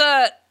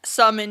 Alessa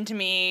summoned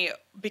me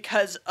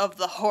because of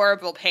the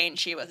horrible pain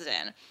she was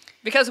in.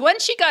 Because when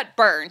she got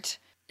burnt,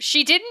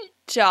 she didn't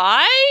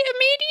die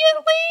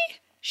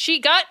immediately. She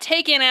got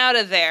taken out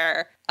of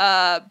there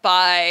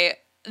by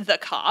the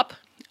cop.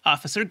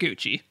 Officer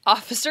Gucci.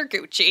 Officer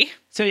Gucci.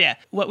 So yeah,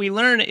 what we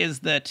learn is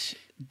that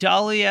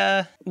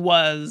Dahlia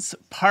was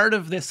part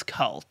of this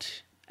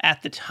cult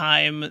at the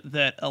time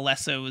that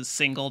Alessa was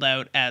singled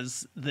out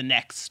as the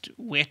next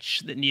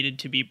witch that needed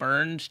to be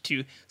burned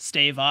to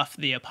stave off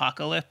the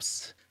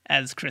apocalypse,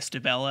 as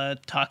Christabella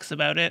talks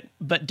about it.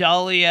 But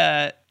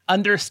Dahlia,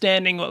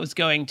 understanding what was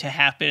going to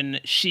happen,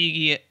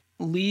 she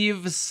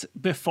leaves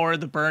before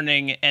the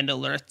burning and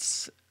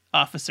alerts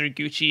Officer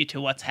Gucci to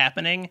what's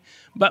happening.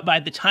 But by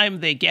the time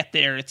they get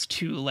there, it's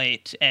too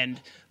late,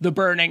 and the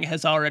burning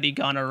has already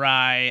gone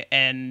awry,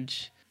 and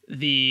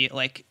the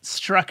like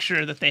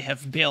structure that they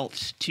have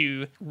built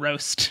to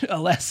roast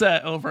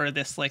Alessa over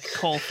this like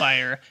coal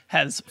fire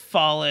has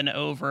fallen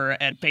over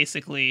and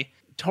basically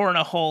torn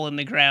a hole in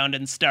the ground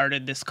and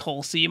started this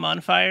coal seam on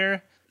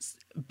fire.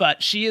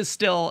 But she is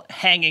still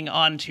hanging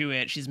on to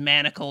it. She's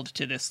manacled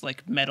to this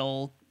like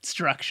metal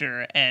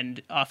structure,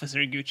 and Officer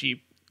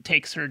Gucci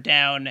takes her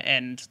down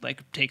and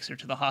like takes her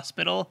to the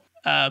hospital.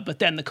 But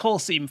then the coal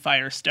seam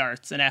fire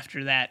starts, and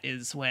after that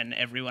is when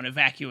everyone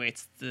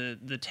evacuates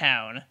the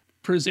town.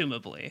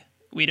 Presumably.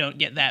 We don't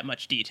get that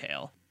much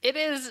detail. It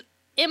is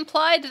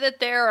implied that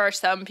there are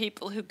some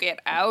people who get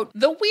out.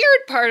 The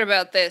weird part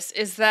about this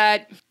is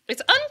that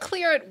it's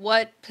unclear at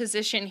what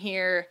position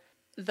here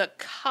the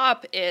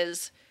cop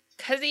is,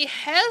 because he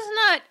has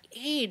not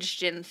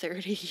aged in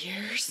 30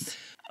 years.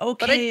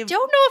 Okay. But I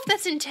don't know if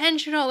that's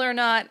intentional or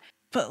not.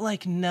 But,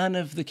 like, none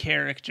of the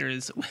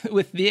characters,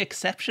 with the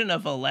exception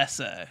of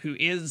Alessa, who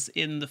is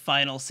in the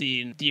final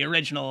scene, the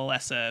original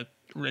Alessa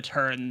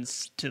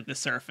returns to the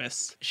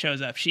surface,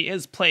 shows up. She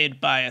is played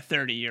by a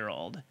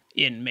 30-year-old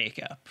in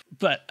makeup.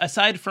 But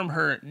aside from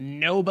her,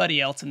 nobody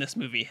else in this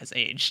movie has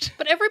aged.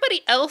 But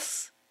everybody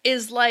else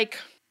is, like,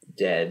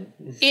 dead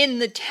in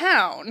the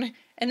town,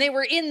 and they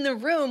were in the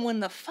room when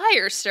the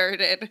fire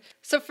started.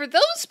 So for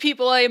those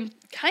people, I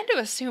kind of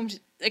assumed,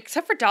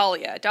 except for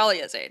Dahlia,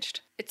 Dahlia's aged.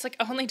 It's like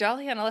only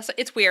Dahlia and Alessa.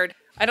 It's weird.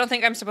 I don't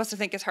think I'm supposed to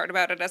think as hard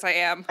about it as I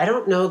am. I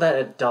don't know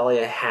that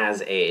Dahlia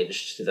has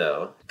aged,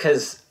 though,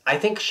 because I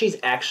think she's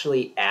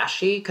actually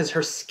ashy, because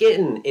her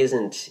skin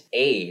isn't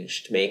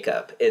aged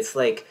makeup. It's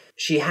like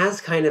she has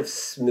kind of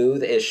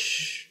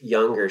smooth-ish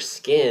younger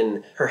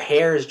skin. Her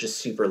hair is just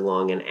super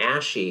long and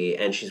ashy,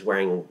 and she's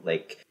wearing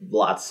like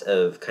lots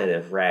of kind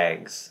of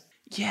rags.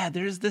 Yeah,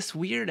 there's this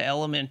weird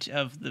element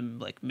of the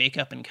like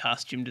makeup and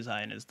costume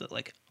design is that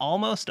like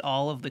almost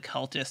all of the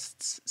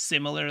cultists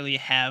similarly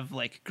have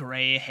like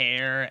gray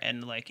hair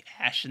and like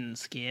ashen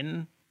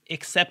skin,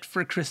 except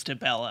for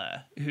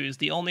Christabella, who's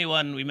the only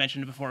one we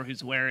mentioned before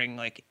who's wearing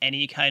like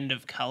any kind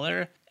of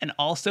color, and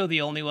also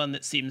the only one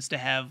that seems to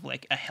have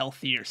like a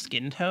healthier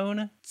skin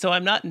tone. So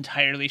I'm not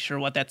entirely sure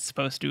what that's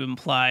supposed to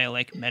imply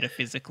like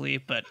metaphysically,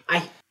 but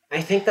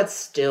I think that's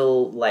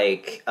still,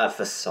 like, a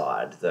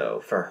facade,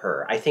 though, for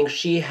her. I think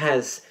she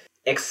has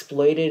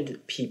exploited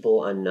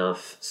people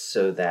enough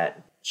so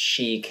that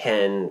she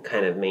can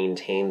kind of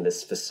maintain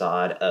this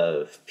facade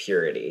of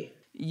purity.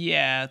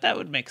 Yeah, that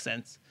would make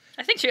sense.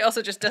 I think she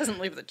also just doesn't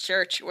leave the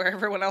church, where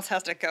everyone else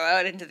has to go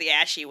out into the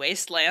ashy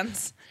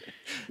wastelands.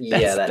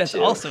 That's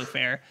also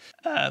fair.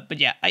 But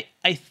yeah,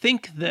 I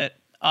think that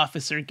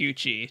Officer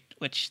Gucci,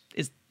 which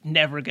is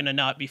never gonna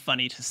not be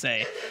funny to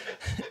say,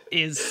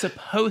 is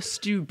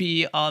supposed to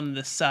be on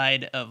the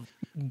side of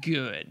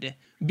good,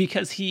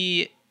 because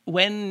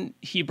when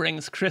he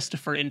brings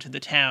Christopher into the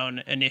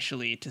town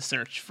initially to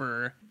search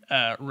for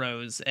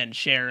Rose and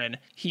Sharon,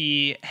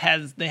 they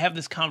have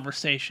this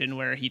conversation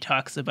where he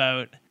talks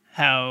about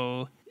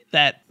how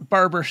that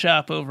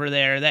barbershop over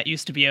there, that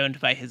used to be owned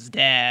by his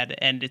dad,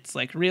 and it's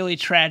like really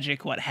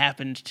tragic what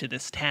happened to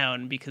this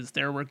town because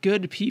there were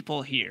good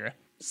people here.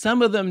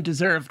 Some of them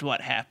deserved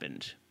what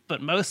happened,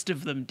 but most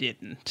of them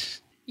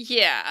didn't.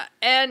 Yeah,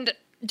 and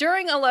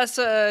during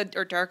Alessa,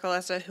 or Dark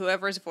Alessa,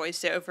 whoever's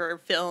voiceover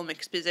film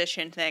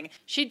exposition thing,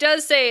 she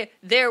does say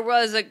there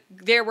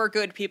were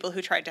good people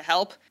who tried to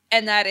help,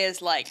 and that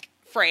is, like,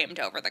 framed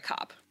over the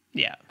cop.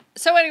 Yeah.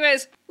 So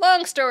anyways,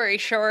 long story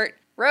short,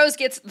 Rose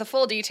gets the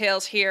full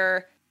details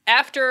here.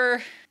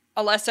 After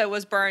Alessa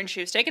was burned,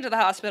 she was taken to the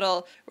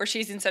hospital, where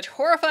she's in such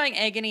horrifying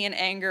agony and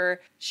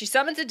anger. She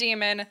summons a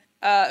demon,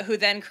 who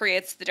then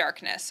creates the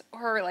darkness,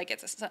 or like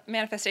it's a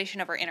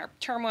manifestation of her inner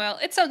turmoil.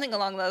 It's something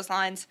along those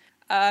lines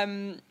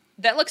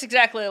that looks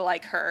exactly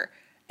like her.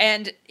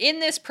 And in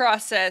this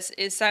process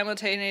is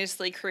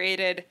simultaneously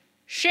created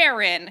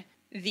Sharon,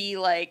 the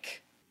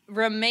like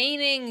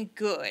remaining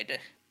good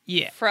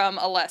Yeah. from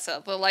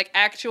Alessa, the like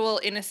actual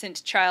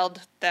innocent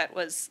child that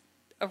was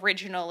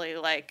originally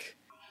like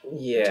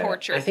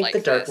tortured. I think like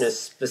the darkness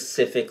this.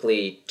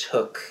 specifically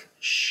took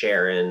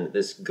Sharon,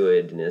 this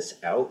goodness,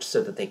 out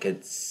so that they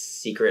could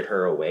secret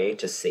her away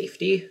to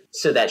safety,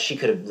 so that she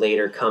could have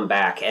later come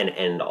back and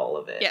end all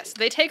of it. Yes,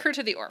 they take her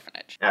to the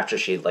orphanage After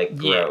she'd like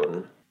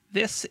grown.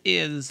 This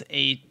is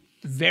a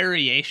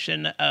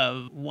variation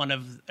of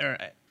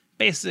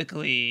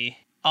basically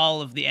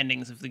all of the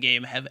endings of the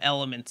game have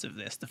elements of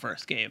this, the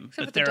first game.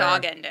 Except for the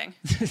dog ending.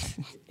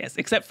 Yes,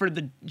 except for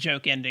the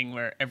joke ending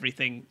where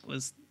everything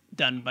was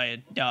done by a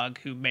dog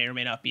who may or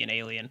may not be an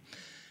alien.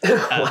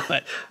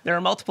 But there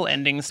are multiple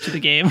endings to the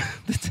game.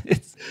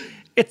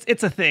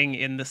 It's a thing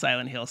in the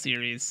Silent Hill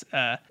series.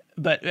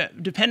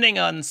 But depending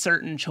on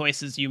certain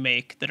choices you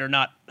make that are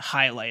not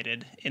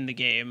highlighted in the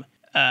game,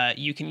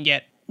 you can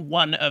get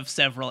one of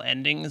several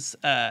endings.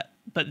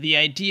 But the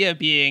idea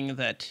being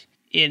that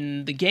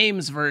in the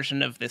game's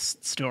version of this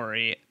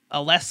story,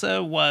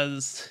 Alessa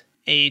was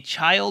a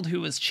child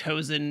who was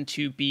chosen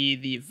to be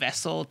the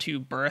vessel to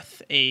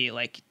birth a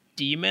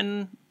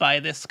demon by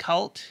this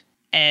cult,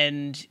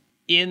 and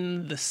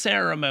in the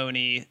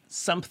ceremony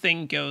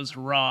something goes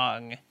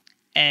wrong,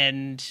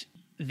 and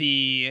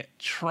the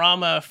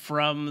trauma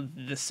from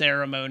the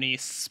ceremony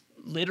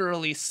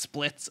literally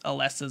splits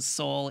Alessa's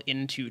soul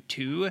into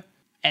two,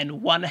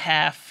 and one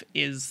half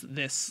is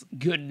this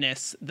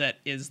goodness that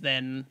is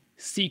then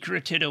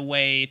secreted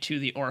away to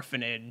the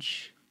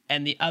orphanage,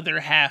 and the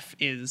other half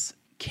is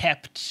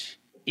kept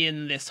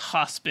in this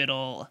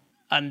hospital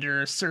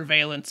under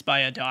surveillance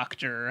by a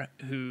doctor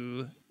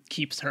who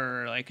keeps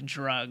her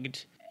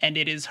drugged. And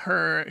it is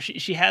her,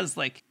 she has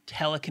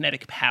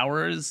telekinetic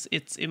powers,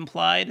 it's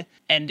implied,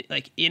 and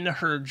in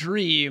her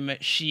dream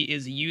she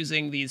is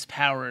using these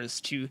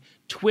powers to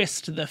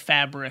twist the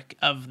fabric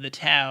of the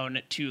town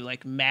to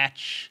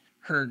match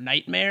her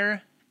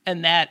nightmare.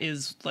 And that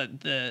is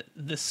the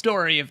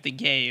story of the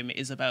game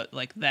is about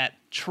that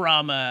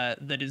trauma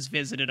that is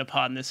visited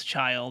upon this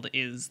child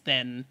is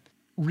then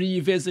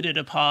revisited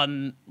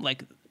upon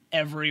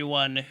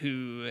everyone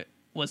who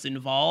was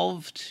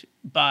involved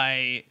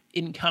by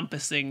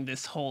encompassing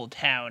this whole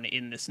town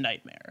in this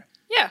nightmare.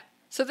 Yeah.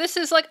 So this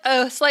is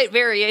a slight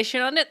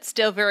variation on it,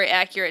 still very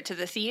accurate to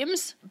the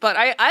themes, but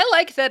I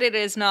like that it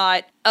is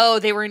not,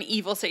 they were an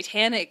evil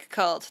satanic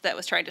cult that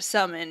was trying to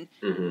summon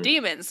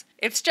demons.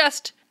 It's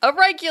just a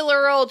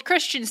regular old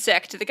Christian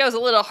sect that goes a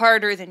little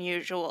harder than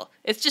usual.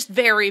 It's just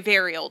very,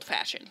 very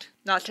old-fashioned.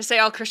 Not to say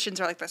all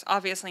Christians are like this,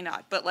 obviously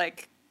not, but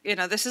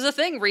this is a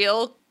thing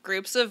real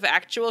groups of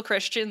actual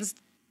Christians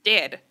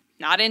did.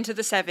 Not into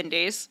the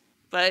 70s,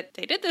 but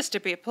they did this to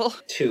people.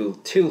 Too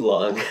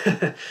long.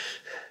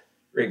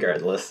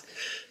 Regardless.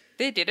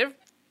 They did it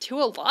to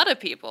a lot of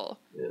people.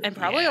 Yeah. And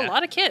probably a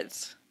lot of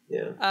kids.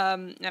 Yeah.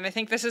 And I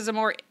think this is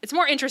it's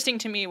more interesting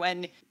to me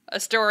when a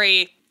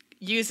story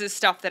uses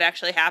stuff that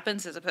actually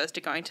happens as opposed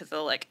to going to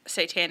the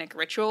satanic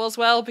ritual as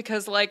well,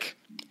 because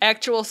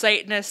actual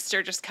Satanists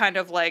are just kind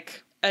of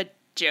a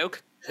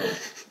joke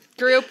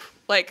group.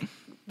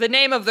 The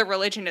name of the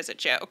religion is a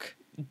joke.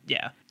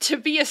 Yeah. To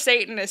be a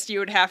Satanist, you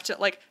would have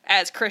to,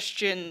 as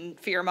Christian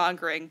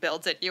fear-mongering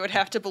builds it, you would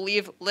have to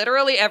believe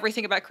literally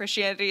everything about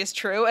Christianity is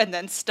true and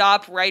then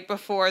stop right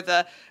before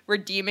the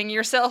redeeming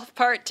yourself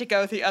part to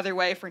go the other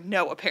way for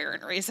no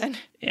apparent reason.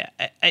 Yeah,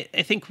 I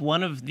think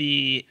one of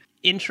the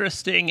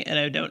interesting, and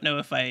I don't know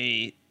if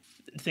I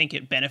think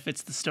it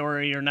benefits the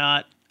story or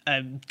not,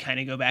 I kind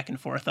of go back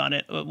and forth on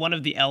it. One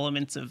of the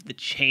elements of the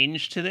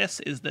change to this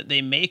is that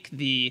they make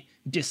the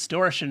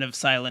distortion of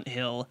Silent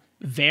Hill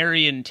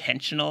very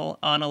intentional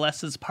on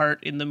Alessa's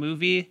part in the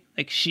movie.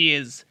 She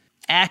is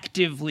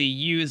actively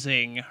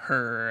using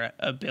her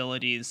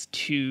abilities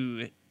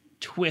to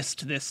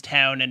twist this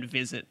town and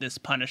visit this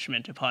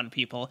punishment upon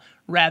people,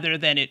 rather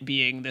than it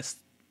being this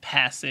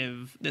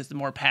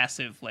more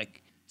passive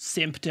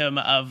symptom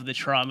of the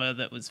trauma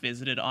that was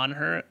visited on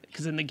her.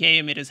 Because in the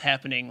game, it is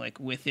happening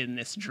within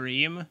this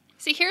dream.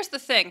 See, here's the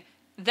thing.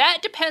 That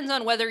depends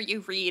on whether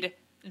you read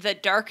the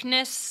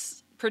darkness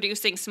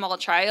producing small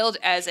child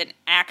as an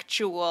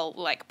actual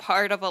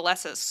part of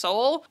Alessa's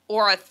soul,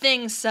 or a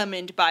thing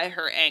summoned by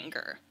her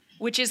anger,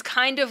 which is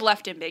kind of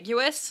left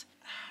ambiguous.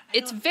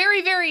 It's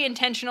very, very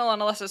intentional on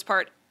Alessa's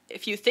part.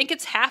 If you think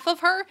it's half of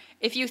her,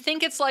 if you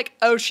think it's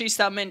she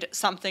summoned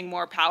something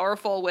more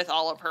powerful with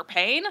all of her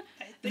pain,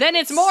 then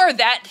it's more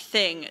that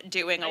thing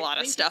doing a lot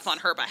of stuff on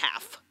her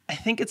behalf. I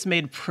think it's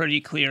made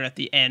pretty clear at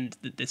the end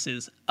that this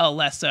is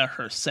Alessa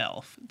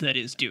herself that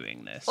is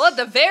doing this. Well, at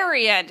the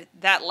very end,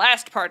 that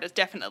last part is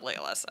definitely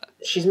Alessa.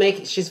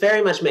 She's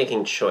very much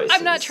making choices.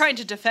 I'm not trying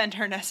to defend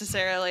her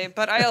necessarily,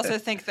 but I also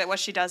think that what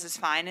she does is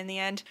fine in the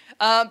end.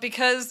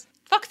 Because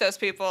fuck those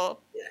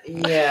people.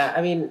 Yeah,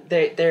 I mean,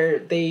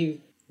 they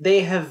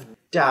have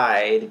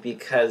died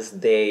because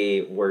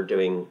they were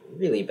doing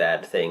really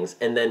bad things,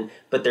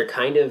 but they're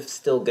kind of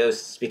still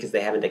ghosts because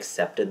they haven't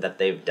accepted that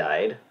they've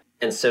died.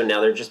 And so now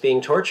they're just being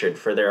tortured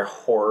for their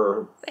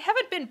horror. They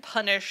haven't been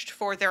punished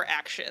for their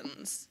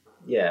actions.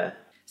 Yeah.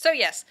 So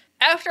yes,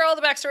 after all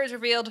the backstory is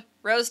revealed,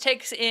 Rose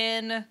takes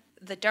in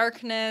the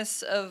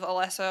darkness of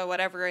Alessa,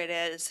 whatever it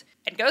is,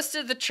 and goes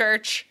to the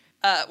church,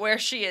 where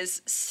she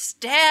is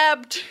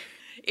stabbed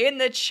in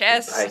the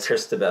chest by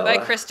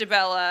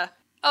Christabella.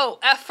 Oh,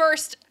 at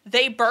first,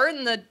 they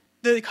burn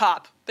the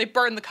cop. They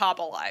burn the cop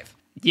alive.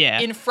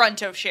 Yeah. In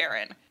front of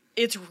Sharon.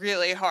 It's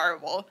really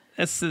horrible.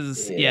 This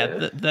is,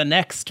 the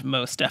next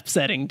most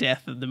upsetting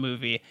death of the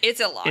movie. It's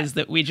a lot. Is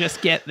that we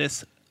just get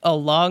this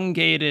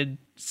elongated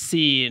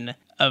scene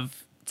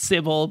of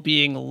Sybil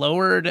being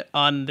lowered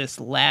on this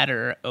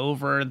ladder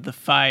over the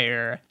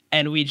fire,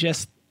 and we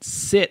just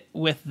sit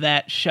with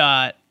that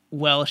shot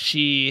while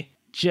she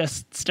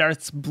just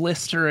starts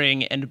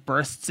blistering and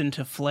bursts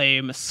into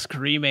flame,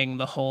 screaming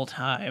the whole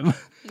time.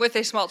 With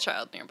a small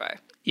child nearby.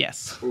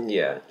 Yes.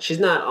 Yeah. She's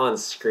not on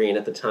screen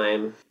at the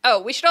time. Oh,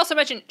 we should also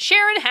mention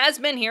Sharon has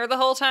been here the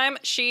whole time.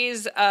 She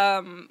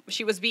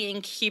was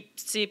being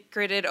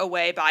secreted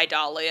away by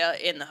Dahlia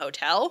in the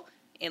hotel,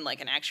 in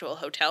like an actual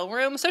hotel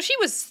room. So she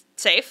was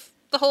safe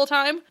the whole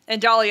time.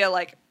 And Dahlia,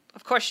 like,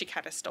 of course she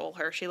kind of stole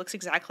her. She looks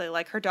exactly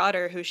like her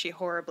daughter, who she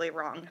horribly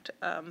wronged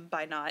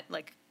by not,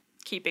 like,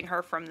 keeping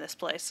her from this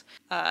place.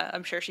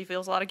 I'm sure she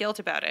feels a lot of guilt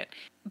about it.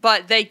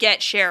 But they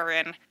get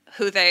Sharon,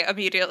 who they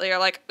immediately are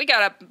like, we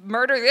gotta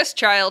murder this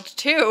child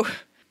too.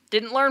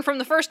 Didn't learn from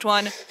the first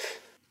one.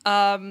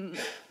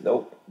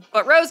 Nope.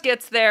 But Rose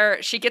gets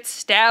there. She gets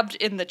stabbed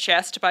in the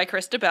chest by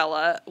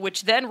Christabella,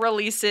 which then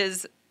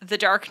releases the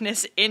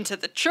darkness into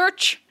the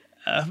church.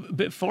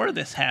 Before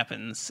this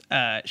happens,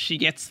 she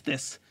gets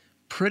this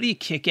pretty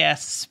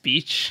kick-ass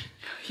speech.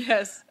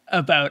 Yes.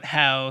 About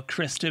how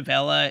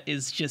Christabella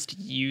is just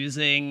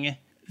using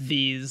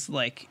these,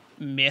 like,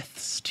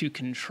 myths to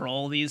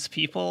control these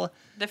people.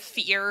 The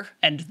fear.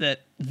 And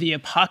that the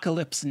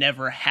apocalypse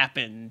never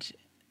happened.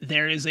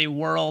 There is a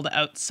world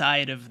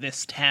outside of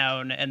this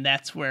town, and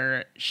that's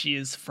where she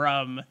is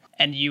from,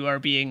 and you are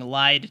being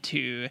lied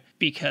to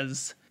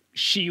because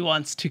she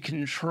wants to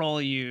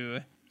control you.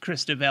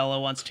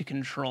 Christabella wants to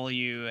control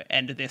you,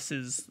 and this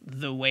is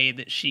the way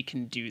that she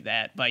can do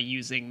that, by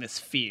using this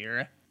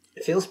fear.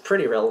 It feels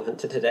pretty relevant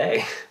to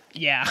today.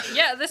 Yeah.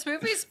 Yeah, this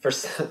movie's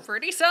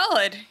pretty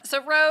solid.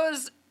 So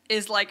Rose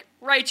is, like,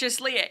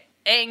 righteously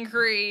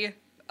angry.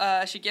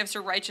 She gives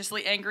her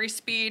righteously angry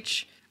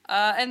speech.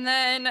 And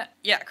then,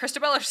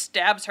 Christabella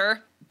stabs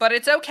her. But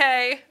it's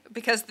okay,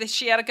 because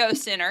she had a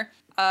ghost in her.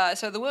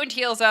 So the wound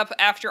heals up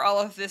after all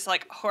of this,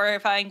 like,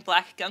 horrifying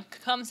black gunk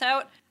comes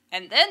out.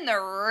 And then the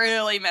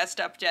really messed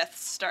up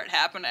deaths start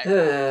happening.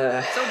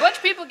 So a bunch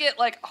of people get,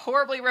 like,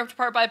 horribly ripped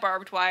apart by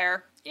barbed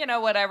wire. You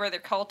know, whatever, they're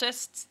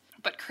cultists.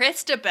 But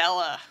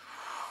Christabella.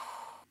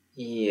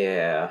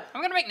 Yeah.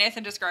 I'm gonna make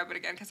Nathan describe it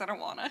again, because I don't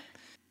wanna.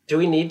 Do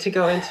we need to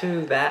go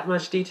into that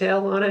much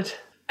detail on it?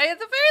 I at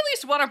the very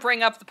least want to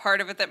bring up the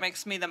part of it that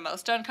makes me the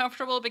most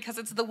uncomfortable, because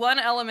it's the one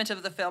element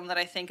of the film that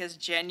I think is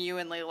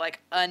genuinely, like,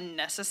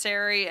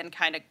 unnecessary and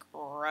kind of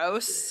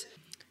gross.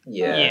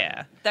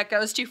 Yeah. That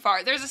goes too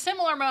far. There's a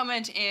similar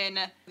moment in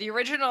the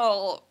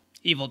original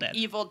Evil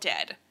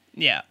Dead.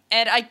 Yeah.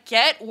 And I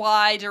get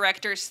why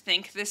directors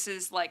think this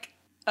is, like,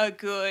 a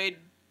good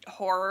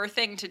horror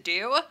thing to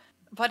do,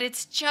 but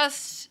it's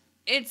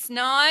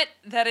not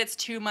that it's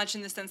too much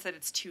in the sense that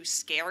it's too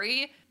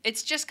scary.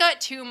 It's just got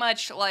too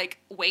much, like,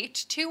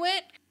 weight to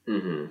it.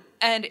 Mm-hmm.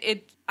 And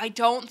I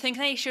don't think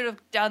they should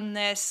have done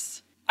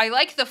this. I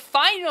like the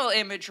final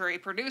imagery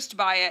produced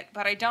by it,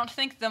 but I don't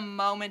think the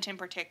moment in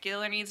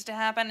particular needs to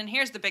happen. And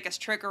here's the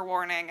biggest trigger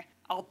warning.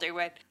 I'll do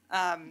it.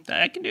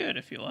 I can do it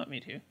if you want me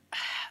to.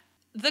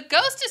 The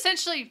ghost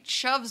essentially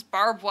shoves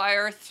barbed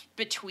wire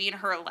between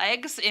her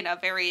legs in a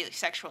very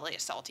sexually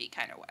assaulty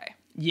kind of way.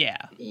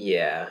 Yeah.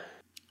 Yeah.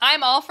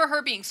 I'm all for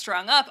her being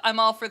strung up.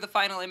 I'm all for the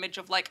final image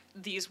of, like,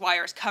 these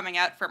wires coming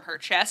out from her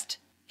chest.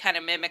 Kind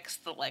of mimics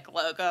the, like,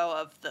 logo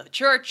of the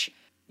church.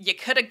 You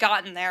could have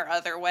gotten there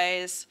other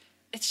ways.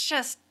 It's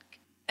just,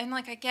 and,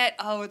 like, I get,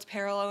 it's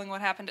paralleling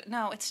what happened.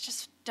 No, it's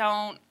just,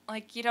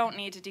 you don't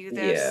need to do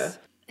this.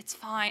 Yeah. It's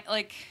fine.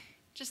 Like,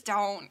 just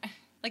don't.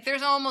 Like,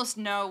 there's almost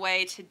no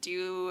way to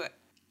do...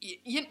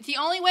 the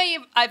only way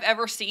I've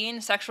ever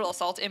seen sexual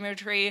assault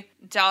imagery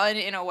done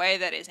in a way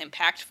that is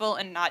impactful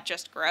and not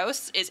just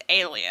gross is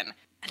Alien.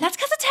 And that's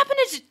because it's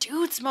happening to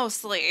dudes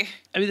mostly.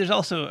 I mean, there's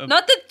also...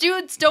 Not that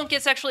dudes don't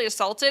get sexually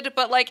assaulted,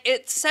 but, like,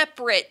 it's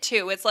separate,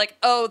 too. It's like,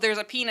 there's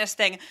a penis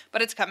thing,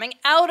 but it's coming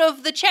out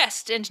of the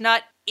chest and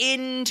not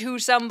into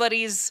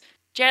somebody's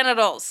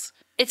genitals.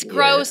 It's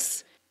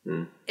gross.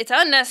 Mm. It's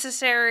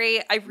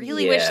unnecessary. I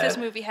really wish this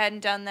movie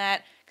hadn't done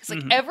that. Because,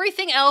 like,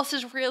 everything else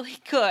is really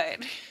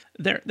good.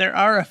 There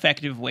are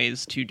effective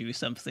ways to do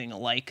something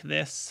like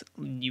this.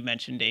 You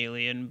mentioned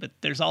Alien, but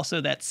there's also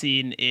that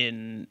scene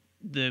in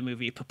the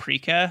movie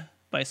Paprika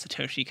by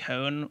Satoshi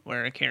Kon,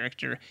 where a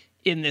character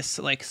in this,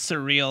 like,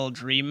 surreal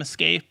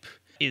dreamscape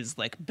is,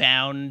 like,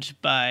 bound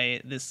by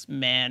this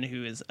man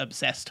who is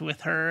obsessed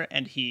with her,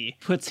 and he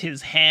puts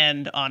his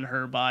hand on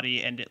her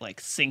body and it, like,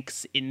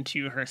 sinks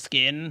into her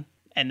skin,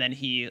 and then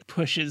he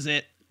pushes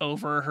it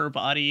over her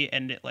body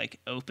and it like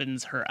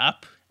opens her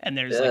up and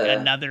there's like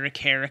another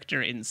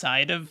character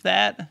inside of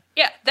that.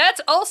 Yeah,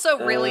 that's also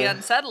really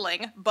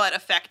unsettling, but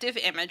effective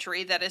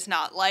imagery that is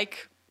not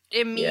like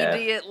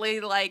immediately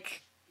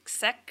like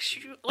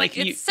sexual. Like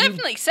it's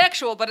definitely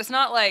sexual, but it's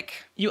not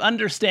like you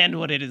understand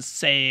what it is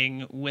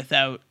saying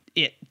without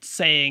it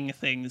saying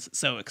things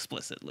so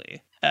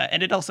explicitly.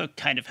 And it also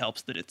kind of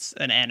helps that it's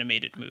an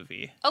animated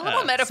movie. A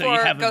little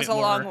metaphor goes a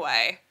long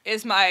way,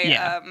 is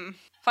my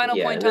final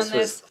point on this.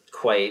 Was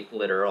quite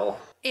literal.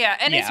 Yeah,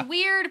 and it's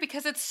weird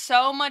because it's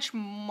so much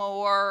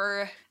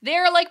more...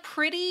 They're, like,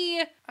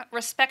 pretty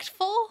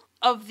respectful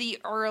of the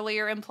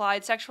earlier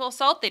implied sexual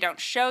assault. They don't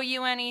show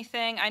you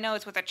anything. I know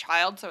it's with a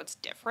child, so it's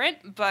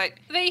different, but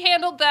they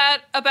handled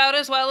that about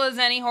as well as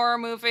any horror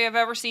movie I've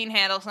ever seen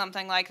handle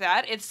something like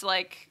that. It's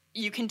like...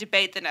 You can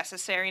debate the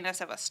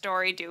necessariness of a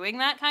story doing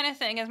that kind of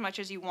thing as much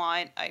as you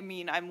want. I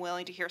mean, I'm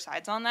willing to hear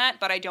sides on that,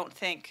 but I don't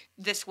think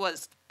that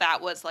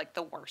was like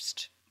the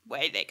worst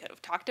way they could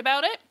have talked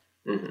about it.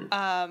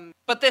 Mm-hmm.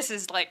 But this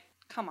is like,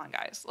 come on,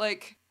 guys.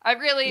 Like, I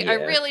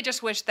really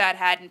just wish that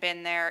hadn't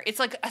been there. It's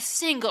like a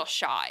single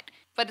shot,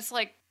 but it's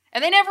like,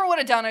 and they never would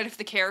have done it if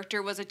the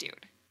character was a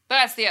dude.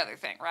 That's the other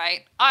thing,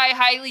 right? I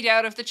highly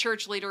doubt if the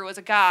church leader was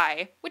a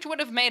guy, which would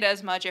have made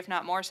as much, if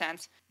not more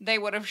sense, they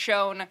would have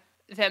shown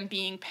them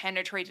being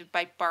penetrated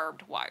by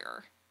barbed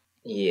wire.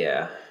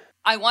 Yeah.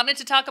 I wanted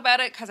to talk about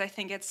it because I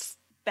think it's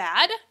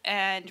bad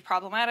and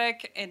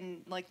problematic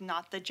and, like,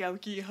 not the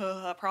jokey,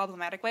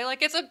 problematic way.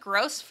 Like, it's a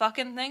gross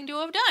fucking thing to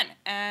have done.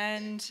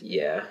 And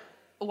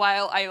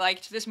while I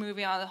liked this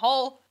movie on the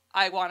whole,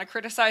 I want to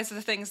criticize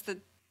the things that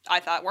I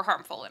thought were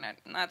harmful in it,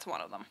 and that's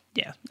one of them.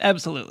 Yeah,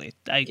 absolutely.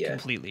 I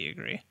completely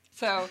agree.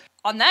 So,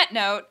 on that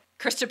note,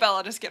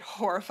 Christabella just get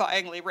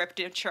horrifyingly ripped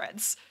in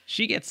shreds.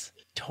 She gets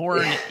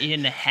torn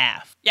in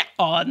half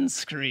on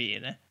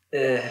screen.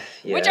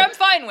 Which I'm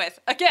fine with.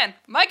 Again,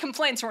 my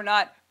complaints were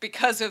not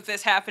because of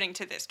this happening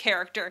to this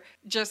character,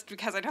 just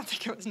because I don't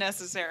think it was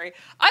necessary.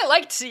 I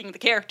liked seeing the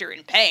character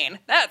in pain.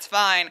 That's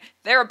fine.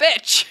 They're a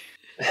bitch.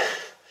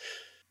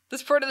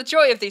 That's part of the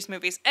joy of these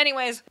movies.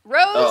 Anyways,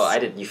 Rose... Oh,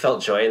 you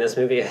felt joy in this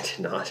movie? I did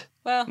not.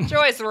 Well,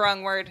 joy is the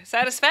wrong word.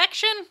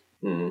 Satisfaction?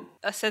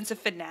 A sense of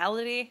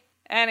finality?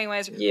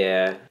 Anyways.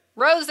 Yeah.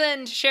 Rose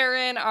and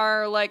Sharon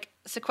are, like,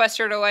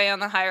 sequestered away on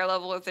the higher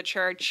level of the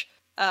church,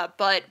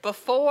 but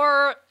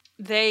before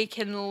they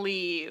can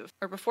leave,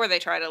 or before they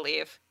try to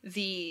leave,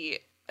 the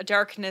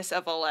darkness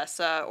of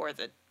Alessa, or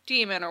the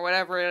demon, or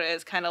whatever it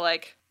is, kind of,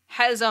 like,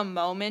 has a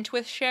moment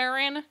with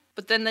Sharon,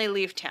 but then they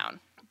leave town.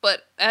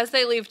 But as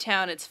they leave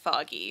town, it's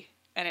foggy,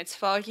 and it's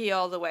foggy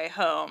all the way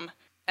home,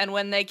 and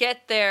when they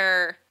get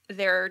there,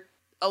 they're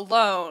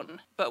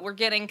alone, but we're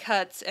getting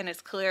cuts, and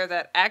it's clear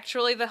that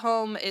actually the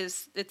home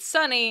it's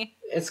sunny.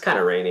 It's kind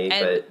of rainy,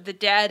 but the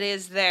dad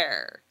is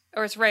there.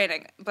 Or it's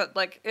raining, but,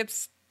 like,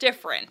 it's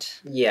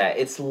different. Yeah,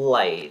 it's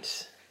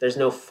light. There's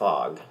no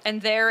fog.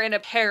 And they're in a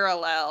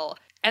parallel,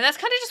 and that's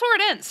kind of just where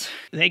it ends.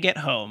 They get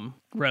home,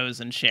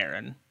 Rose and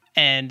Sharon,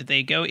 and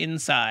they go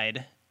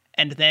inside,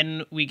 and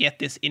then we get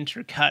this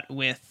intercut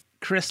with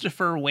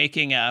Christopher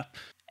waking up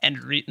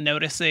and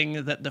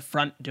noticing that the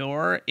front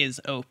door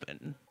is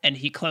open. And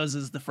he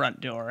closes the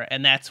front door,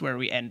 and that's where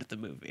we end the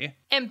movie.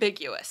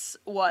 Ambiguous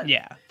what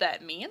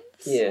that means.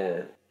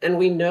 Yeah. And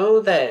we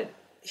know that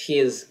he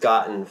has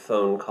gotten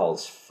phone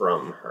calls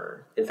from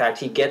her. In fact,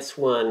 he gets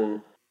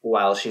one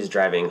while she's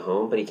driving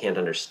home, but he can't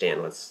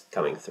understand what's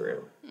coming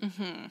through.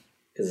 Mm-hmm.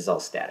 Because it's all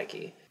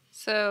staticky.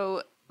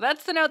 So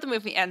that's the note the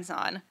movie ends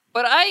on.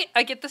 But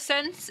I get the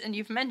sense, and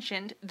you've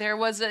mentioned, there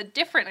was a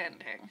different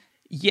ending.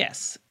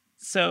 Yes.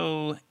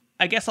 So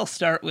I guess I'll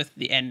start with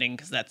the ending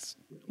because that's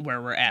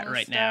where we're at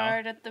right now.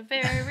 Start at the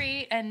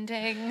very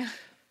ending.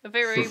 A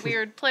very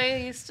weird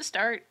place to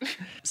start.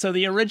 So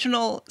the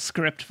original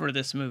script for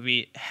this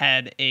movie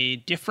had a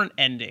different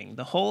ending.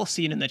 The whole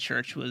scene in the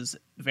church was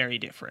very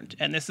different.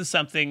 And this is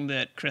something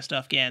that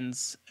Christoph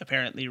Gans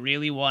apparently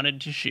really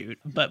wanted to shoot.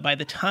 But by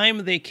the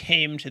time they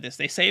came to this,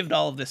 they saved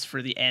all of this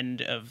for the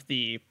end of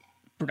the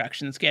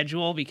production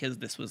schedule because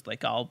this was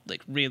like all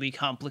like really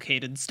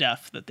complicated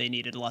stuff that they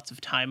needed lots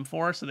of time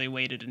for. So they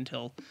waited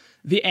until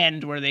the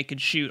end where they could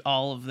shoot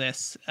all of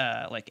this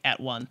like at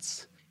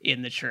once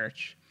in the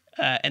church.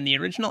 And the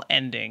original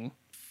ending,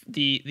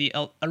 the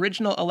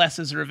original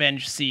Alessa's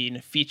revenge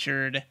scene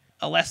featured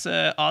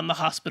Alessa on the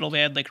hospital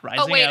bed, like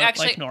rising out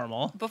actually, like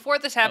normal. Before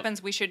this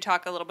happens, we should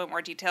talk a little bit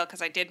more detail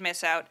because I did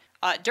miss out.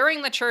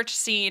 During the church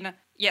scene,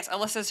 yes,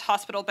 Alessa's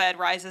hospital bed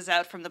rises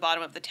out from the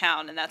bottom of the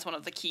town, and that's one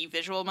of the key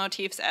visual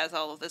motifs as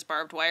all of this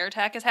barbed wire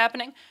attack is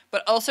happening.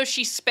 But also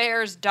she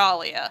spares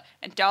Dahlia,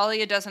 and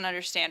Dahlia doesn't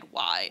understand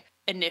why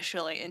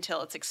initially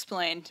until it's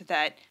explained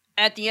that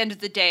at the end of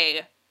the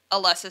day,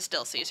 Alessa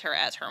still sees her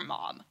as her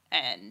mom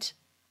and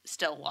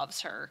still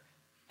loves her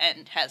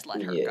and has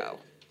let her go.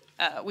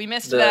 We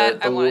missed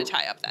that. I want to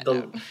tie up that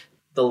note.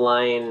 The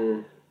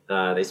line,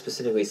 they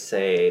specifically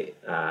say,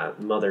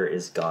 mother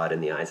is God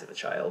in the eyes of a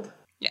child.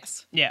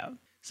 Yes. Yeah.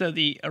 So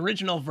the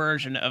original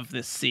version of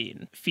this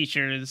scene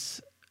features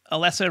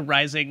Alessa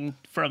rising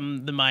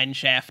from the mine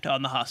shaft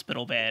on the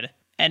hospital bed,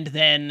 and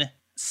then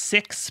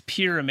 6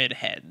 pyramid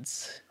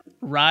heads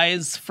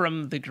rise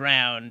from the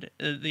ground.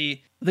 The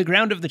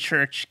ground of the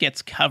church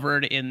gets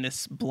covered in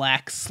this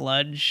black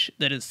sludge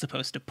that is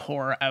supposed to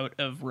pour out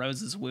of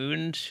Rose's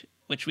wound,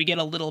 which we get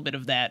a little bit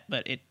of that,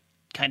 but it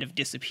kind of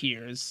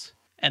disappears.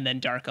 And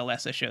then Dark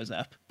Alessa shows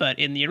up. But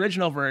in the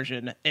original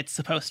version, it's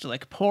supposed to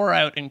like pour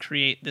out and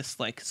create this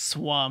like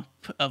swamp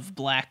of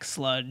black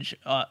sludge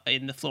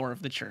in the floor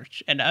of the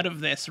church. And out of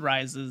this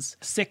rises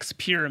 6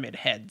 pyramid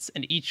heads,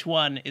 and each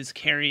one is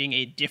carrying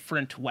a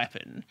different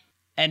weapon.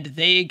 And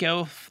they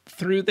go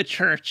through the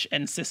church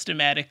and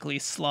systematically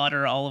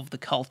slaughter all of the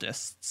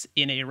cultists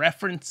in a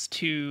reference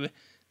to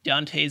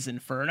Dante's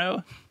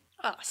Inferno.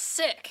 Oh,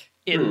 sick.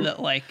 In the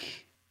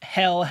like...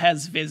 Hell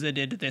has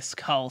visited this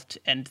cult,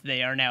 and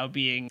they are now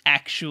being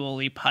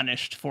actually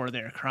punished for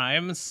their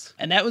crimes.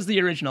 And that was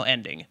the original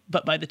ending.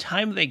 But by the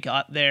time they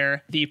got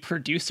there, the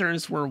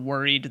producers were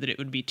worried that it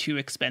would be too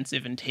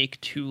expensive and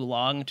take too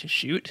long to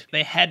shoot.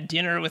 They had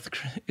dinner with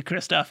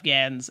Christoph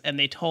Gans, and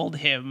they told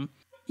him,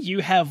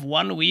 you have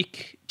 1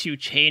 week to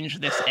change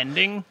this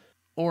ending,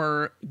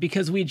 or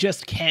because we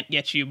just can't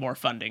get you more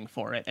funding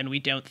for it, and we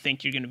don't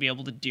think you're going to be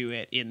able to do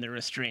it in the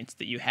restraints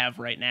that you have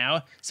right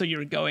now, so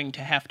you're going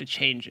to have to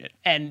change it.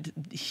 And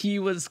he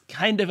was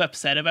kind of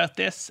upset about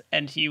this,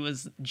 and he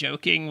was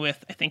joking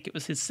with, I think it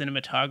was his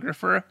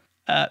cinematographer,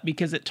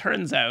 because it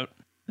turns out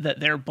that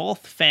they're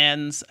both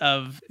fans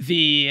of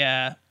the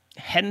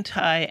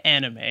hentai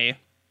anime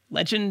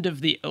Legend of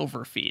the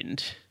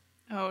Overfiend.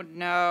 Oh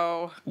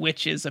no.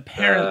 Which is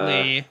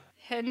apparently...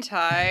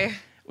 hentai.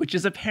 Which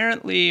is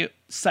apparently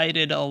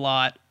cited a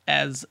lot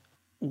as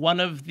one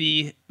of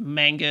the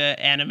manga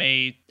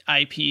anime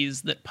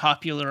IPs that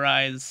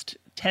popularized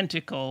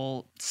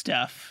tentacle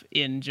stuff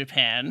in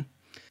Japan.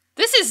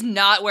 This is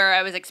not where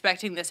I was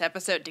expecting this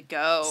episode to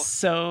go.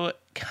 So,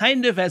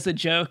 kind of as a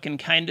joke and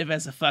kind of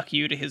as a fuck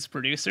you to his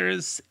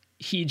producers,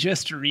 he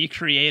just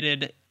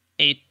recreated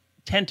a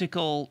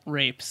tentacle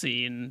rape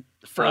scene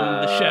from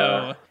the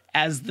show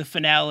as the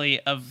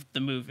finale of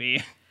the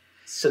movie.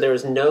 So there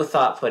was no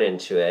thought put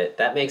into it.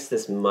 That makes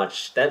it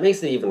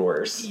even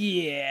worse.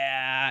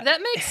 Yeah.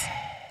 That makes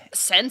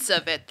sense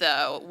of it,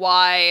 though.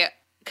 Why?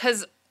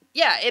 Because,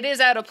 yeah, it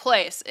is out of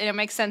place. And it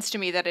makes sense to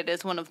me that it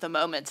is one of the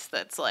moments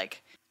that's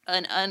like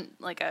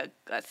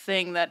a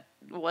thing that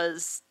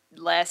was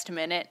last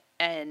minute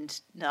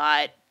and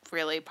not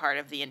really part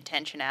of the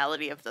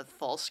intentionality of the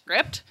full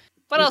script.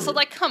 But also,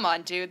 like, come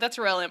on, dude, that's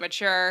real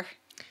immature.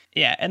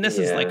 Yeah, and this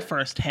is like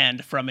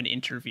firsthand from an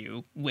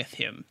interview with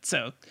him.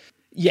 So...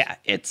 yeah,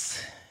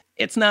 it's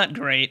not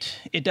great.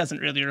 It doesn't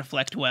really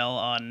reflect well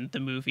on the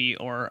movie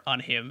or on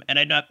him. And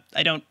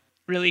I don't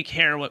really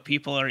care what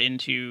people are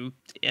into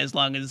as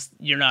long as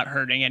you're not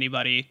hurting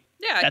anybody.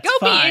 Yeah, That's go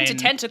fine. be into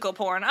tentacle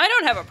porn. I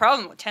don't have a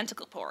problem with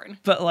tentacle porn.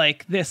 But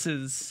like this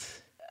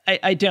is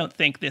I don't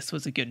think this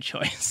was a good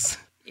choice.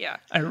 Yeah.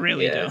 I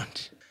really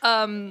don't.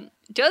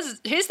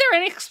 Is there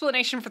any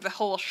explanation for the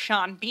whole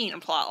Sean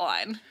Bean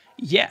plotline?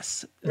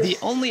 Yes. The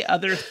only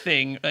other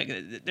thing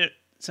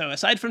so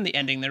aside from the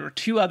ending, there were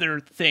 2 other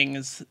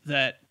things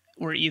that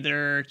were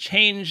either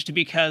changed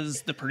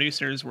because the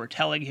producers were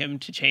telling him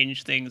to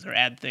change things or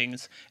add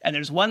things. And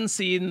there's one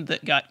scene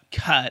that got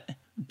cut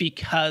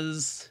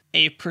because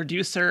a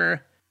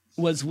producer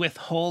was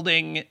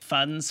withholding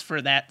funds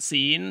for that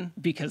scene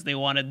because they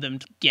wanted them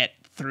to get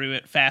through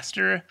it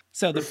faster.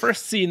 So the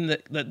first scene,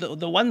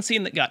 the one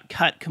scene that got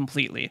cut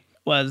completely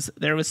was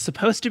there was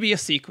supposed to be a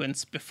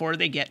sequence before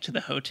they get to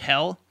the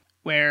hotel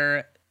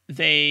where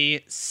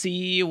they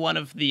see one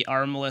of the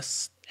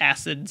armless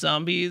acid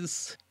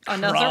zombies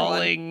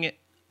crawling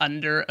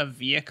under a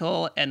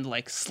vehicle and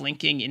like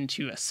slinking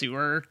into a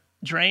sewer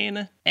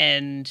drain.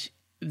 And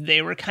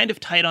they were kind of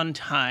tight on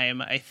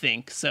time, I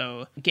think.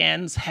 So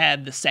Gans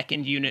had the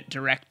second unit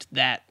direct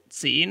that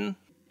scene.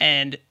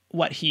 And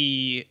what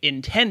he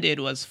intended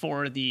was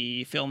for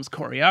the film's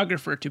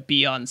choreographer to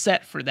be on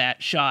set for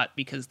that shot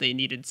because they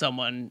needed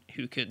someone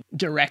who could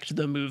direct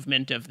the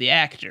movement of the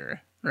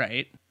actor,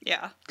 right?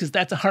 Yeah. Because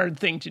that's a hard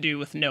thing to do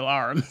with no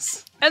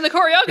arms. And the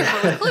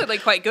choreographer was clearly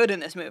quite good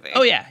in this movie.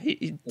 Oh, yeah.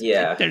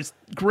 Yeah. There's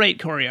great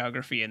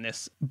choreography in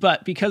this.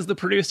 But because the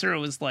producer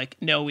was like,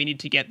 no, we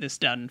need to get this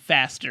done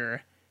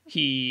faster,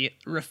 he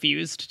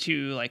refused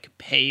to, like,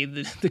 pay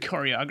the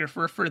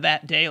choreographer for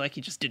that day. Like,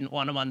 he just didn't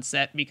want him on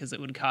set because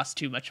it would cost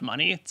too much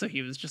money. So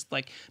he was just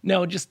like,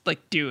 no, just,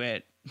 like, do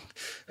it.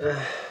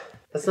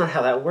 That's not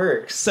how that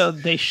works. So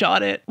they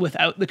shot it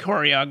without the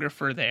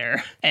choreographer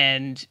there.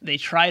 And they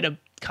tried a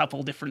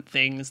couple different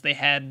things. They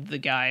had the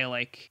guy,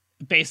 like,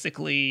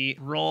 basically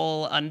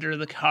roll under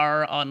the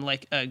car on,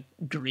 like, a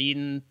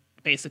green,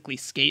 basically,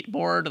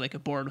 skateboard, like a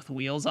board with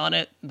wheels on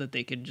it that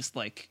they could just,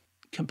 like,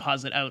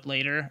 composite out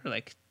later, or,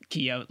 like,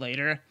 key out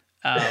later.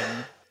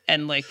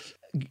 And, like,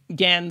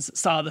 Gans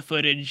saw the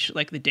footage,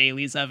 like the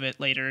dailies of it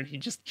later.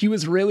 He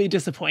was really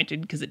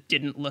disappointed because it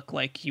didn't look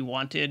like he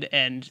wanted,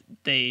 and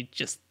they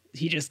just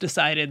he just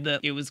decided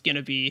that it was going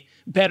to be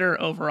better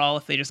overall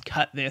if they just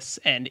cut this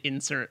and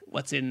insert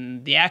what's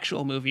in the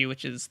actual movie,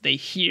 which is they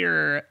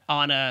hear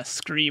Anna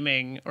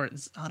screaming, or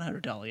it's Anna or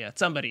Dahlia,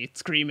 somebody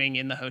screaming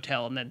in the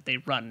hotel, and then they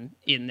run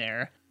in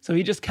there. So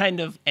he just kind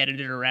of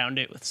edited around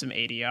it with some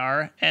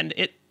ADR, and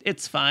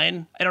it's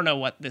fine. I don't know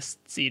what this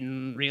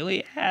scene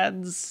really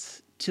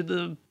adds to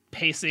the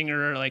pacing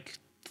or like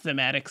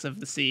thematics of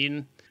the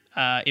scene.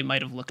 It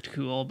might have looked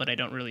cool, but I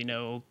don't really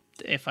know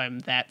if I'm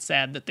that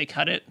sad that they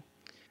cut it.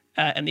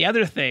 And the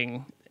other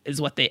thing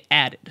is what they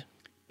added,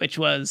 which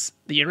was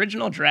the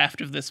original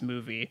draft of this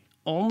movie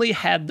only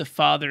had the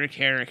father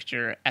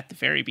character at the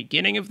very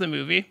beginning of the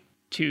movie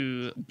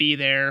to be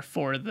there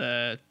for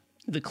the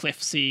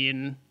cliff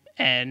scene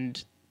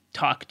and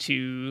talk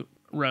to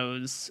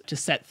Rose to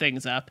set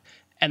things up.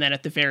 And then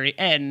at the very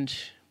end,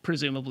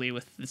 presumably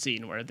with the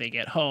scene where they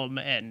get home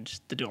and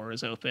the door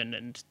is open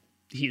and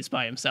he's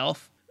by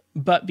himself.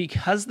 But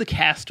because the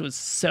cast was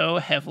so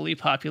heavily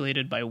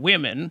populated by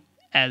women,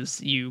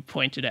 as you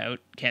pointed out,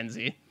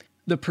 Kenzie,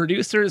 the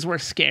producers were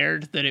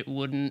scared that it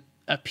wouldn't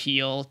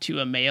appeal to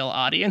a male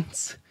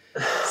audience.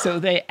 So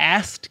they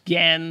asked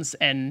Gans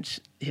and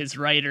his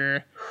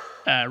writer,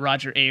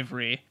 Roger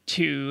Avery,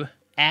 to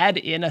add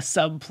in a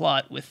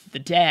subplot with the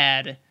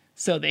dad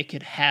so they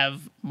could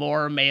have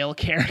more male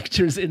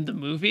characters in the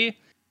movie.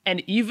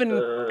 And even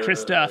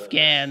Christoph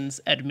Gans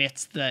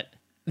admits that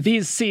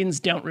these scenes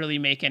don't really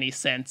make any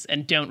sense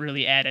and don't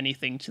really add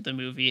anything to the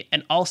movie,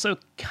 and also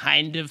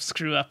kind of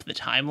screw up the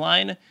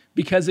timeline,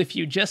 because if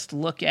you just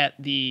look at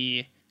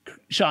the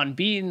Sean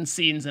Bean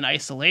scenes in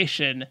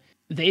isolation,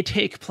 they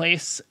take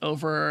place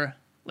over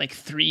like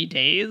 3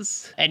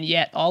 days, and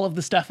yet all of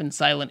the stuff in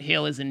Silent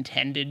Hill is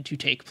intended to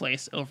take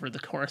place over the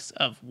course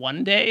of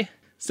 1 day.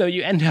 So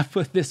you end up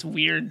with this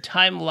weird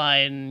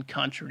timeline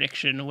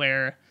contradiction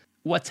where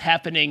what's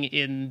happening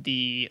in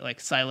the like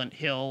Silent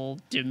Hill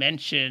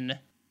dimension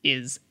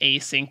is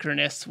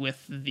asynchronous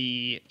with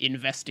the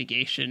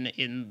investigation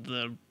in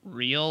the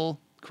real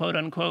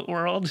quote-unquote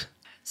world.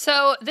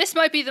 So this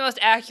might be the most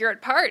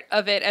accurate part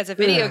of it as a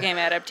video game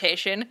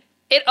adaptation.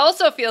 It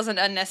also feels an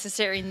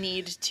unnecessary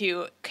need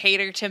to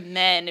cater to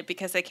men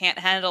because they can't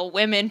handle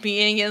women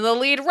being in the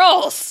lead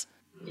roles.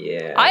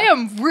 Yeah. I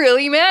am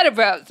really mad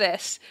about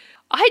this.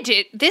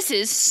 This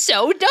is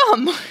so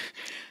dumb.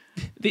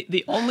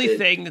 The only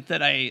thing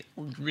that I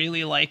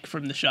really like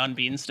from the Sean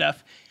Bean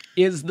stuff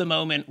is the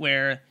moment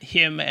where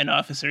him and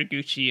Officer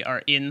Gucci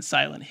are in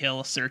Silent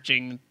Hill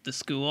searching the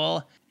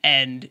school,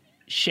 and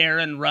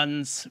Sharon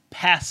runs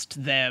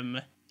past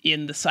them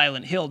in the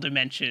Silent Hill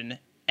dimension,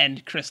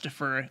 and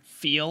Christopher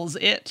feels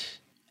it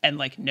and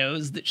like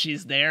knows that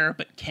she's there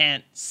but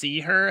can't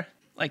see her.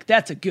 Like,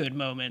 that's a good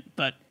moment,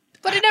 but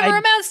it never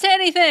amounts to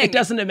anything. It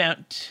doesn't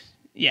amount.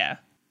 Yeah.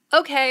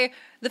 Okay,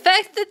 the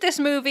fact that this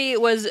movie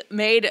was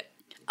made,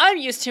 I'm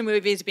used to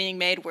movies being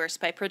made worse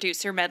by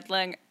producer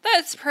meddling.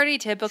 That's pretty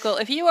typical.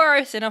 If you are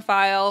a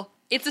cinephile,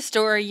 it's a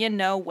story you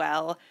know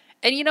well.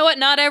 And you know what?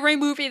 Not every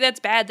movie that's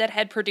bad that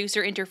had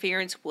producer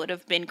interference would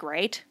have been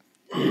great.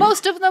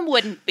 Most of them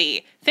wouldn't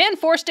be. Fan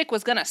Forstick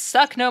was gonna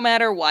suck no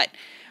matter what.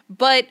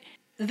 But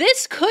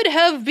this could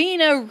have been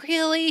a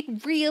really,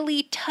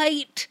 really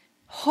tight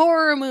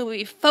horror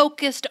movie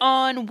focused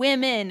on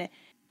women.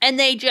 And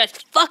they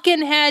just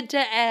fucking had to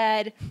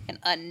add an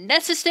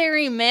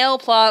unnecessary male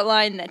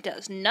plotline that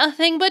does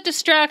nothing but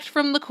distract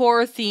from the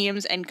core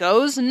themes and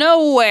goes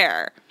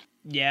nowhere.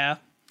 Yeah.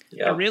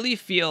 Yep. I really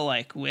feel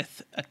like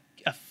with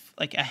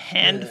a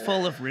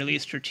handful of really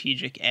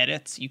strategic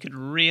edits, you could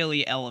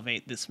really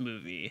elevate this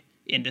movie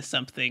into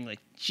something like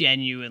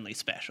genuinely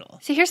special.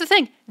 See, here's the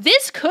thing.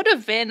 This could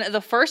have been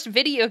the first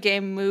video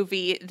game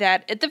movie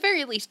that, at the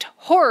very least,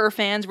 horror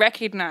fans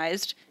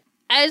recognized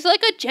as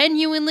like a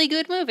genuinely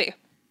good movie.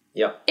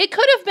 Yep. It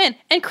could have been.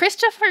 And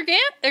Christoph?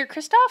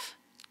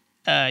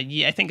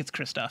 Yeah, I think it's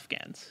Christoph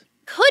Gans.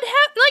 He could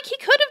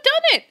have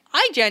done it.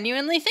 I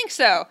genuinely think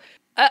so.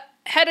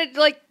 Had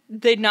it,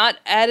 they'd not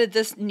added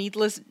this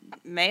needless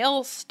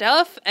male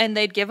stuff, and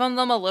they'd given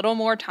them a little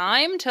more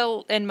time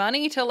and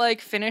money to,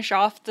 finish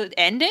off the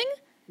ending,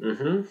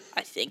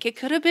 I think it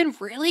could have been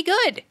really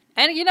good.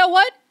 And you know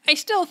what? I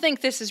still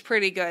think this is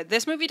pretty good.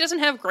 This movie doesn't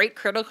have great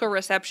critical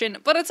reception,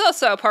 but it's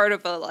also part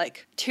of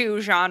two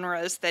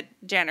genres that,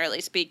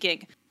 generally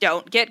speaking,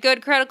 don't get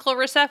good critical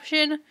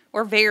reception,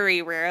 or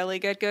very rarely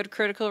get good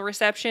critical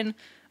reception.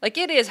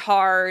 It is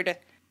hard.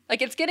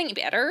 It's getting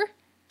better,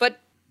 but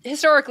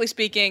historically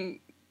speaking,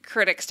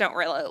 critics don't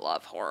really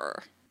love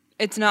horror.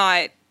 It's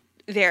not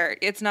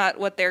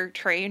what they're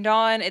trained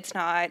on. It's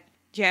not,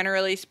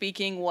 generally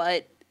speaking,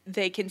 what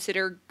they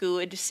consider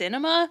good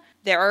cinema.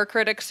 There are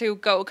critics who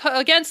go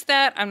against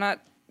that. I'm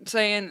not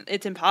saying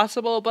it's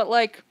impossible, but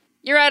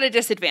you're at a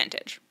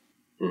disadvantage.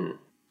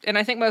 And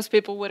I think most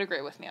people would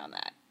agree with me on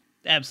that.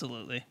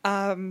 Absolutely.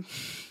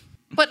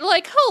 But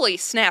holy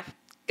snap,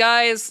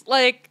 guys,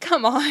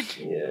 come on.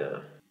 Yeah,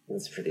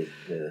 that's pretty.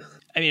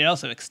 I mean, it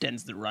also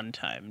extends the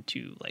runtime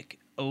to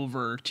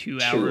over 2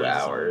 hours. 2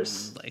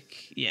 hours.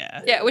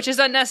 Yeah. Yeah, which is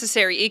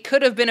unnecessary. It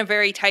could have been a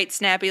very tight,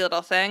 snappy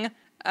little thing.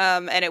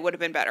 and it would have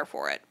been better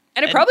for it.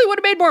 And it probably would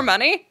have made more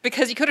money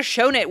because you could have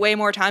shown it way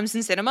more times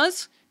in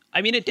cinemas.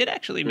 I mean, it did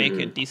actually make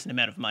a decent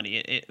amount of money.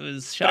 It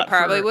was shot. But it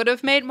probably would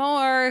have made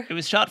more. It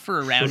was shot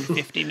for around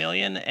 50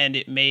 million, and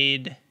it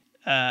made,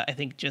 I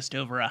think, just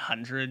over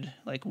 100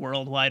 like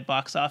worldwide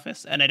box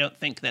office. And I don't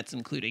think that's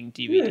including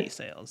DVD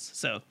sales.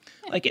 So,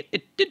 like,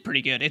 it did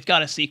pretty good. It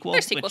got a sequel,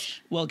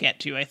 which we'll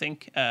get to. I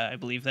think. I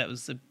believe that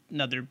was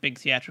another big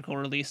theatrical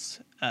release.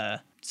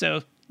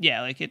 So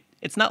yeah, like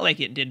it's not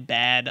like it did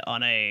bad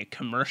on a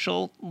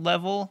commercial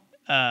level,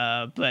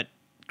 but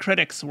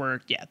critics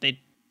they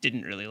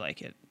didn't really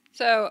like it.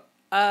 So,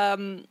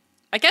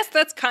 I guess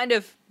that's kind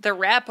of the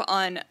wrap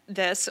on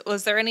this.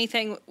 Was there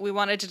anything we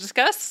wanted to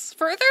discuss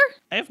further?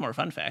 I have more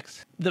fun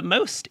facts. The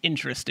most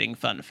interesting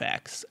fun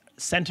facts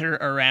center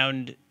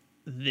around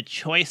the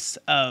choice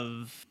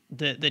of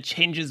the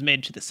changes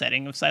made to the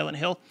setting of Silent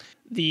Hill.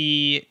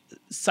 The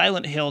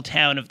Silent Hill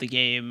town of the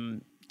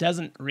game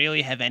doesn't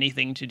really have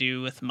anything to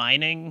do with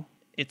mining.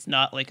 It's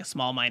not like a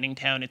small mining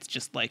town. It's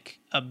just like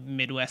a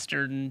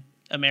Midwestern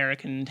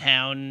American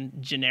town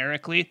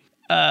generically.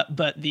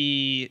 But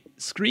the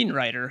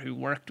screenwriter who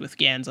worked with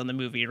Gans on the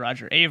movie,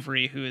 Roger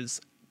Avery, who is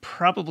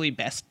probably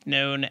best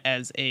known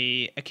as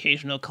a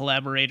occasional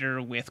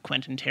collaborator with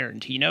Quentin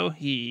Tarantino.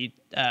 He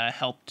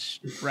helped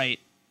write,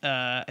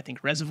 I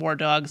think, Reservoir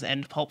Dogs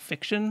and Pulp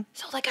Fiction.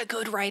 So like a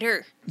good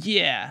writer.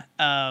 Yeah.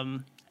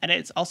 And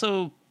it's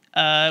also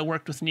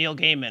worked with Neil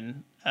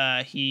Gaiman.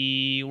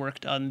 He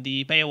worked on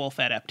the Beowulf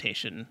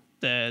adaptation,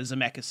 the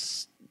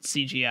Zemeckis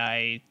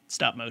CGI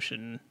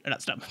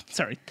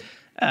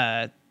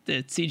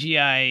the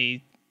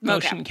CGI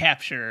motion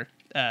capture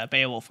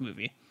Beowulf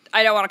movie.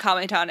 I don't want to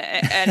comment on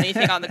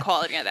anything on the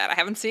quality of that. I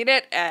haven't seen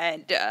it,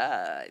 and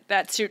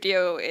that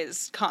studio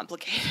is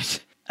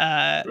complicated.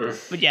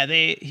 But yeah,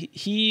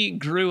 he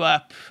grew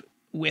up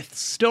with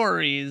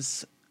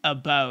stories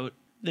about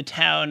the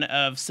town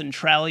of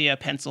Centralia,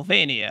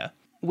 Pennsylvania,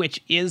 which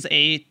is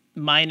a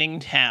mining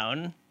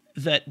town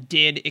that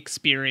did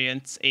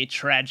experience a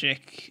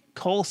tragic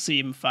coal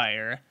seam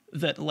fire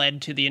that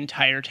led to the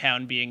entire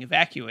town being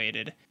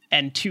evacuated.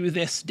 And to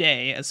this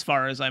day, as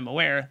far as I'm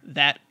aware,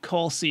 that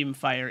coal seam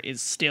fire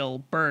is still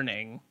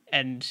burning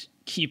and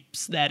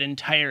keeps that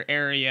entire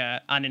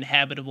area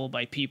uninhabitable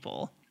by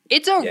people.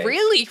 It's a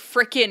really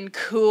freaking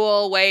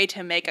cool way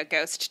to make a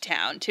ghost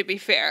town, to be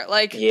fair.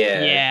 Like,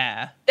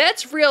 yeah.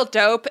 That's real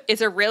dope.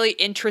 It's a really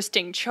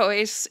interesting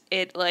choice.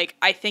 It, like,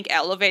 I think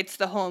elevates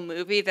the whole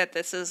movie that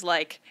this is,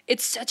 like,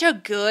 it's such a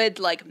good,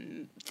 like,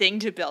 thing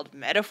to build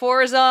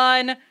metaphors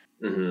on.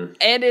 Mm-hmm.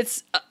 And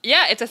it's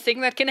a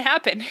thing that can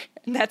happen,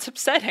 and that's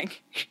upsetting.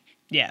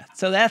 Yeah,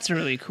 so that's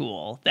really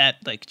cool. That,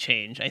 like,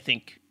 change, I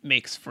think,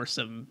 makes for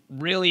some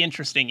really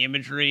interesting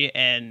imagery,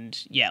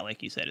 and yeah,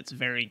 like you said, it's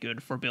very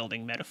good for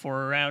building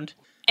metaphor around.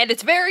 And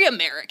it's very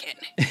American.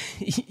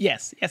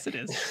 Yes, it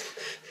is.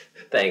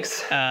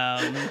 Thanks.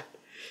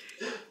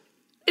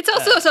 It's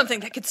also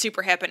something that could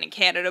super happen in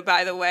Canada,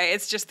 by the way.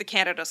 It's just the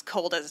Canada's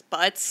cold as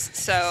butts,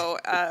 so,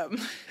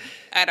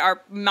 and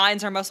our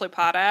mines are mostly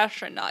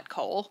potash and not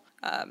coal.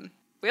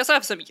 We also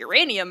have some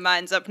uranium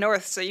mines up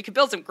north, so you could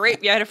build some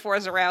great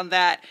metaphors around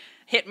that.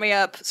 Hit me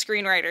up,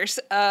 screenwriters.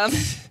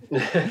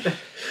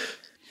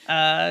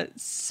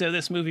 So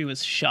this movie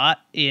was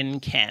shot in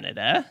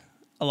Canada.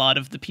 A lot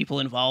of the people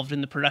involved in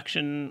the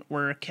production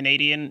were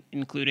Canadian,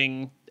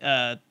 including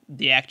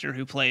the actor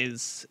who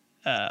plays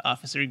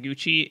Officer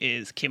Gucci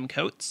is Kim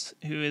Coates,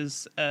 who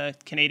is a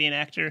Canadian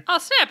actor. Oh,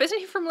 snap. Isn't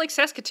he from, like,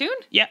 Saskatoon?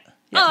 Yeah.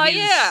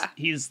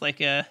 He's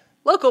like a...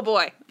 local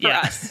boy for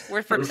us.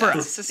 We're from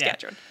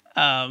Saskatchewan.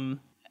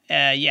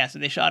 Yeah. So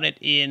they shot it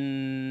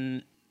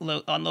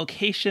on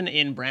location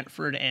in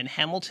Brantford and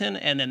Hamilton,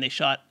 and then they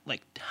shot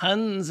like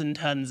tons and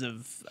tons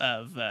of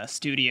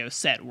studio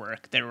set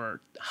work. There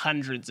were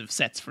hundreds of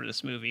sets for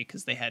this movie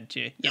because they had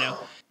to,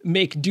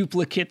 make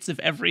duplicates of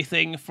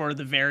everything for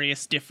the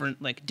various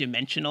different like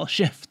dimensional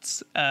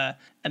shifts.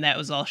 And that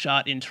was all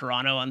shot in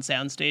Toronto on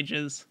sound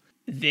stages.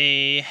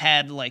 They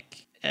had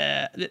like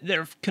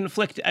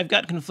I've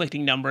got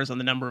conflicting numbers on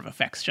the number of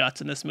effects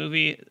shots in this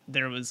movie.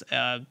 There was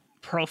a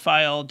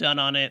profile done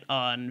on it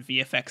on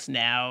VFX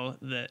Now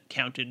that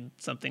counted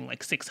something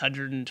like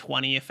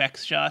 620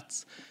 effects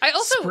shots. I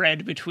also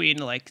spread between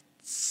like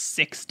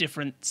 6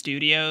 different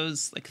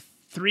studios, like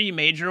 3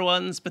 major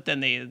ones, but then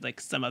they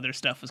like some other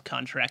stuff was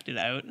contracted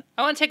out.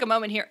 I want to take a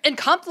moment here and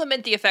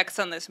compliment the effects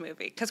on this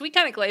movie because we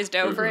kind of glazed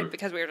over it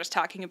because we were just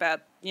talking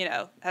about,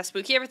 how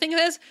spooky everything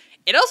is.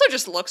 It also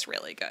just looks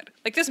really good.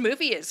 Like this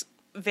movie is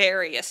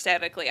very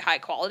aesthetically high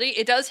quality.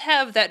 It does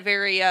have that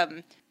very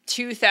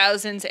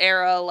 2000s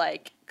era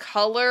like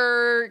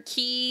color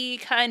key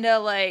kind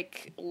of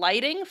like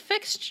lighting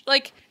fixed.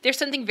 Like there's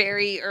something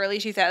very early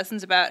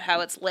 2000s about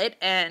how it's lit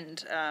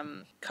and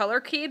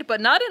color keyed,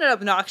 but not in an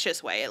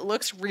obnoxious way. It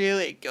looks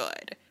really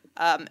good.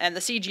 And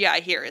the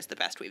CGI here is the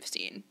best we've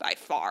seen by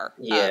far.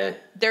 Yeah.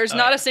 There's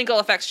not a single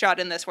effects shot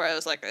in this where I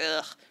was like,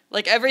 ugh.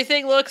 Like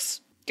everything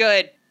looks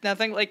good.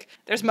 nothing. Like,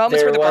 there's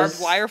moments where the barbed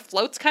wire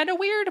floats kind of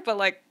weird, but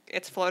like,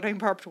 it's floating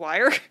barbed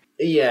wire.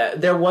 Yeah,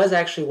 there was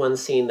actually one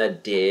scene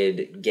that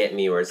did get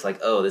me where it's like,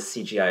 oh, this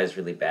CGI is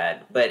really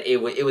bad. But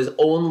it was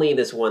only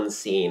this one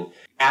scene.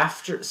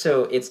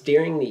 So it's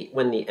during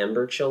when the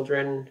Ember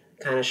Children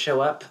kind of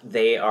show up,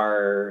 they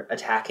are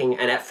attacking,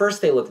 and at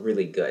first they look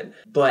really good.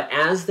 But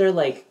as they're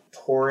like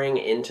pouring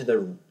into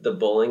the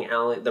bowling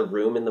alley, the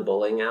room in the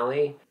bowling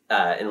alley,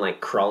 and like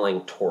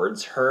crawling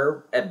towards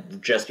her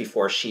just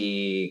before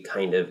she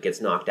kind of gets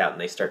knocked out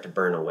and they start to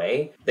burn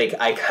away,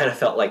 I kind of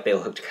felt like they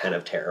looked kind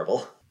of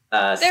terrible.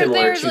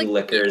 Similar to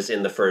Lickers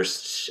in the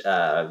first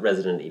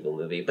Resident Evil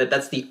movie. But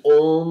that's the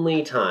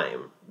only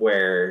time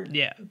where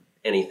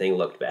anything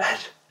looked bad.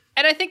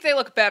 And I think they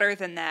look better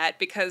than that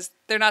because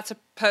they're not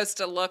supposed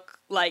to look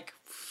like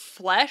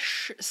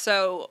flesh.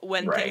 So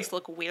when things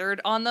look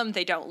weird on them,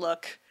 they don't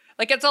look...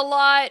 Like, it's a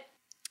lot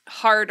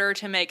harder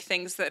to make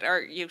things that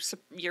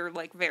you're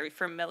like very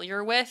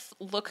familiar with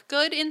look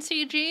good in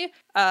CG.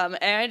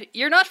 And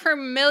you're not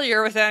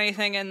familiar with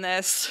anything in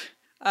this.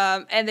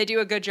 And they do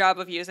a good job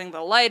of using the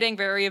lighting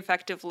very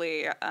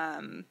effectively.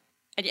 And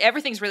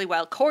everything's really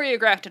well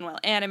choreographed and well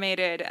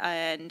animated.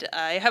 And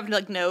I have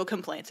like no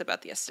complaints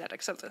about the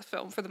aesthetics of the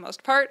film for the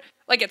most part.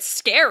 Like, it's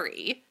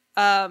scary.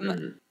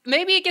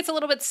 Maybe it gets a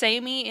little bit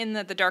samey in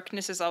that the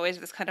darkness is always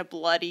this kind of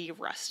bloody,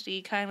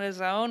 rusty kind of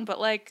zone. But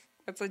like,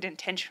 it's an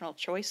intentional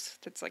choice.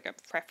 It's like a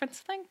preference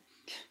thing.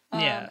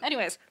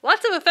 Anyways,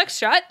 lots of effects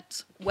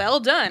shots. Well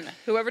done.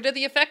 Whoever did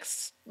the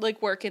effects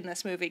work in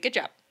this movie. Good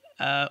job.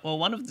 Well,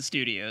 one of the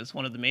studios,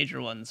 one of the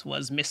major ones,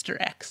 was Mr.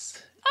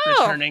 X,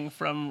 returning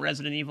from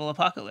Resident Evil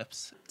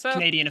Apocalypse. So,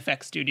 Canadian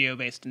effects studio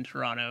based in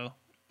Toronto.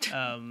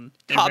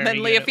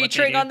 Commonly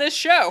featuring on this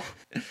show.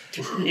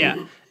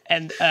 Yeah.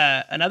 And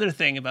another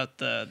thing about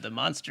the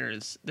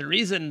monsters, the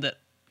reason that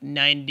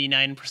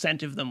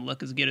 99% of them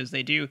look as good as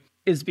they do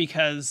is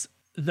because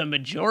the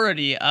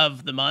majority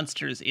of the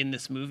monsters in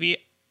this movie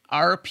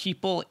are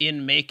people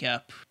in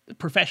makeup,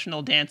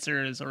 professional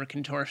dancers or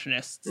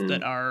contortionists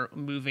that are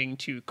moving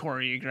to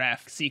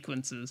choreographed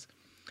sequences.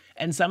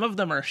 And some of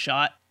them are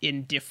shot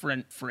in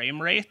different frame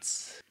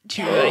rates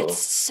to it's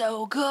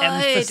so good.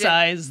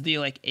 Emphasize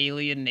the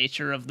alien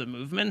nature of the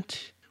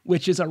movement,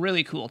 which is a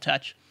really cool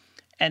touch.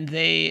 And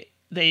they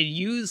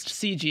used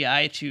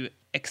CGI to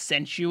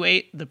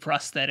accentuate the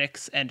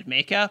prosthetics and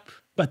makeup,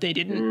 but they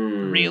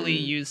didn't really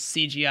use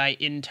CGI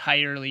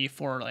entirely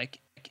for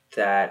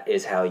that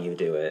is how you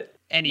do it.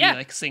 Any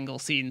single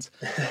scenes.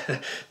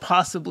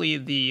 Possibly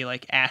the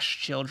Ash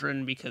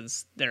children,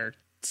 because there are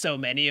so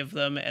many of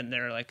them and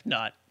they're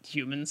not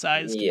human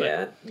sized.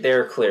 Yeah,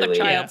 they're clearly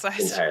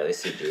entirely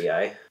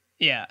CGI.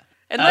 Yeah.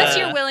 Unless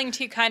you're willing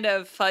to kind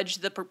of fudge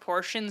the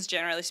proportions,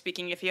 generally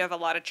speaking, if you have a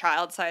lot of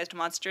child-sized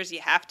monsters,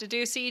 you have to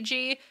do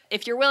CG.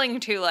 If you're willing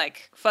to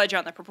fudge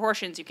on the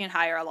proportions, you can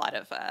hire a lot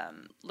of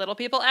little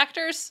people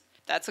actors.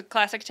 That's a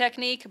classic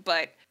technique,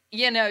 but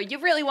you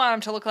really want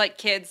them to look like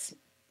kids.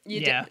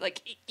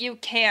 You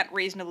can't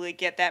reasonably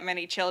get that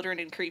many children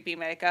in creepy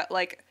makeup.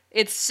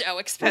 It's so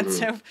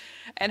expensive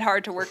and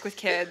hard to work with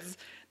kids.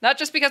 Not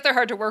just because they're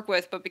hard to work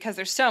with, but because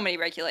there's so many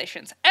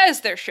regulations,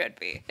 as there should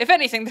be. If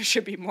anything, there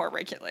should be more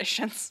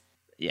regulations.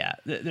 Yeah,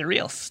 the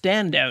real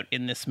standout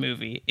in this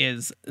movie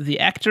is the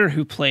actor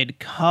who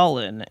played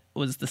Colin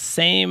was the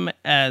same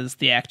as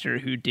the actor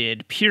who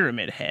did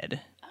Pyramid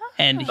Head.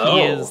 And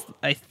he is,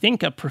 I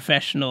think, a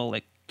professional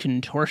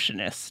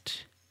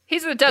contortionist.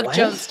 He's the Doug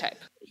Jones type.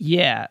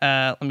 Yeah,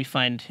 let me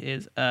find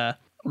his...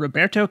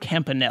 Roberto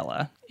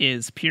Campanella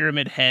is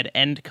Pyramid Head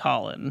and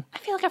Colin. I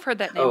feel like I've heard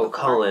that name. Oh, before.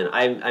 Colin.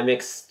 I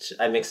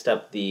mixed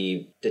up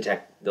the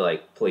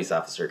police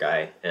officer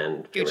guy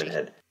and Pyramid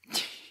Head.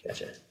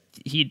 Gotcha.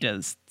 He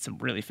does some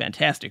really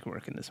fantastic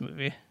work in this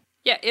movie.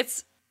 Yeah,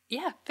 it's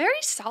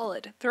very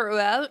solid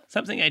throughout.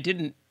 Something I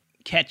didn't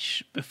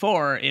catch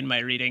before in my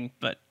reading,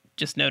 but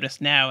just noticed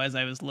now as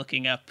I was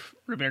looking up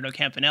Roberto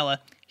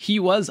Campanella, he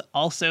was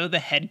also the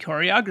head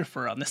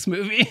choreographer on this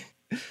movie.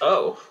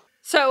 Oh.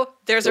 So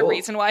there's a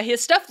reason why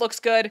his stuff looks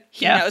good.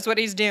 He knows what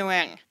he's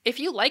doing. If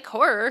you like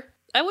horror,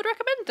 I would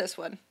recommend this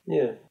one.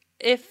 Yeah.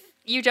 If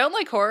you don't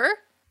like horror,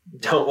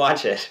 don't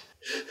watch it.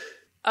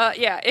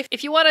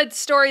 If you want a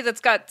story that's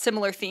got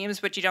similar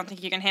themes, but you don't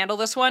think you can handle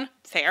this one,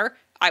 fair.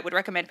 I would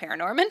recommend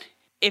Paranorman.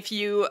 If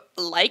you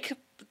like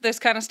this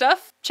kind of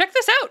stuff, check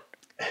this out.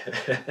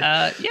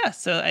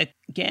 So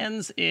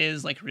Gans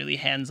is really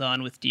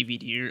hands-on with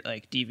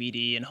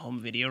DVD and home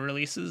video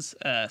releases.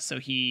 So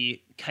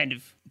he kind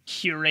of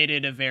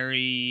curated a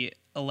very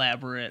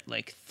elaborate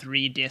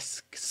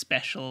 3-disc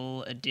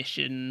special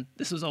edition.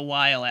 This was a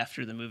while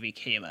after the movie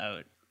came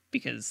out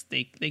because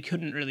they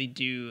couldn't really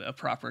do a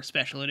proper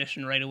special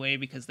edition right away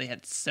because they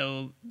had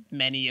so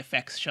many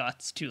effects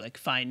shots to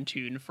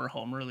fine-tune for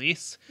home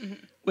release,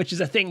 which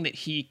is a thing that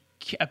he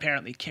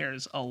apparently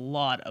cares a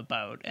lot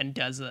about and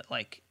does it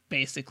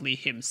basically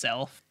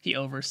himself. He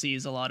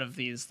oversees a lot of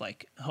these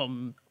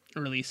home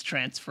release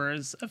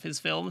transfers of his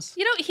films.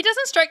 He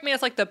doesn't strike me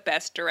as the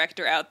best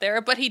director out there,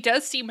 but he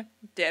does seem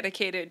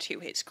dedicated to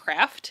his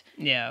craft.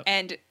 Yeah.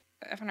 And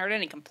I haven't heard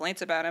any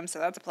complaints about him, so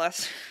that's a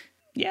plus.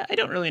 Yeah, I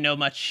don't really know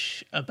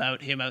much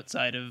about him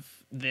outside of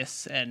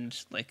this and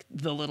like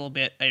the little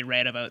bit I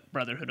read about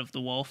Brotherhood of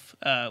the Wolf,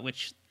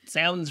 which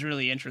sounds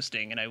really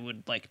interesting, and I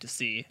would like to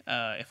see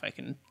if I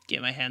can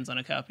get my hands on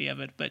a copy of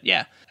it. But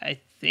yeah, I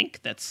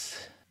think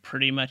that's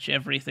pretty much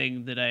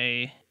everything that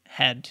I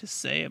had to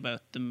say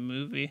about the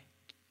movie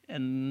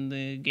and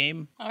the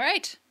game. All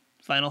right.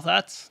 Final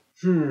thoughts?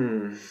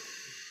 Trying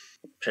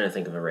to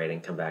think of a rating.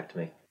 Come back to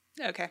me.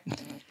 Okay.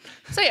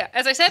 So yeah,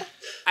 as I said,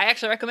 I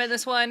actually recommend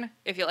this one.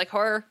 If you like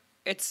horror,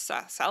 it's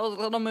a solid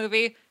little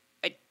movie.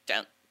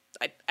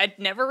 I'd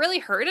never really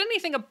heard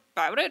anything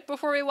about it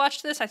before we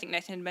watched this. I think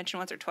Nathan had mentioned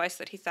once or twice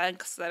that he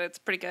thinks that it's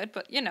pretty good,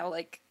 but you know,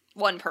 like,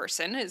 one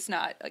person is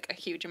not like a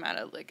huge amount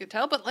of like to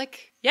tell, but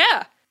like,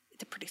 yeah,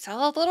 it's a pretty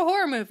solid little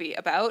horror movie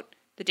about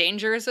the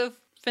dangers of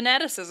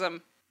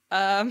fanaticism.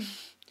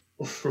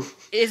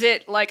 Is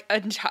it like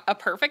a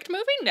perfect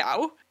movie?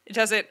 No.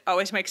 Does it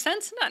always make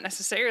sense? Not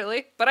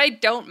necessarily, but I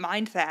don't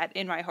mind that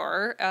in my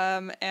horror.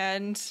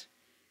 And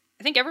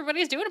I think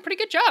everybody's doing a pretty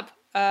good job.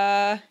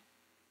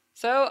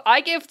 So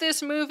I give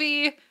this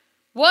movie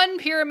 1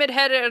 pyramid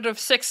head out of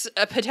 6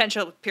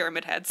 potential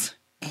pyramid heads.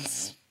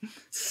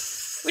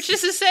 Which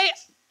is to say,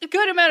 a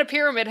good amount of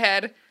pyramid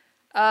head,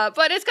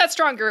 but it's got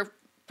stronger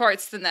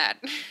parts than that.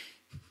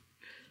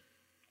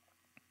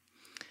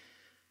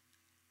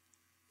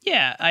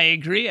 Yeah, I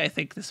agree. I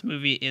think this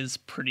movie is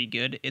pretty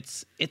good.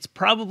 It's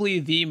probably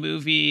the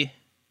movie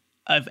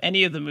of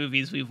any of the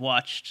movies we've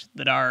watched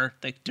that are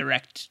like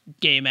direct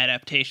game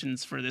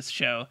adaptations for this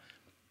show.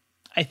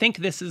 I think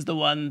this is the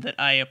one that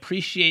I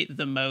appreciate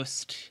the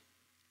most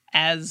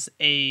as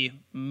a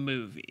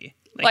movie.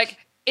 Like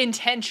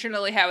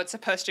intentionally how it's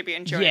supposed to be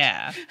enjoyed.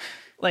 Yeah.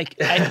 Like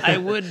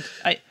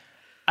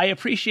I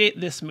appreciate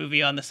this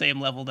movie on the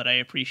same level that I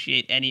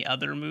appreciate any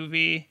other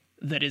movie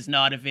that is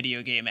not a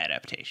video game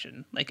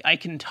adaptation. Like, I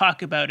can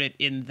talk about it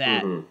in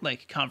that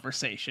like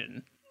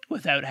conversation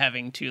without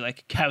having to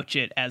like couch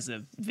it as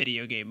a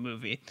video game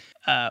movie,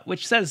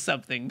 which says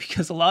something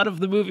because a lot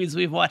of the movies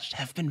we've watched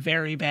have been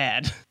very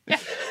bad.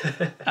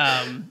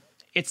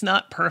 It's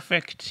not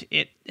perfect.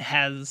 It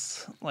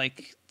has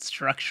like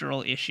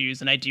structural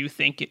issues, and I do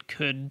think it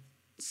could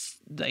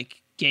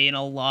like gain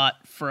a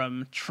lot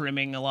from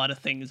trimming a lot of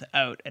things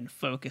out and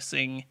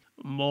focusing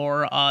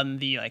more on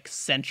the like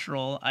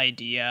central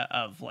idea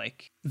of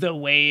like the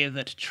way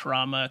that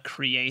trauma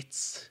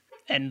creates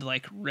and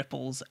like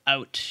ripples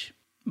out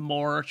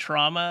more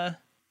trauma.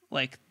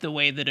 Like the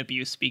way that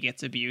abuse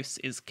begets abuse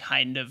is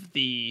kind of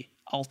the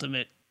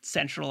ultimate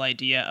central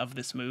idea of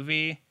this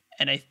movie,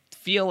 and I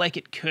feel like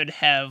it could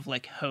have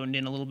like honed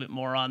in a little bit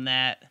more on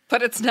that.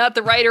 But it's not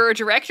the writer or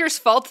director's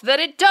fault that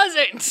it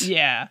doesn't.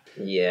 Yeah.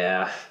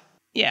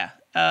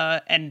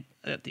 And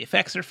the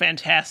effects are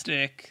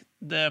fantastic.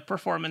 The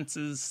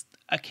performances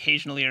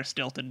occasionally are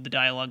stilted. The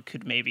dialogue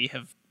could maybe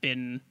have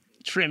been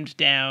trimmed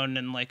down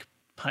and like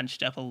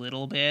punched up a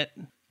little bit.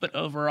 But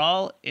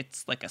overall,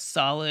 it's like a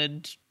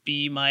solid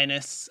B-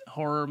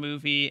 horror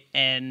movie.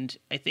 And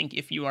I think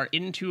if you are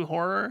into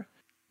horror,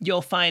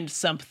 you'll find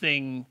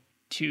something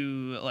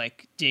to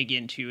like dig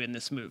into in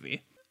this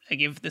movie. I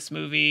give this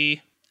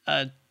movie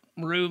a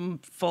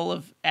room full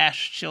of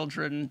Ash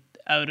children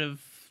out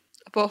of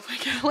Bowling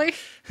Alley.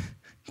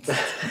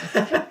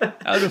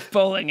 Out of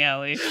Bowling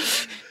Alley.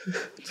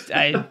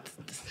 I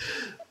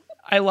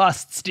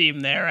lost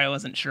steam there. I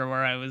wasn't sure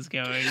where I was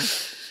going.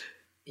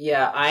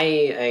 Yeah, I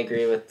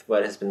agree with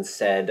what has been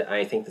said.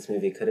 I think this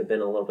movie could have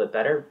been a little bit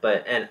better,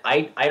 and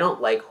I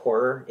don't like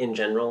horror in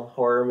general.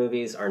 Horror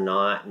movies are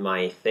not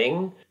my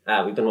thing.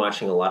 We've been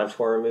watching a lot of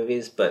horror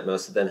movies, but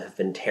most of them have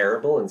been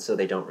terrible, and so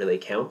they don't really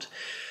count.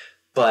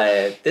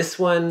 But this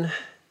one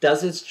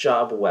does its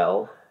job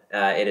well.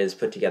 It is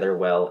put together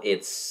well.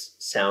 Its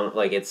sound,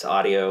 like its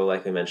audio,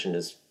 like we mentioned,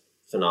 is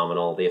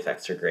phenomenal. The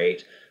effects are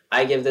great.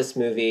 I give this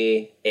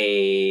movie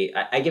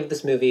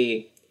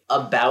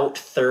about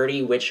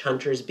 30 witch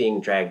hunters being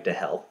dragged to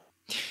hell.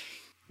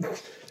 All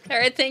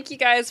right, thank you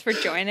guys for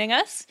joining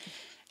us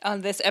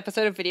on this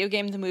episode of Video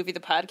Game, the Movie, the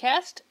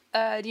Podcast.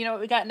 Do you know what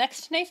we got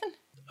next, Nathan?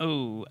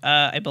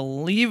 I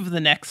believe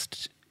the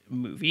next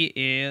movie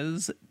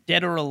is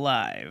Dead or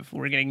Alive.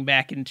 We're getting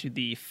back into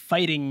the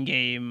fighting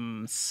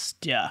game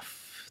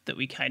stuff that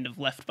we kind of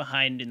left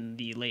behind in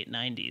the late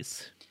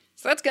 90s.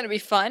 So that's going to be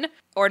fun.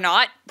 Or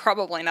not.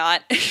 Probably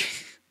not.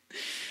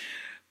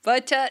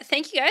 But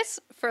thank you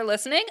guys for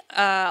listening.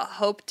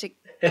 Hope to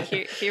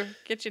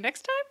get you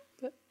next time.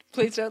 But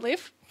please don't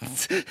leave.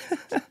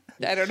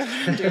 I don't know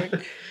what I'm doing.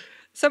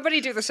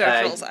 Somebody do the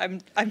socials.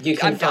 You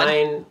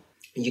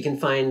can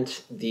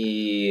find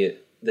the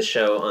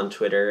show on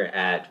Twitter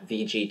at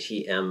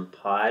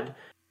VGTMPod.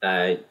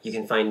 You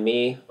can find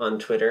me on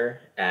Twitter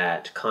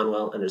at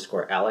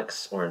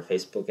Conwell_Alex or on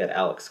Facebook at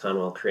Alex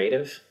Conwell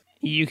Creative.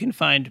 You can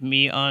find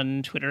me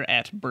on Twitter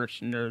at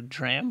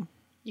BertNerdDram.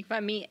 You can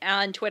find me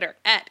on Twitter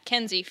at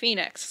Kenzie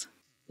Phoenix.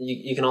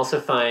 You can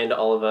also find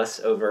all of us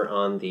over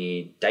on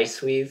the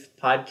Diceweave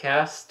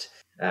podcast,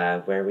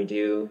 where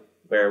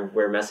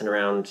we're messing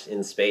around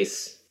in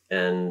space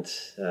And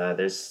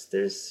there's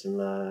some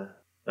I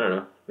don't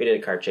know. We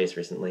did a car chase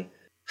recently.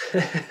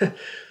 Yeah,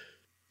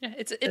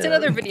 it's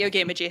another video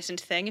game adjacent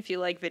thing if you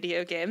like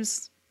video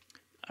games.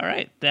 All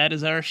right, that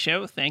is our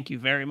show. Thank you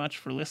very much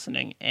for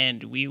listening,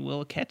 and we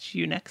will catch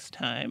you next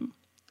time.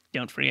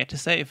 Don't forget to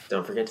save.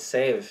 Don't forget to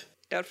save.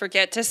 Don't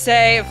forget to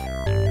save.